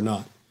will here or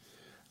not.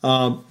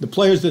 The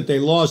players that they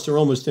lost are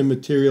almost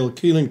immaterial.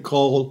 Keelan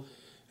Cole,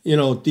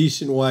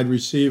 decent wide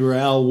receiver.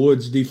 Al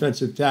Woods,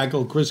 defensive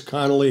tackle. Chris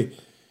Connolly,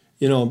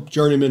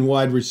 journeyman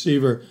wide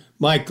receiver.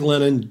 Mike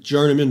Glennon,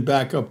 journeyman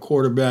backup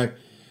quarterback.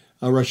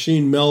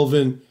 Rasheen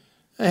Melvin,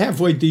 a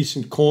halfway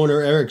decent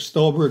corner. Eric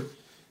Stolbert,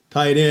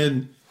 tight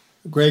end.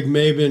 Greg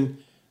Maben,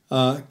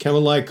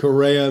 Kamalai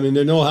Correa. I mean,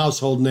 there are no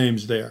household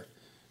names there.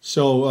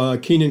 So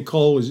Keenan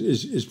Cole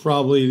is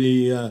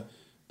probably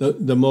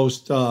the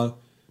most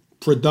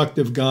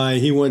productive guy.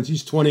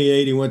 He's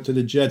 28. He went to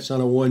the Jets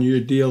on a 1-year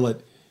deal at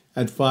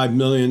 $5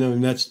 million. I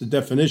mean, that's the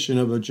definition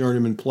of a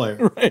journeyman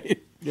player.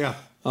 Right. Yeah.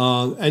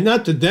 And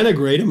not to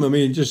denigrate him. I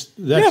mean,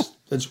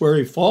 that's where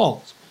he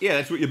falls. Yeah,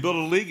 that's what you build a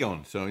league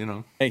on.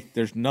 So Hey,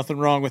 there's nothing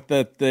wrong with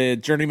the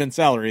journeyman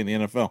salary in the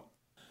NFL.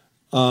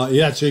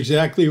 Yeah, that's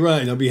exactly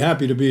right. I'll be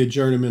happy to be a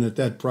journeyman at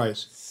that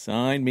price.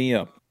 Sign me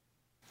up.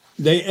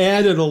 They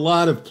added a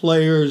lot of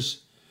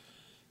players.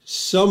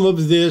 Some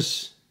of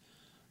this,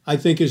 I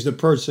think, is the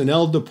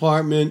personnel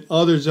department.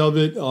 Others of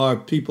it are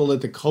people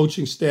that the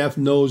coaching staff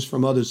knows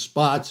from other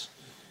spots.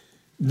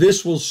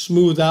 This will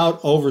smooth out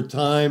over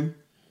time.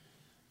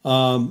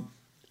 And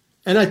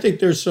I think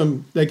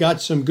they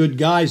got some good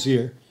guys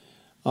here.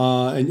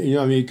 And,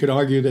 you could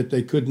argue that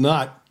they could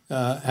not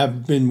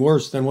have been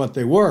worse than what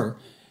they were.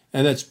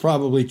 And that's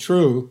probably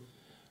true.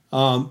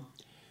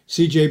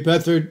 C.J.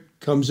 Beathard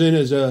comes in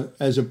as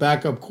a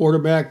backup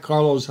quarterback.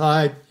 Carlos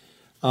Hyde,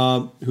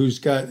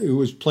 who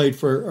was played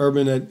for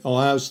Urban at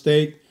Ohio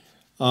State.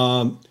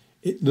 The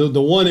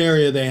one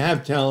area they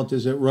have talent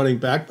is at running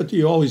back, but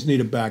you always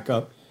need a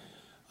backup.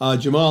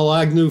 Jamal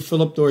Agnew,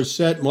 Philip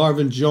Dorsett,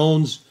 Marvin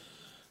Jones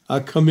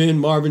come in.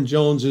 Marvin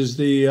Jones is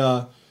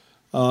the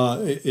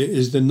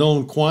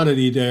known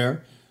quantity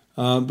there,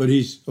 but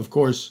he's of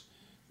course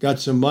got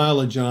some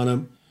mileage on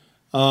him.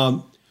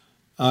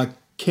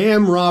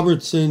 Cam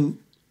Robertson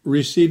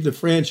received the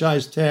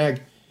franchise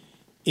tag.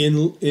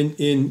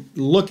 In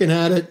looking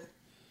at it,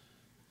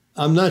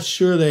 I'm not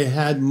sure they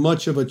had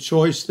much of a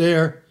choice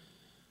there.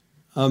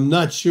 I'm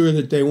not sure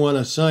that they want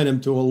to sign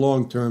him to a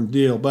long-term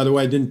deal. By the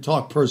way, I didn't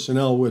talk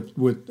personnel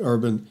with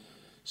Urban,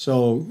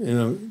 so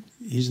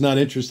he's not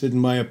interested in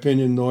my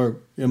opinion, nor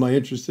am I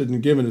interested in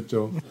giving it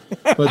to him.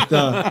 But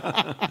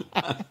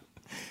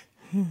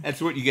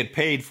that's what you get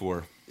paid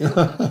for.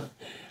 Tyler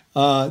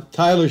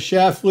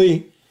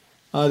Shafley,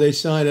 they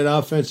signed an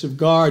offensive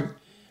guard.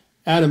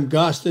 Adam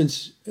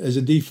Gostins as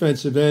a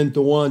defensive end.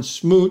 DeJuan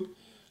Smoot,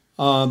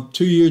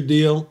 2-year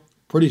deal,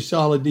 pretty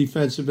solid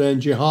defensive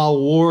end.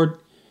 Jahal Ward,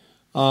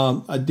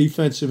 a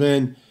defensive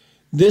end.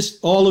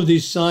 All of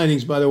these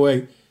signings, by the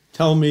way,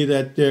 tell me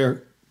that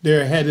they're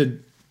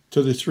headed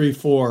to the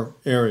 3-4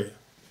 area,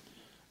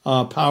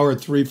 power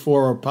 3-4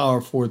 or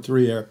power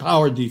 4-3 area,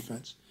 power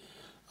defense.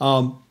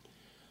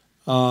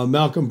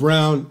 Malcolm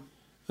Brown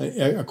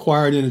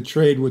acquired in a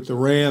trade with the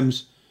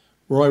Rams.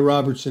 Roy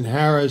Robertson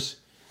Harris,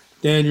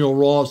 Daniel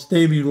Ross,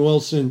 Damian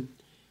Wilson,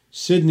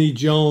 Sidney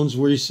Jones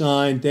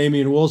re-signed,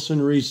 Damian Wilson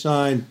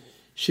re-signed.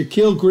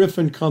 Shaquille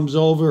Griffin comes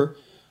over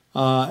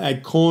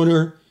at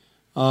corner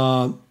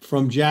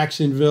from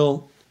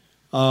Jacksonville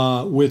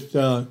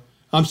from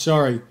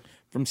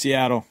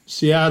Seattle.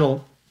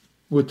 Seattle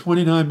with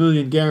 $29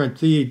 million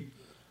guaranteed.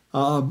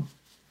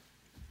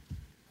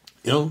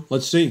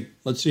 Let's see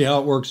how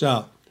it works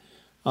out.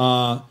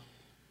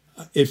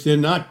 If they're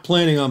not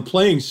planning on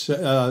playing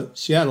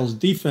Seattle's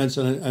defense,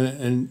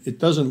 and it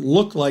doesn't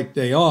look like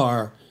they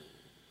are,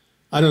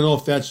 I don't know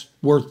if that's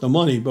worth the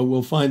money, but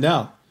we'll find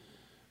out.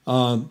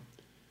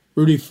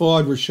 Rudy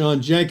Ford,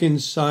 Rashawn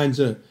Jenkins signs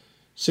a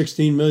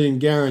 $16 million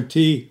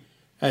guarantee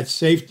at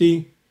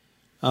safety.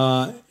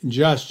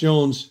 Josh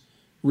Jones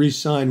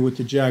re-signed with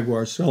the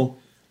Jaguars. So,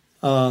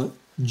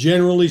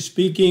 generally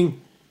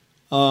speaking,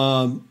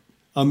 a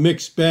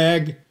mixed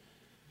bag.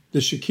 The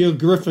Shaquille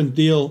Griffin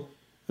deal,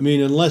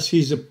 unless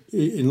he's a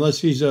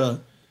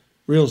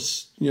real,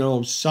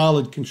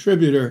 solid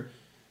contributor,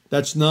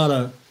 that's not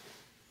a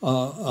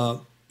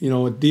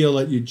deal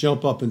that you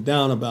jump up and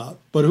down about.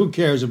 But who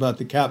cares about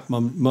the cap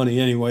money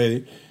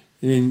anyway?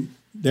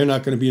 They're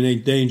not going to be in any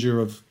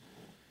danger of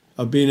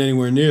being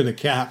anywhere near the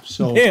cap.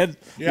 So they had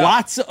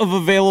lots of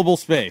available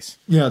space.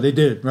 Yeah, they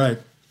did. Right.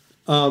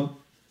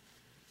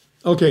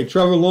 Okay,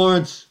 Trevor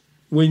Lawrence.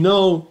 We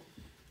know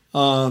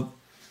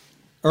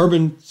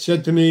Urban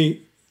said to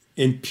me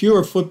in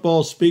pure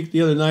football speak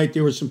the other night,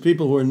 there were some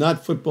people who are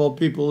not football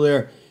people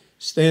there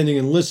standing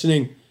and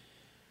listening.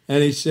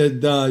 And he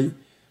said,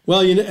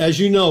 as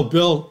you know,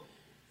 Bill,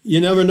 you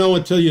never know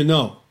until you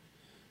know.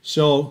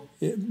 So,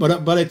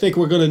 but I think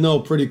we're going to know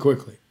pretty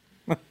quickly.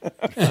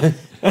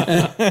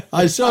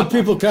 I saw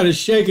people kind of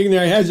shaking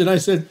their heads, and I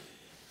said,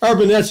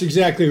 Urban, that's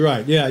exactly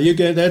right. Yeah,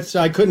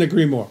 I couldn't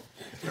agree more.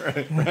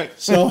 Right.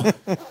 So,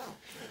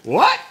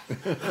 what?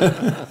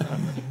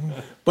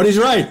 But he's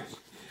right.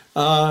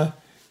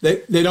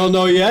 They don't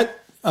know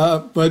yet,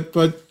 but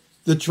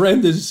the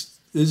trend is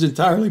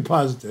entirely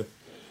positive.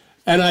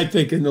 And I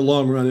think in the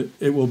long run,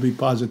 it will be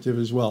positive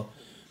as well.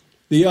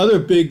 The other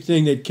big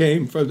thing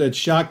that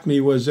shocked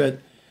me was that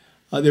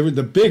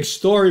the big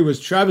story was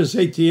Travis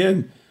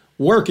Etienne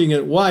working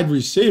at wide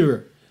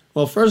receiver.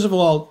 Well, first of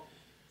all,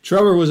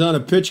 Trevor was on a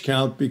pitch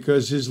count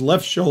because his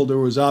left shoulder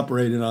was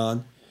operated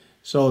on.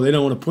 So they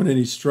don't want to put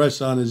any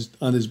stress on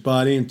his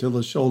body until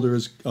the shoulder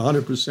is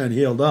 100%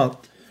 healed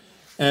up.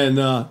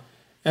 And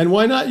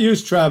why not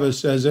use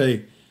Travis as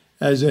a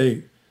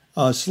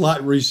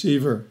slot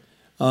receiver?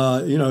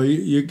 He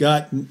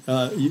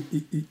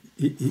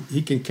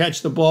can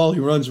catch the ball. He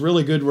runs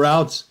really good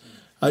routes.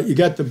 You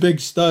got the big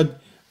stud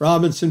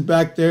Robinson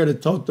back there to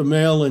tote the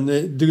mail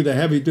and do the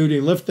heavy duty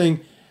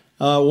lifting.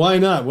 Why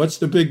not? What's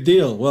the big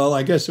deal? Well,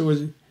 I guess it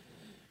was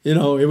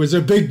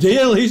a big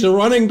deal. He's a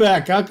running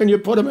back. How can you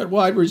put him at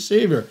wide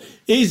receiver?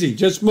 Easy.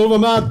 Just move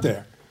him out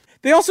there.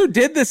 They also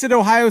did this at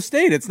Ohio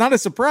State. It's not a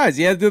surprise.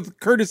 You had the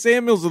Curtis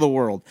Samuels of the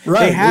world.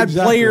 Right, they had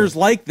exactly. players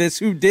like this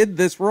who did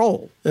this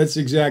role. That's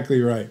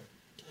exactly right.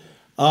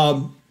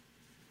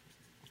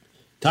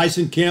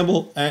 Tyson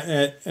Campbell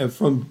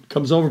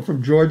comes over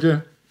from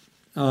Georgia,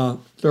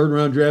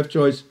 third-round draft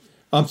choice.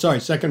 I'm sorry,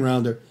 second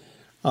rounder,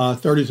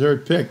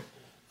 33rd pick.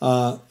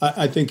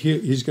 I think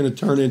he's going to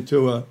turn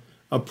into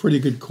a pretty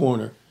good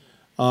corner.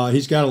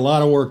 He's got a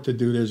lot of work to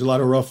do. There's a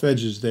lot of rough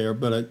edges there,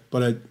 but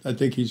I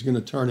think he's going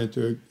to turn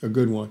into a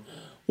good one.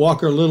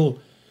 Walker Little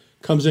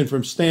comes in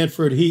from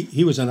Stanford.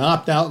 He was an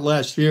opt-out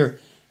last year,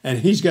 and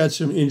he's got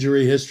some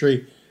injury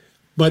history.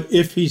 But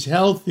if he's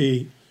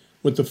healthy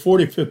with the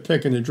 45th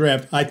pick in the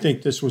draft, I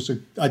think this was a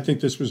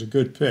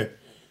good pick.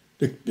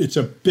 It's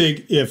a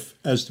big if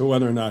as to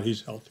whether or not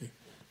he's healthy.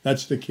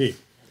 That's the key.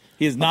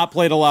 He has not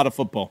played a lot of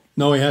football.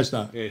 No, he has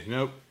not. Yes,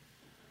 nope.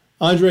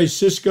 Andre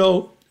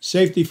Cisco,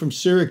 safety from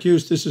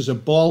Syracuse. This is a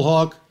ball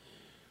hawk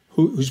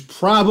who's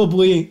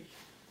probably,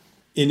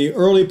 in the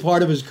early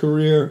part of his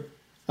career,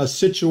 a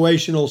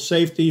situational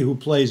safety who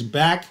plays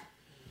back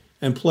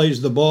and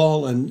plays the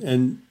ball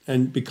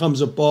and becomes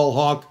a ball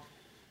hawk.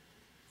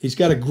 He's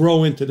got to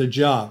grow into the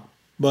job,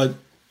 but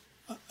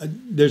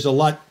there's a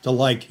lot to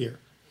like here.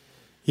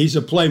 He's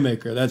a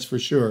playmaker, that's for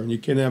sure, and you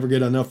can never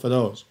get enough of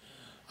those.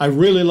 I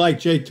really like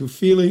Jay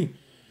Tufili,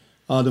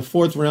 the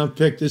fourth-round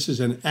pick. This is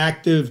an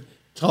active,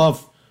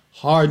 tough,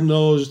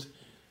 hard-nosed,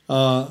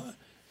 I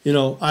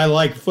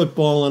like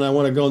football and I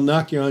want to go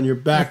knock you on your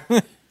back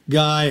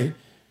guy.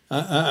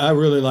 I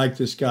really like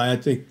this guy. I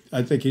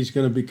think he's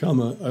going to become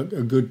a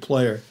good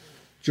player.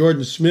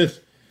 Jordan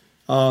Smith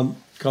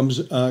comes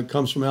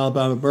from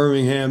Alabama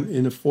Birmingham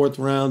in the fourth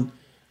round.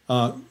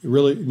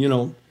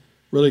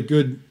 Really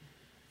good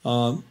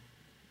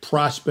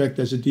prospect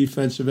as a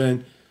defensive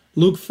end.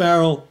 Luke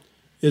Farrell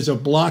is a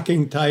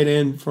blocking tight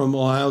end from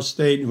Ohio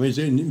State. He's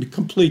a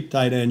complete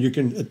tight end. You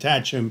can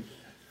attach him,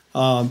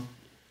 and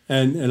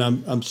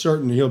I'm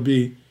certain he'll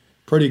be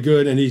pretty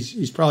good. And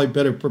he's probably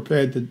better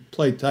prepared to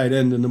play tight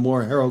end than the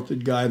more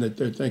heralded guy that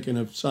they're thinking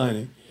of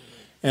signing.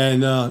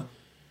 And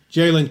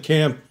Jalen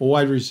Camp, a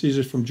wide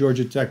receiver from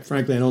Georgia Tech.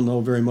 Frankly, I don't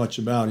know very much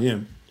about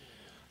him,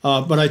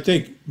 but I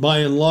think by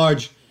and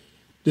large,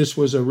 this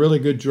was a really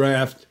good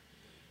draft.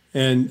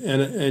 And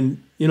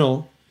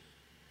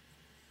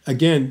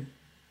again,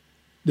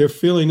 they're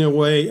feeling their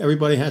way.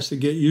 Everybody has to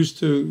get used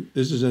to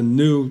this is a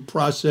new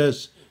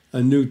process,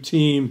 a new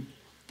team,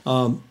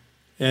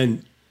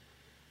 and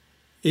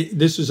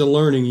this is a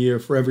learning year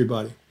for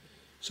everybody.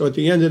 So at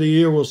the end of the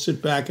year, we'll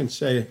sit back and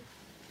say,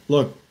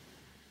 look,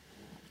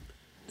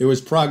 there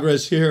was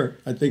progress here.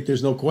 I think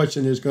there's no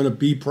question there's going to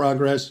be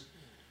progress.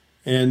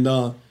 And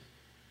at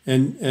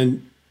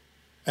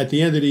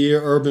the end of the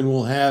year, Urban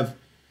will have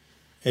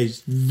a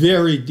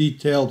very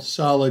detailed,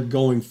 solid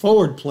going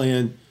forward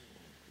plan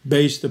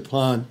based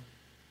upon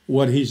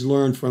what he's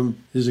learned from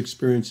his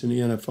experience in the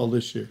NFL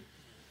this year.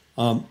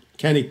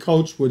 Can he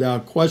coach?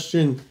 Without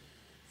question.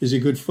 Is he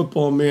a good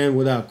football man?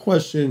 Without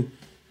question.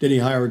 Did he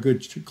hire a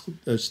good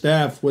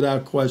staff?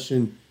 Without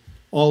question.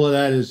 All of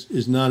that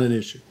is not an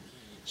issue.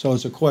 So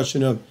it's a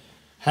question of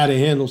how to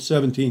handle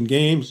 17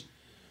 games,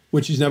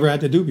 which he's never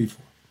had to do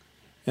before.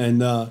 And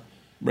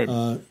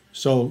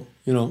so,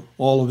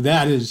 all of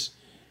that is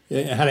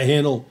how to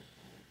handle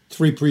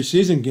 3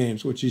 preseason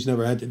games, which he's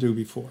never had to do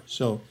before.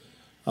 So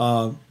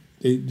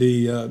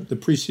the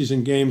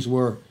preseason games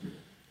were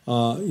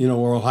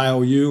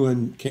Ohio U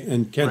and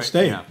Kent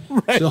State. Yeah.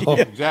 Right, so,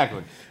 yeah.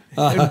 Exactly.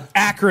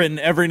 Akron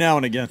every now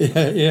and again.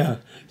 Yeah.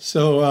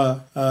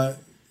 So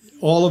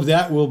all of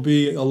that will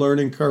be a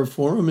learning curve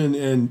for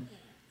him,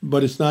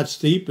 but it's not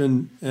steep.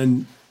 And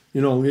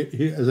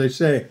as I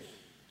say,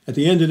 at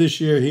the end of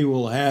this year, he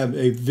will have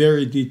a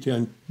very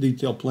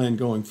detailed plan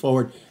going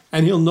forward.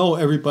 And he'll know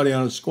everybody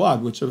on his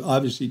squad, which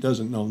obviously he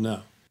doesn't know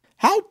now.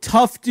 How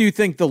tough do you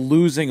think the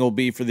losing will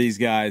be for these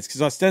guys?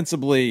 Because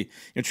ostensibly,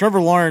 Trevor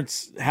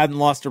Lawrence hadn't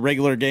lost a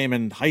regular game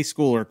in high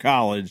school or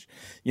college.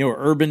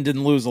 Urban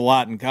didn't lose a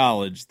lot in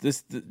college.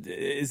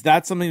 Is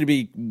that something to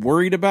be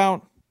worried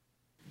about?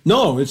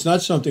 No, it's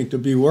not something to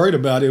be worried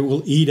about. It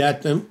will eat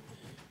at them.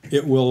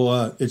 It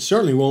will. It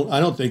certainly won't. I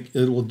don't think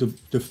it will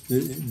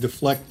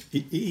deflect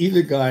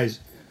either guy's.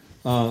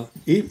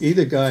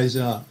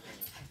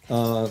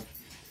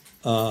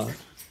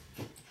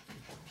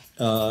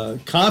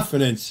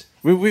 Confidence.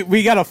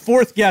 We got a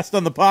fourth guest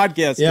on the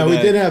podcast. Yeah, today.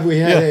 we did have. We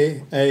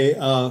had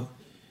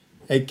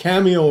a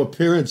cameo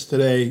appearance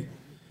today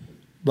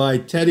by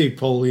Teddy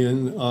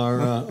Polian,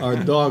 our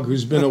dog,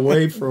 who's been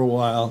away for a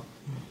while,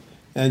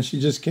 and she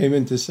just came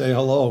in to say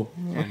hello.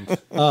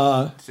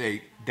 And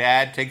say,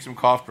 Dad, take some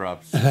cough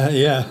drops.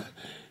 Yeah.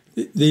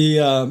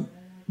 The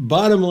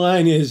bottom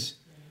line is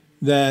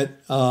that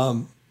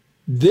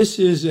this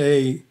is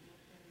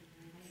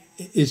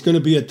going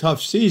to be a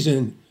tough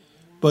season,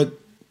 but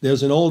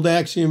there's an old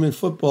axiom in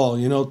football,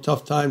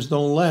 tough times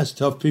don't last,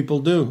 tough people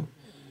do.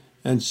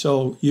 And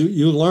so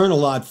you learn a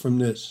lot from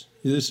this.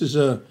 This is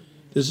a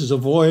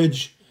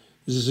voyage,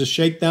 this is a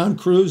shakedown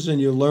cruise, and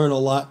you learn a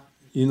lot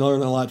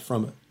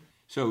from it.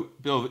 So,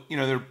 Bill,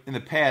 in the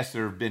past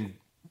there have been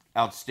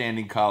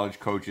outstanding college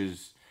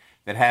coaches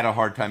that had a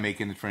hard time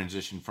making the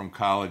transition from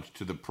college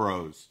to the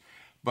pros.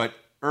 But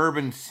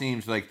Urban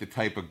seems like the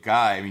type of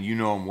guy, I mean, you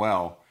know him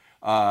well,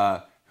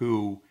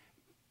 who,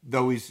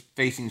 though he's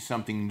facing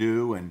something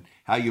new and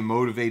how you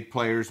motivate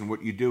players and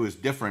what you do is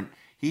different,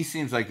 he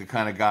seems like the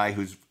kind of guy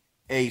who's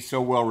A,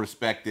 so well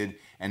respected,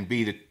 and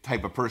B, the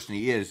type of person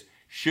he is,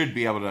 should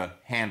be able to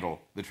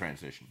handle the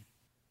transition.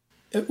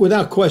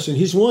 Without question,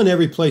 he's won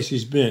every place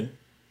he's been.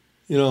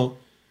 You know,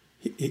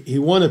 he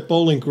won at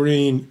Bowling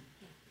Green,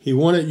 he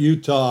won at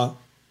Utah,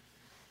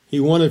 he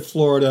won at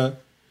Florida,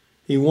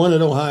 he won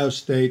at Ohio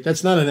State.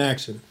 That's not an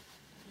accident.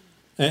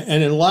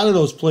 And in a lot of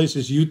those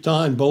places,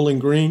 Utah and Bowling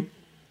Green,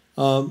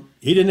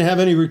 he didn't have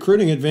any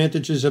recruiting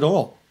advantages at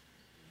all.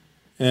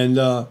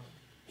 And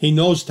he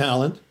knows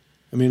talent.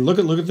 I mean, look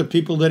at the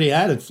people that he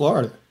had at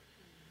Florida.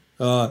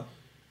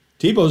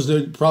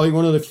 Tebow's probably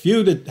one of the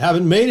few that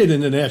haven't made it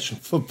in the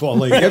National Football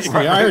League. That's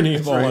the irony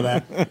of all of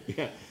that.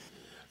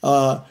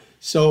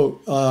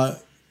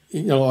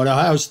 You know, at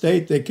Ohio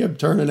State, they kept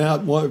turning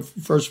out one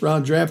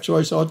first-round draft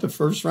choice out the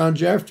first-round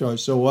draft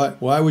choice. So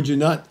why would you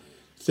not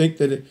think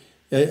that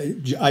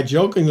I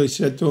jokingly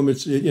said to him,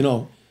 it's a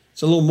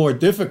little more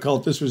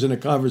difficult. This was in a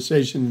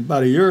conversation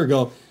about a year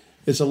ago.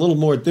 It's a little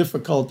more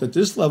difficult at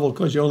this level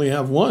because you only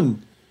have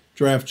one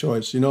draft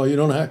choice. You know, you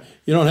don't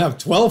have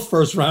 12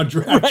 first-round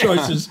draft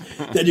choices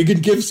that you can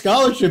give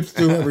scholarships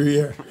to every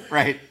year.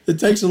 Right. It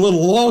takes a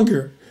little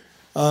longer.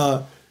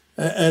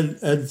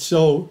 And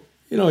so,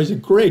 you know, he's a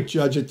great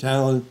judge of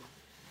talent.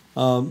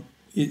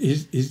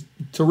 He's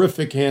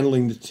terrific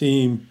handling the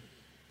team.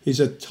 He's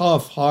a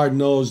tough,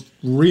 hard-nosed,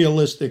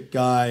 realistic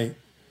guy.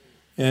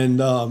 And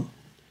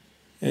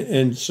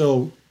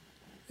so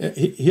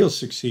he'll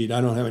succeed.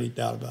 I don't have any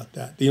doubt about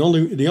that. The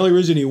only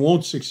reason he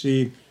won't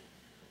succeed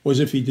was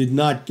if he did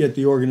not get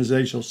the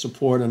organizational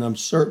support, and I'm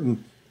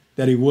certain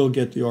that he will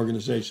get the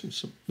organizational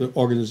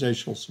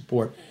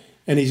support.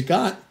 And he's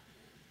got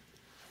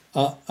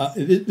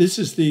this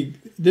is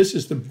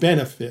the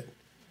benefit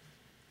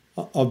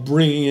of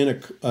bringing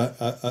in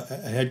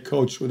a head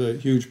coach with a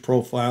huge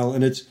profile,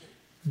 and it's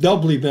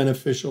doubly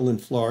beneficial in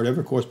Florida,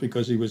 of course,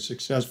 because he was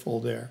successful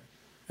there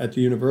at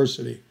the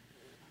university.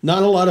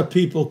 Not a lot of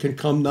people can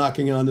come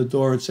knocking on the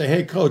door and say,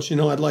 "Hey, coach,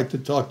 I'd like to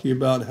talk to you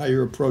about how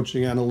you're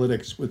approaching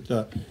analytics with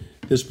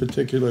this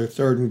particular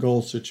 3rd and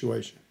goal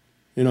situation."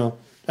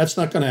 That's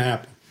not going to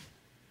happen.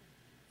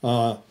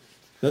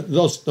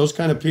 Those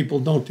kind of people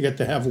don't get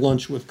to have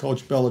lunch with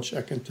Coach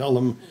Belichick and tell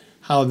them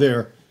how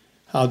their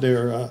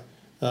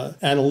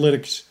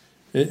analytics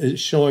is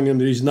showing him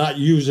that he's not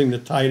using the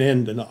tight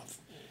end enough.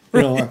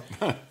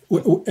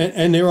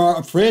 And there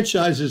are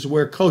franchises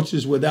where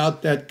coaches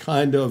without that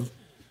kind of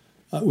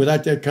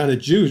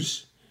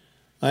juice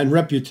and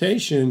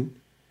reputation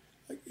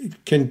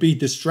can be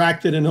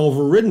distracted and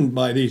overridden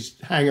by these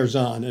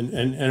hangers-on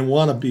and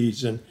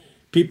wannabes and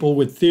people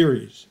with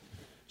theories.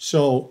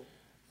 So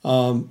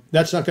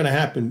that's not going to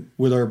happen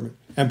with Urban.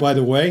 And by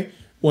the way,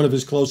 one of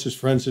his closest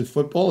friends in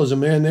football is a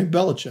man named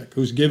Belichick,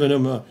 who's given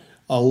him a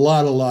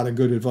lot of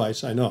good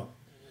advice, I know.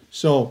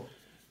 So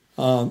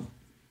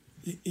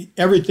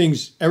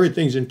everything's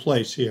in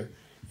place here.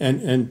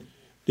 And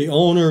the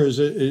owner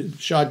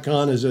Shad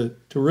Khan is a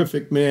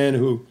terrific man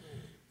who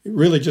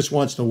really just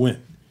wants to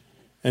win.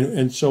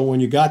 And so when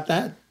you got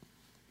that,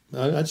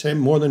 I'd say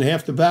more than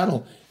half the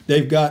battle.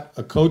 They've got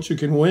a coach who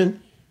can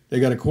win, they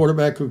got a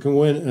quarterback who can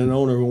win, and an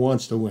owner who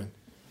wants to win.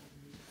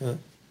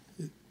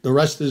 The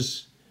rest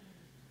is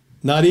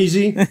not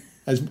easy.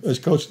 As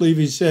Coach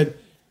Levy said,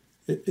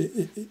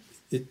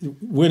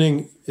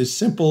 winning is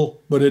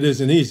simple, but it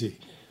isn't easy.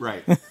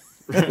 Right.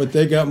 But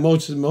they got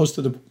most of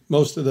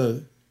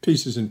the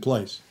pieces in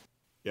place.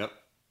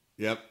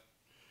 Yep.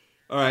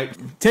 All right.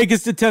 Take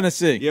us to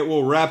Tennessee. Yeah,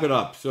 we'll wrap it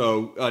up.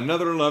 So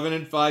another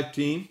 11-5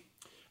 team,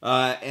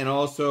 and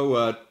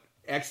also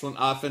excellent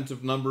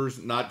offensive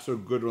numbers, not so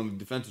good on the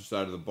defensive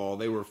side of the ball.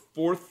 They were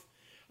 4th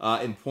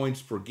in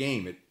points per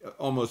game at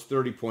almost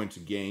 30 points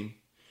a game.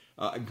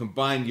 In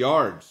combined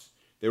yards,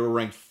 they were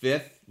ranked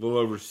 5th, a little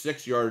over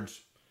 6 yards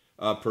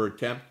per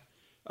attempt.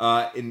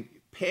 In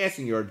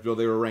passing yards, Bill,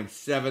 they were ranked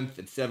 7th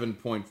at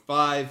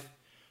 7.5.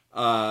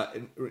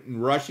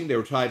 In rushing, they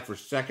were tied for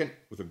 2nd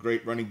with a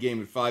great running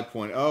game at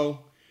 5.0.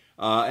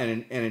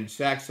 And in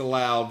sacks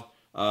allowed,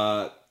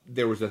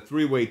 there was a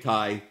 3-way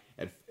tie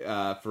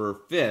for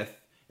 5th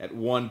at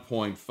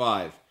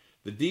 1.5.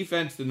 The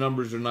defense, the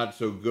numbers are not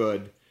so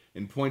good.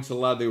 In points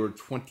allowed, they were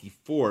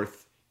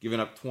 24th, giving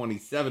up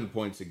 27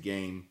 points a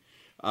game.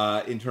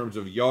 In terms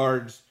of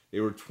yards,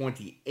 they were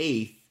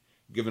 28th,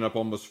 giving up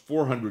almost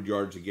 400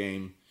 yards a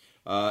game.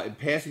 In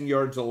passing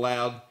yards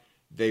allowed,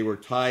 they were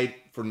tied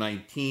for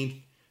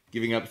 19th,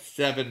 giving up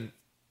 7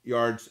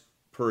 yards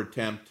per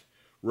attempt.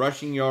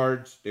 Rushing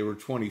yards, they were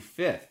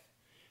 25th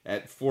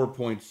at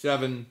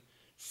 4.7.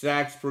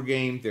 Sacks per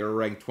game, they were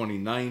ranked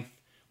 29th,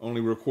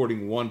 only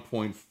recording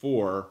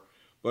 1.4.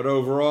 But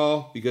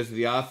overall, because of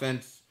the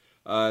offense,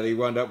 they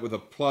wound up with a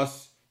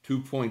plus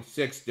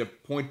 2.6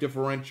 point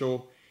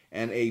differential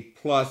and a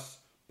plus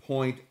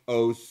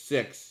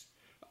 0.06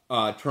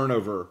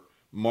 turnover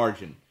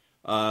margin.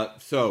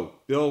 So,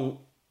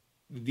 Bill,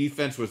 the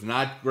defense was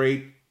not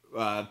great.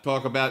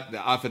 Talk about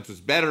the offense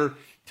was better.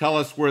 Tell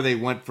us where they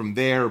went from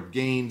there,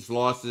 gains,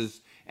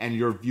 losses, and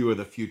your view of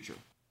the future.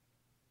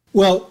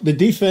 Well, the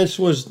defense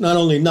was not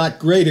only not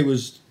great, it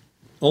was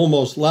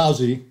almost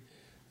lousy.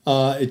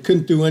 It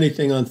couldn't do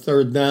anything on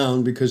third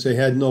down because they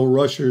had no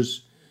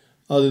rushers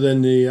other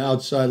than the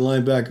outside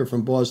linebacker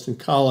from Boston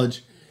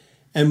College.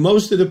 And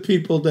most of the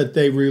people that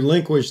they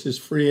relinquished as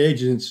free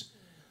agents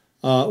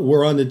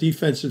were on the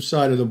defensive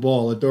side of the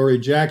ball. Adoree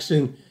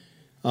Jackson,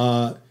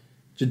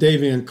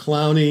 Jadeveon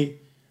Clowney,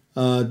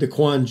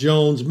 Daquan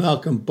Jones,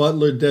 Malcolm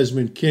Butler,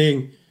 Desmond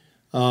King,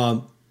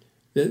 all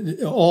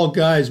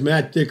guys,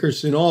 Matt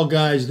Dickerson, all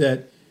guys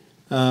that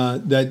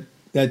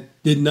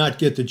did not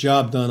get the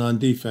job done on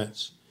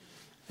defense.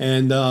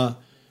 And the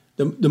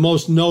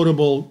most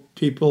notable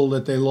people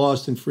that they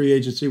lost in free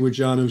agency were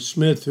Jonnu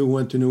Smith, who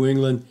went to New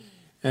England,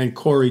 and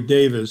Corey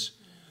Davis.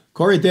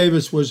 Corey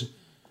Davis was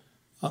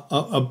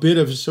a bit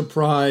of a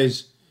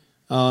surprise.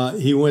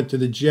 He went to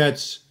the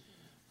Jets,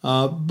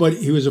 but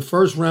he was a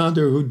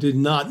first-rounder who did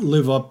not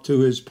live up to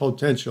his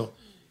potential.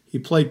 He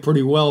played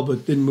pretty well,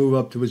 but didn't move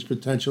up to his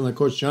potential. And, of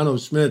course, Jonnu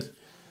Smith,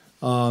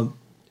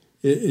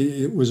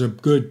 it was a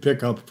good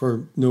pickup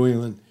for New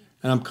England.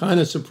 And I'm kind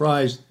of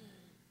surprised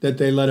that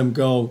they let him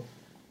go.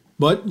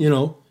 But,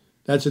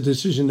 that's a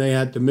decision they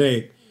had to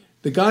make.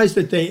 The guys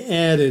that they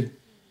added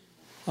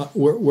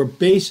were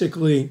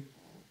basically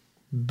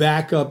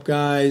backup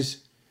guys.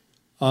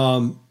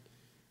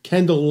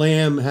 Kendall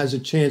Lamb has a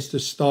chance to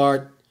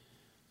start.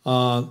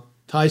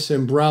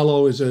 Tyson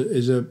Brallo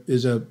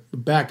is a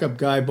backup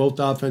guy, both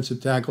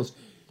offensive tackles.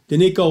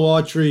 Danico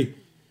Autry,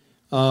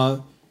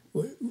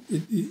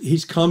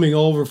 he's coming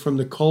over from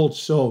the Colts,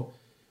 so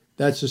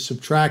that's a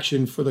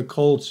subtraction for the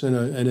Colts and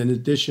an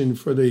addition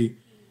for the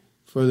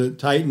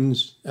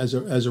Titans as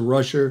a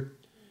rusher.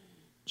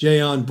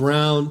 Jayon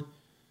Brown,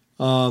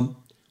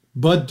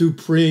 Bud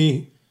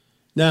Dupree.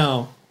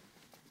 Now,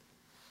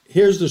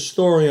 here's the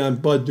story on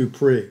Bud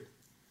Dupree.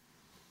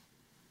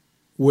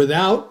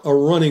 Without a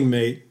running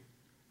mate,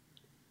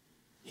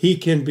 he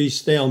can be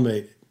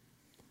stalemated.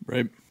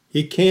 Right.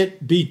 He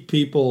can't beat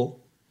people,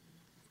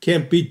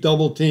 can't beat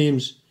double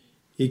teams,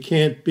 he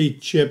can't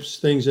beat chips,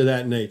 things of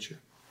that nature.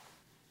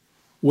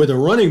 With a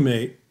running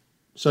mate,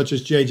 such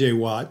as J.J.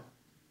 Watt,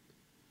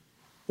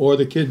 or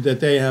the kid that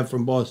they have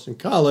from Boston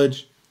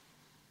College,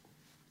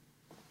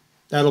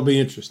 that'll be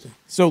interesting.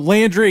 So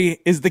Landry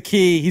is the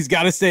key. He's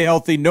got to stay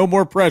healthy. No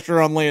more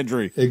pressure on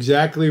Landry.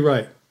 Exactly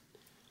right.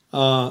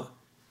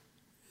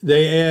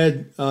 They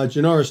add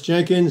Janoris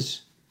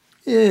Jenkins,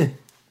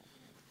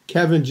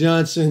 Kevin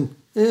Johnson,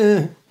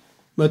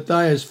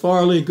 Matthias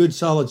Farley, good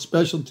solid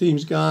special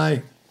teams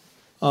guy.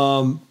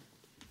 I'm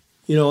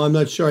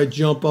not sure I'd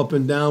jump up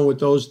and down with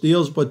those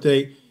deals, but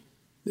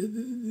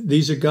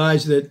these are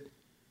guys that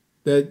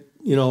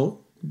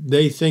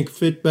they think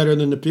fit better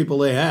than the people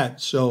they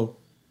had. So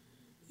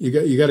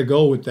you got to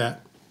go with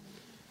that.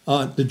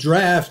 The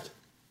draft,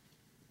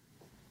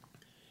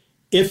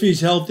 if he's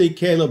healthy,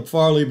 Caleb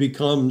Farley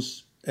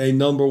becomes a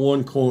number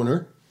one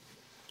corner,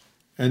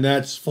 and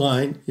that's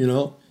fine.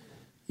 You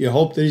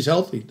hope that he's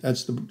healthy.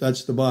 That's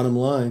the bottom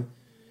line.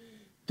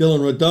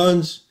 Dylan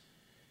Raduns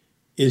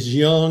is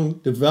young,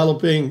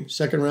 developing,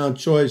 second-round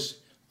choice,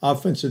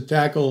 offensive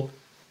tackle.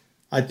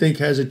 I think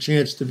has a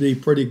chance to be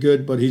pretty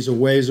good, but he's a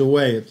ways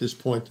away at this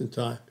point in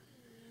time.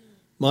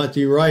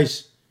 Monty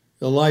Rice,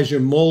 Elijah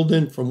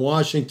Molden from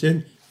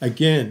Washington.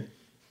 Again,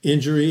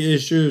 injury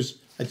issues.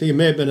 I think it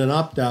may have been an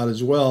opt-out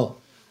as well.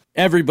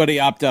 Everybody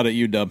opt out at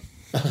UW.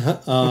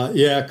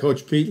 Yeah,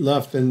 Coach Pete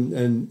left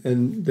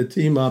and the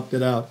team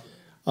opted out.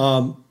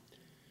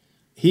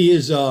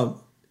 He's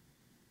got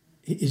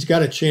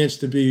a chance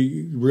to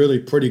be really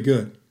pretty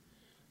good.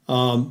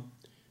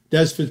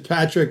 Des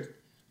Fitzpatrick,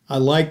 I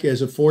like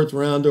as a fourth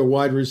rounder,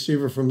 wide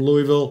receiver from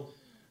Louisville,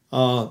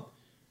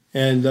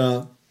 and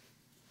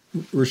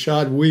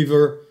Rashad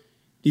Weaver,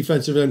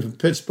 defensive end from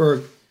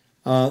Pittsburgh.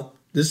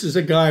 This is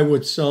a guy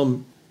with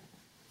some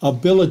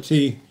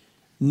ability.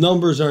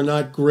 Numbers are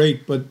not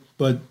great, but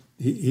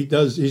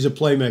he's a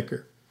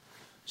playmaker.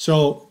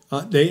 So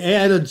they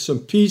added some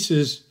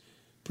pieces,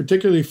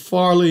 particularly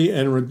Farley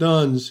and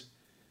Raduns,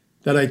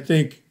 that I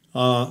think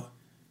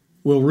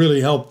will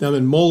really help them.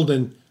 And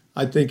Molden,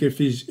 I think if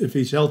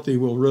he's healthy,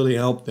 will really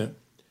help them.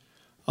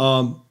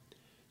 So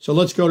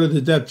let's go to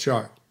the depth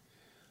chart.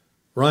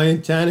 Ryan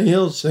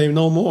Tannehill, say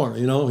no more.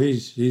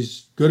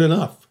 He's good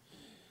enough.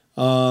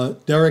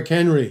 Derrick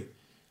Henry,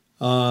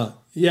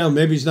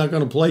 maybe he's not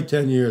going to play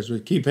 10 years,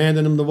 but keep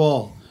handing him the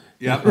ball.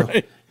 Yeah,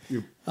 right.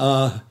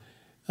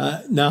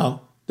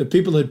 Now, the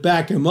people that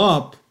back him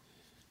up,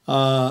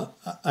 I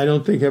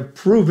don't think have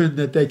proven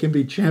that they can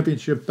be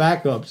championship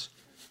backups.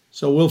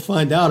 So we'll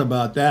find out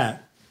about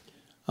that.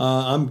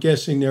 I'm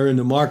guessing they're in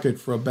the market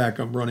for a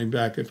backup running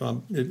back if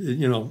I'm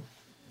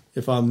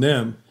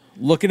them.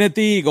 Looking at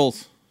the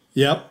Eagles.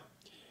 Yep.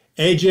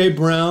 A.J.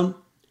 Brown,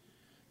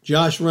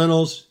 Josh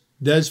Reynolds,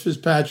 Des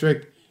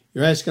Fitzpatrick.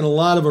 You're asking a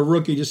lot of a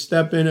rookie to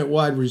step in at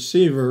wide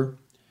receiver.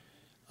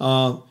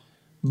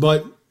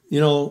 But,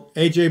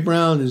 A.J.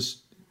 Brown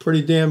is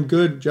pretty damn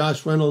good.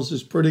 Josh Reynolds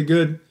is pretty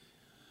good.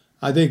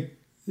 I think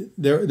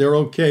they're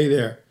okay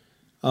there.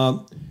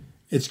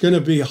 It's going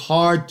to be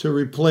hard to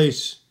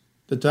replace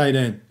the tight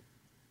end.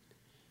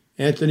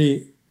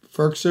 Anthony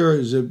Ferkser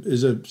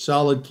is a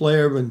solid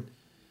player, but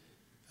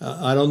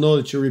I don't know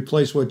that you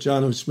replace what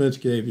Jonnu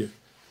Smith gave you.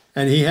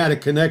 And he had a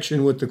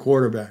connection with the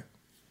quarterback.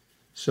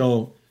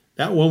 So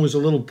that one was a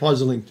little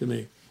puzzling to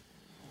me.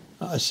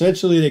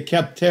 Essentially, they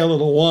kept Taylor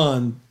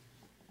Lewan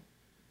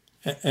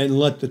and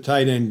let the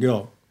tight end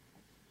go.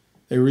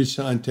 They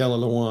re-signed Taylor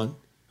Lewan,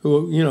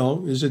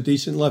 who, is a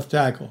decent left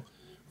tackle.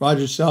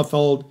 Roger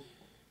Saffold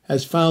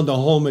has found a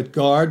home at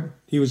guard.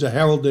 He was a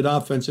heralded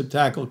offensive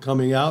tackle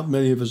coming out.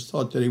 Many of us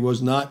thought that he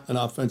was not an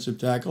offensive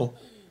tackle.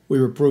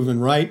 We were proven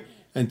right.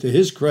 And to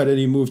his credit,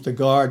 he moved to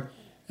guard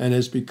and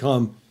has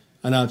become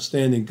an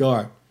outstanding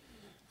guard.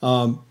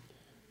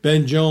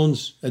 Ben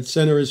Jones at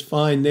center is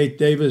fine. Nate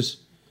Davis,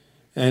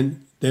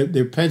 and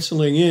they're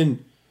penciling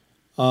in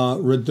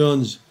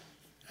Reduns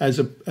as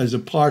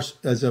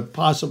a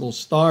possible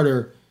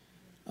starter.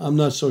 I'm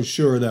not so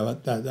sure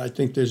that I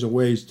think there's a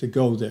ways to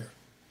go there,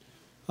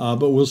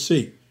 but we'll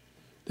see.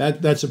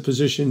 That's a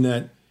position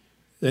that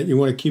you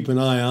want to keep an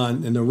eye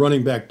on, and the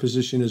running back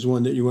position is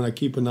one that you want to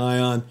keep an eye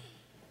on,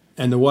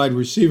 and the wide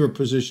receiver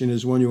position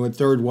is one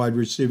third wide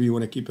receiver you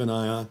want to keep an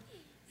eye on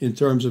in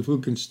terms of who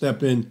can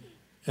step in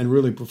and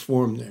really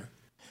perform there.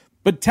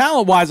 But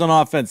talent-wise on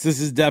offense, this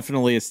is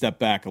definitely a step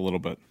back a little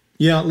bit.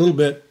 Yeah, a little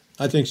bit.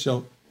 I think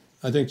so.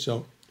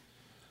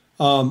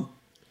 On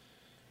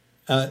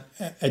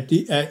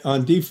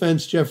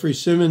defense, Jeffrey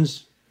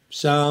Simmons,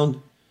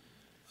 sound.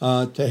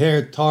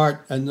 Tahir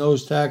Tart at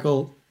nose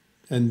tackle,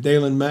 and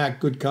Dalen Mack,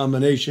 good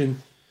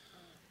combination.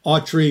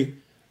 Autry,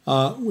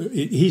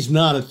 he's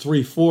not a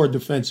 3-4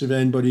 defensive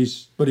end, but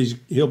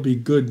he'll be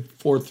good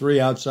 4-3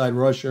 outside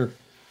rusher.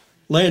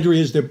 Landry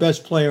is their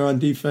best player on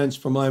defense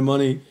for my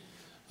money.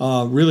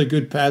 Really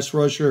good pass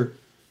rusher,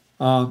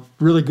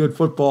 really good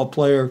football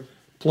player,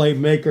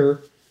 playmaker.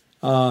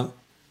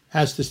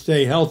 Has to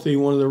stay healthy.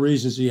 One of the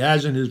reasons he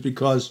hasn't is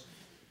because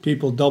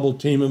people double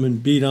team him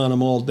and beat on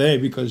him all day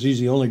because he's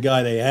the only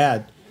guy they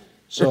had.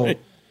 So, right.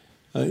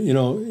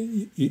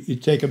 You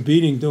take a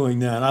beating doing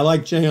that. I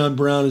like Jayon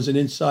Brown as an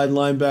inside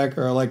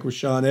linebacker. I like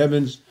Rashaan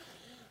Evans.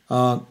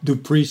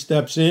 Dupree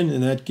steps in,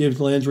 and that gives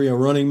Landry a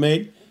running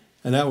mate,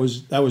 and that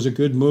was a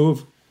good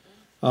move.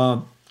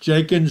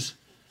 Jenkins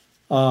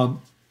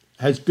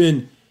has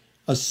been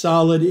a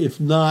solid, if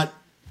not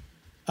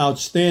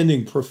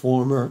outstanding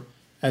performer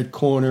at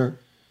corner.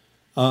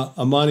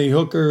 Amani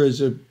Hooker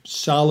is a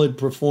solid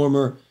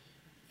performer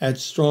at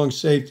strong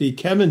safety.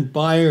 Kevin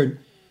Byard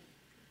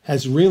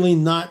has really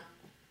not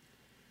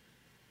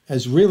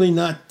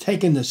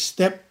taken the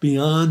step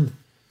beyond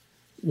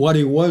what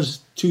he was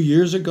 2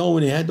 years ago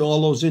when he had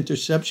all those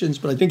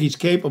interceptions, but I think he's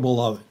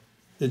capable of it.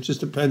 It just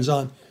depends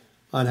on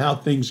how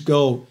things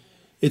go.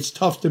 It's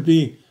tough to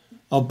be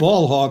a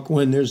ball hawk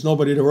when there's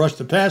nobody to rush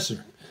the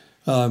passer.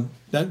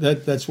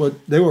 That's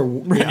what they were.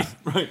 Yeah,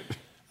 right.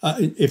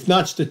 If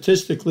not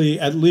statistically,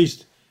 at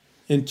least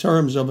in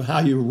terms of how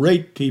you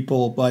rate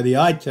people by the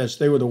eye test,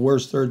 they were the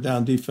worst third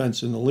down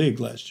defense in the league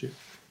last year.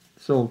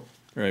 So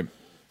right.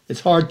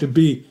 It's hard to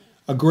be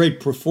a great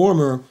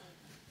performer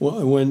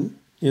when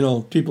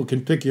people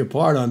can pick you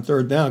apart on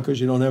third down because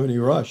you don't have any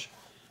rush.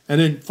 And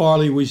then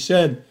Farley, we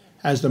said,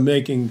 has the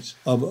makings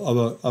of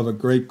a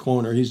great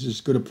corner. He's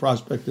as good a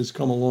prospect that's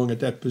come along at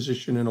that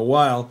position in a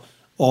while,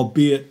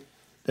 albeit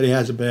that he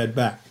has a bad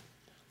back.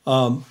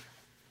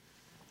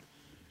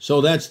 So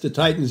that's the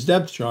Titans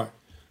depth chart.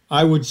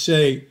 I would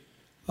say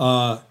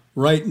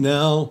right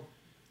now,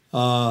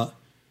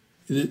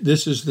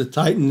 this is the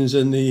Titans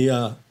and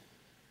the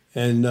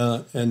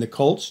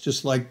Colts,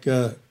 just like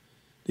the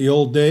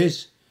old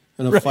days,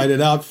 and right. fight it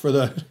out for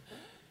the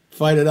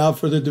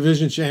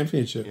division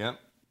championship. Yeah.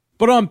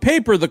 But on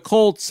paper, the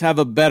Colts have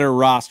a better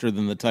roster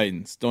than the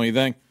Titans, don't you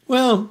think?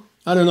 Well,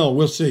 I don't know.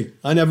 We'll see.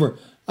 I never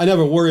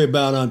worry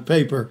about on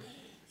paper.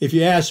 If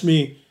you ask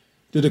me,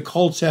 do the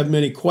Colts have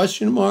many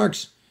question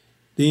marks?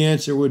 The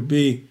answer would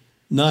be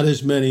not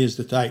as many as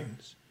the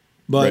Titans.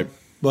 But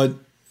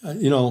we'll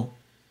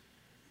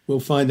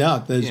find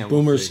out. As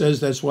Boomer says,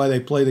 that's why they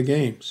play the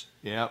games.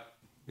 Yep.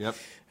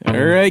 All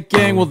right,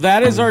 gang. Well,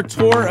 that is our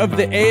tour of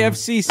the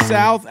AFC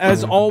South.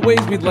 As always,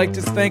 we'd like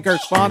to thank our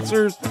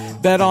sponsors,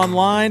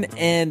 BetOnline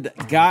and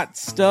Got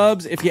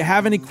Stubbs. If you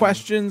have any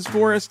questions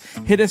for us,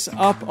 hit us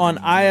up on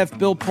IF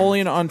Bill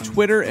Polian on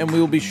Twitter, and we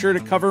will be sure to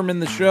cover them in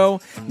the show.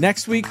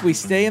 Next week, we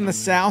stay in the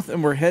South,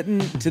 and we're heading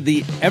to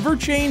the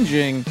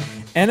ever-changing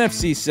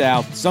NFC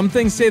South. Some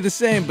things stay the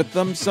same, but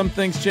some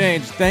things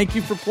change. Thank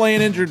you for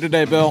playing injured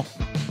today, Bill.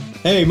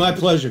 Hey, my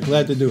pleasure.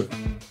 Glad to do it.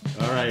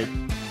 All right.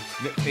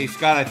 Hey,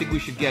 Scott, I think we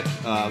should get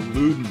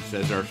Ludens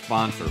as our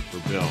sponsor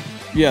for Bill.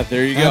 Yeah,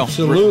 there you go.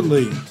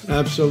 Absolutely.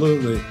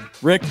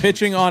 Rick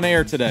pitching on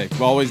air today.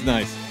 Always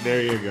nice.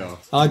 There you go.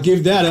 I'll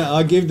give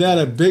that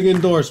a big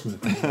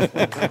endorsement.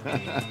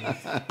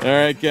 All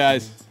right,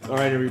 guys. All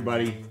right,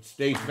 everybody.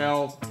 Stay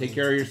well. Take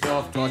care of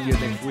yourself. Talk to you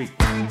next week.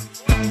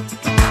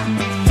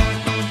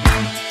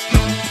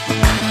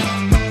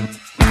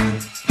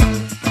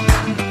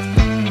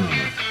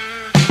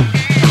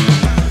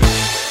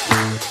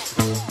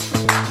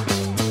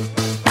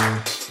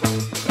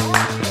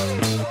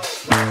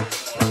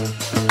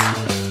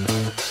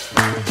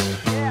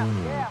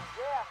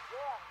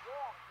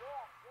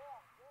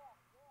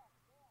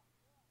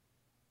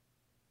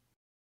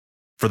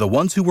 For the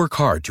ones who work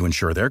hard to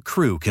ensure their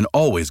crew can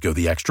always go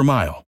the extra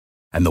mile,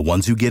 and the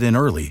ones who get in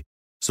early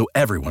so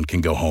everyone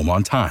can go home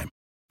on time,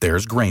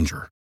 there's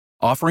Grainger,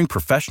 offering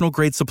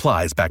professional-grade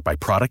supplies backed by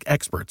product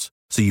experts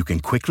so you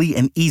can quickly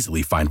and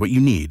easily find what you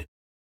need.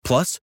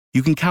 Plus,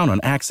 you can count on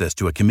access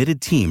to a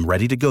committed team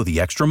ready to go the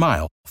extra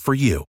mile for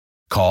you.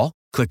 Call,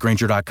 click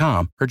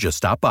Grainger.com, or just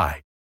stop by.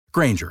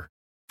 Grainger,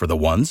 for the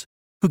ones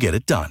who get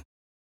it done.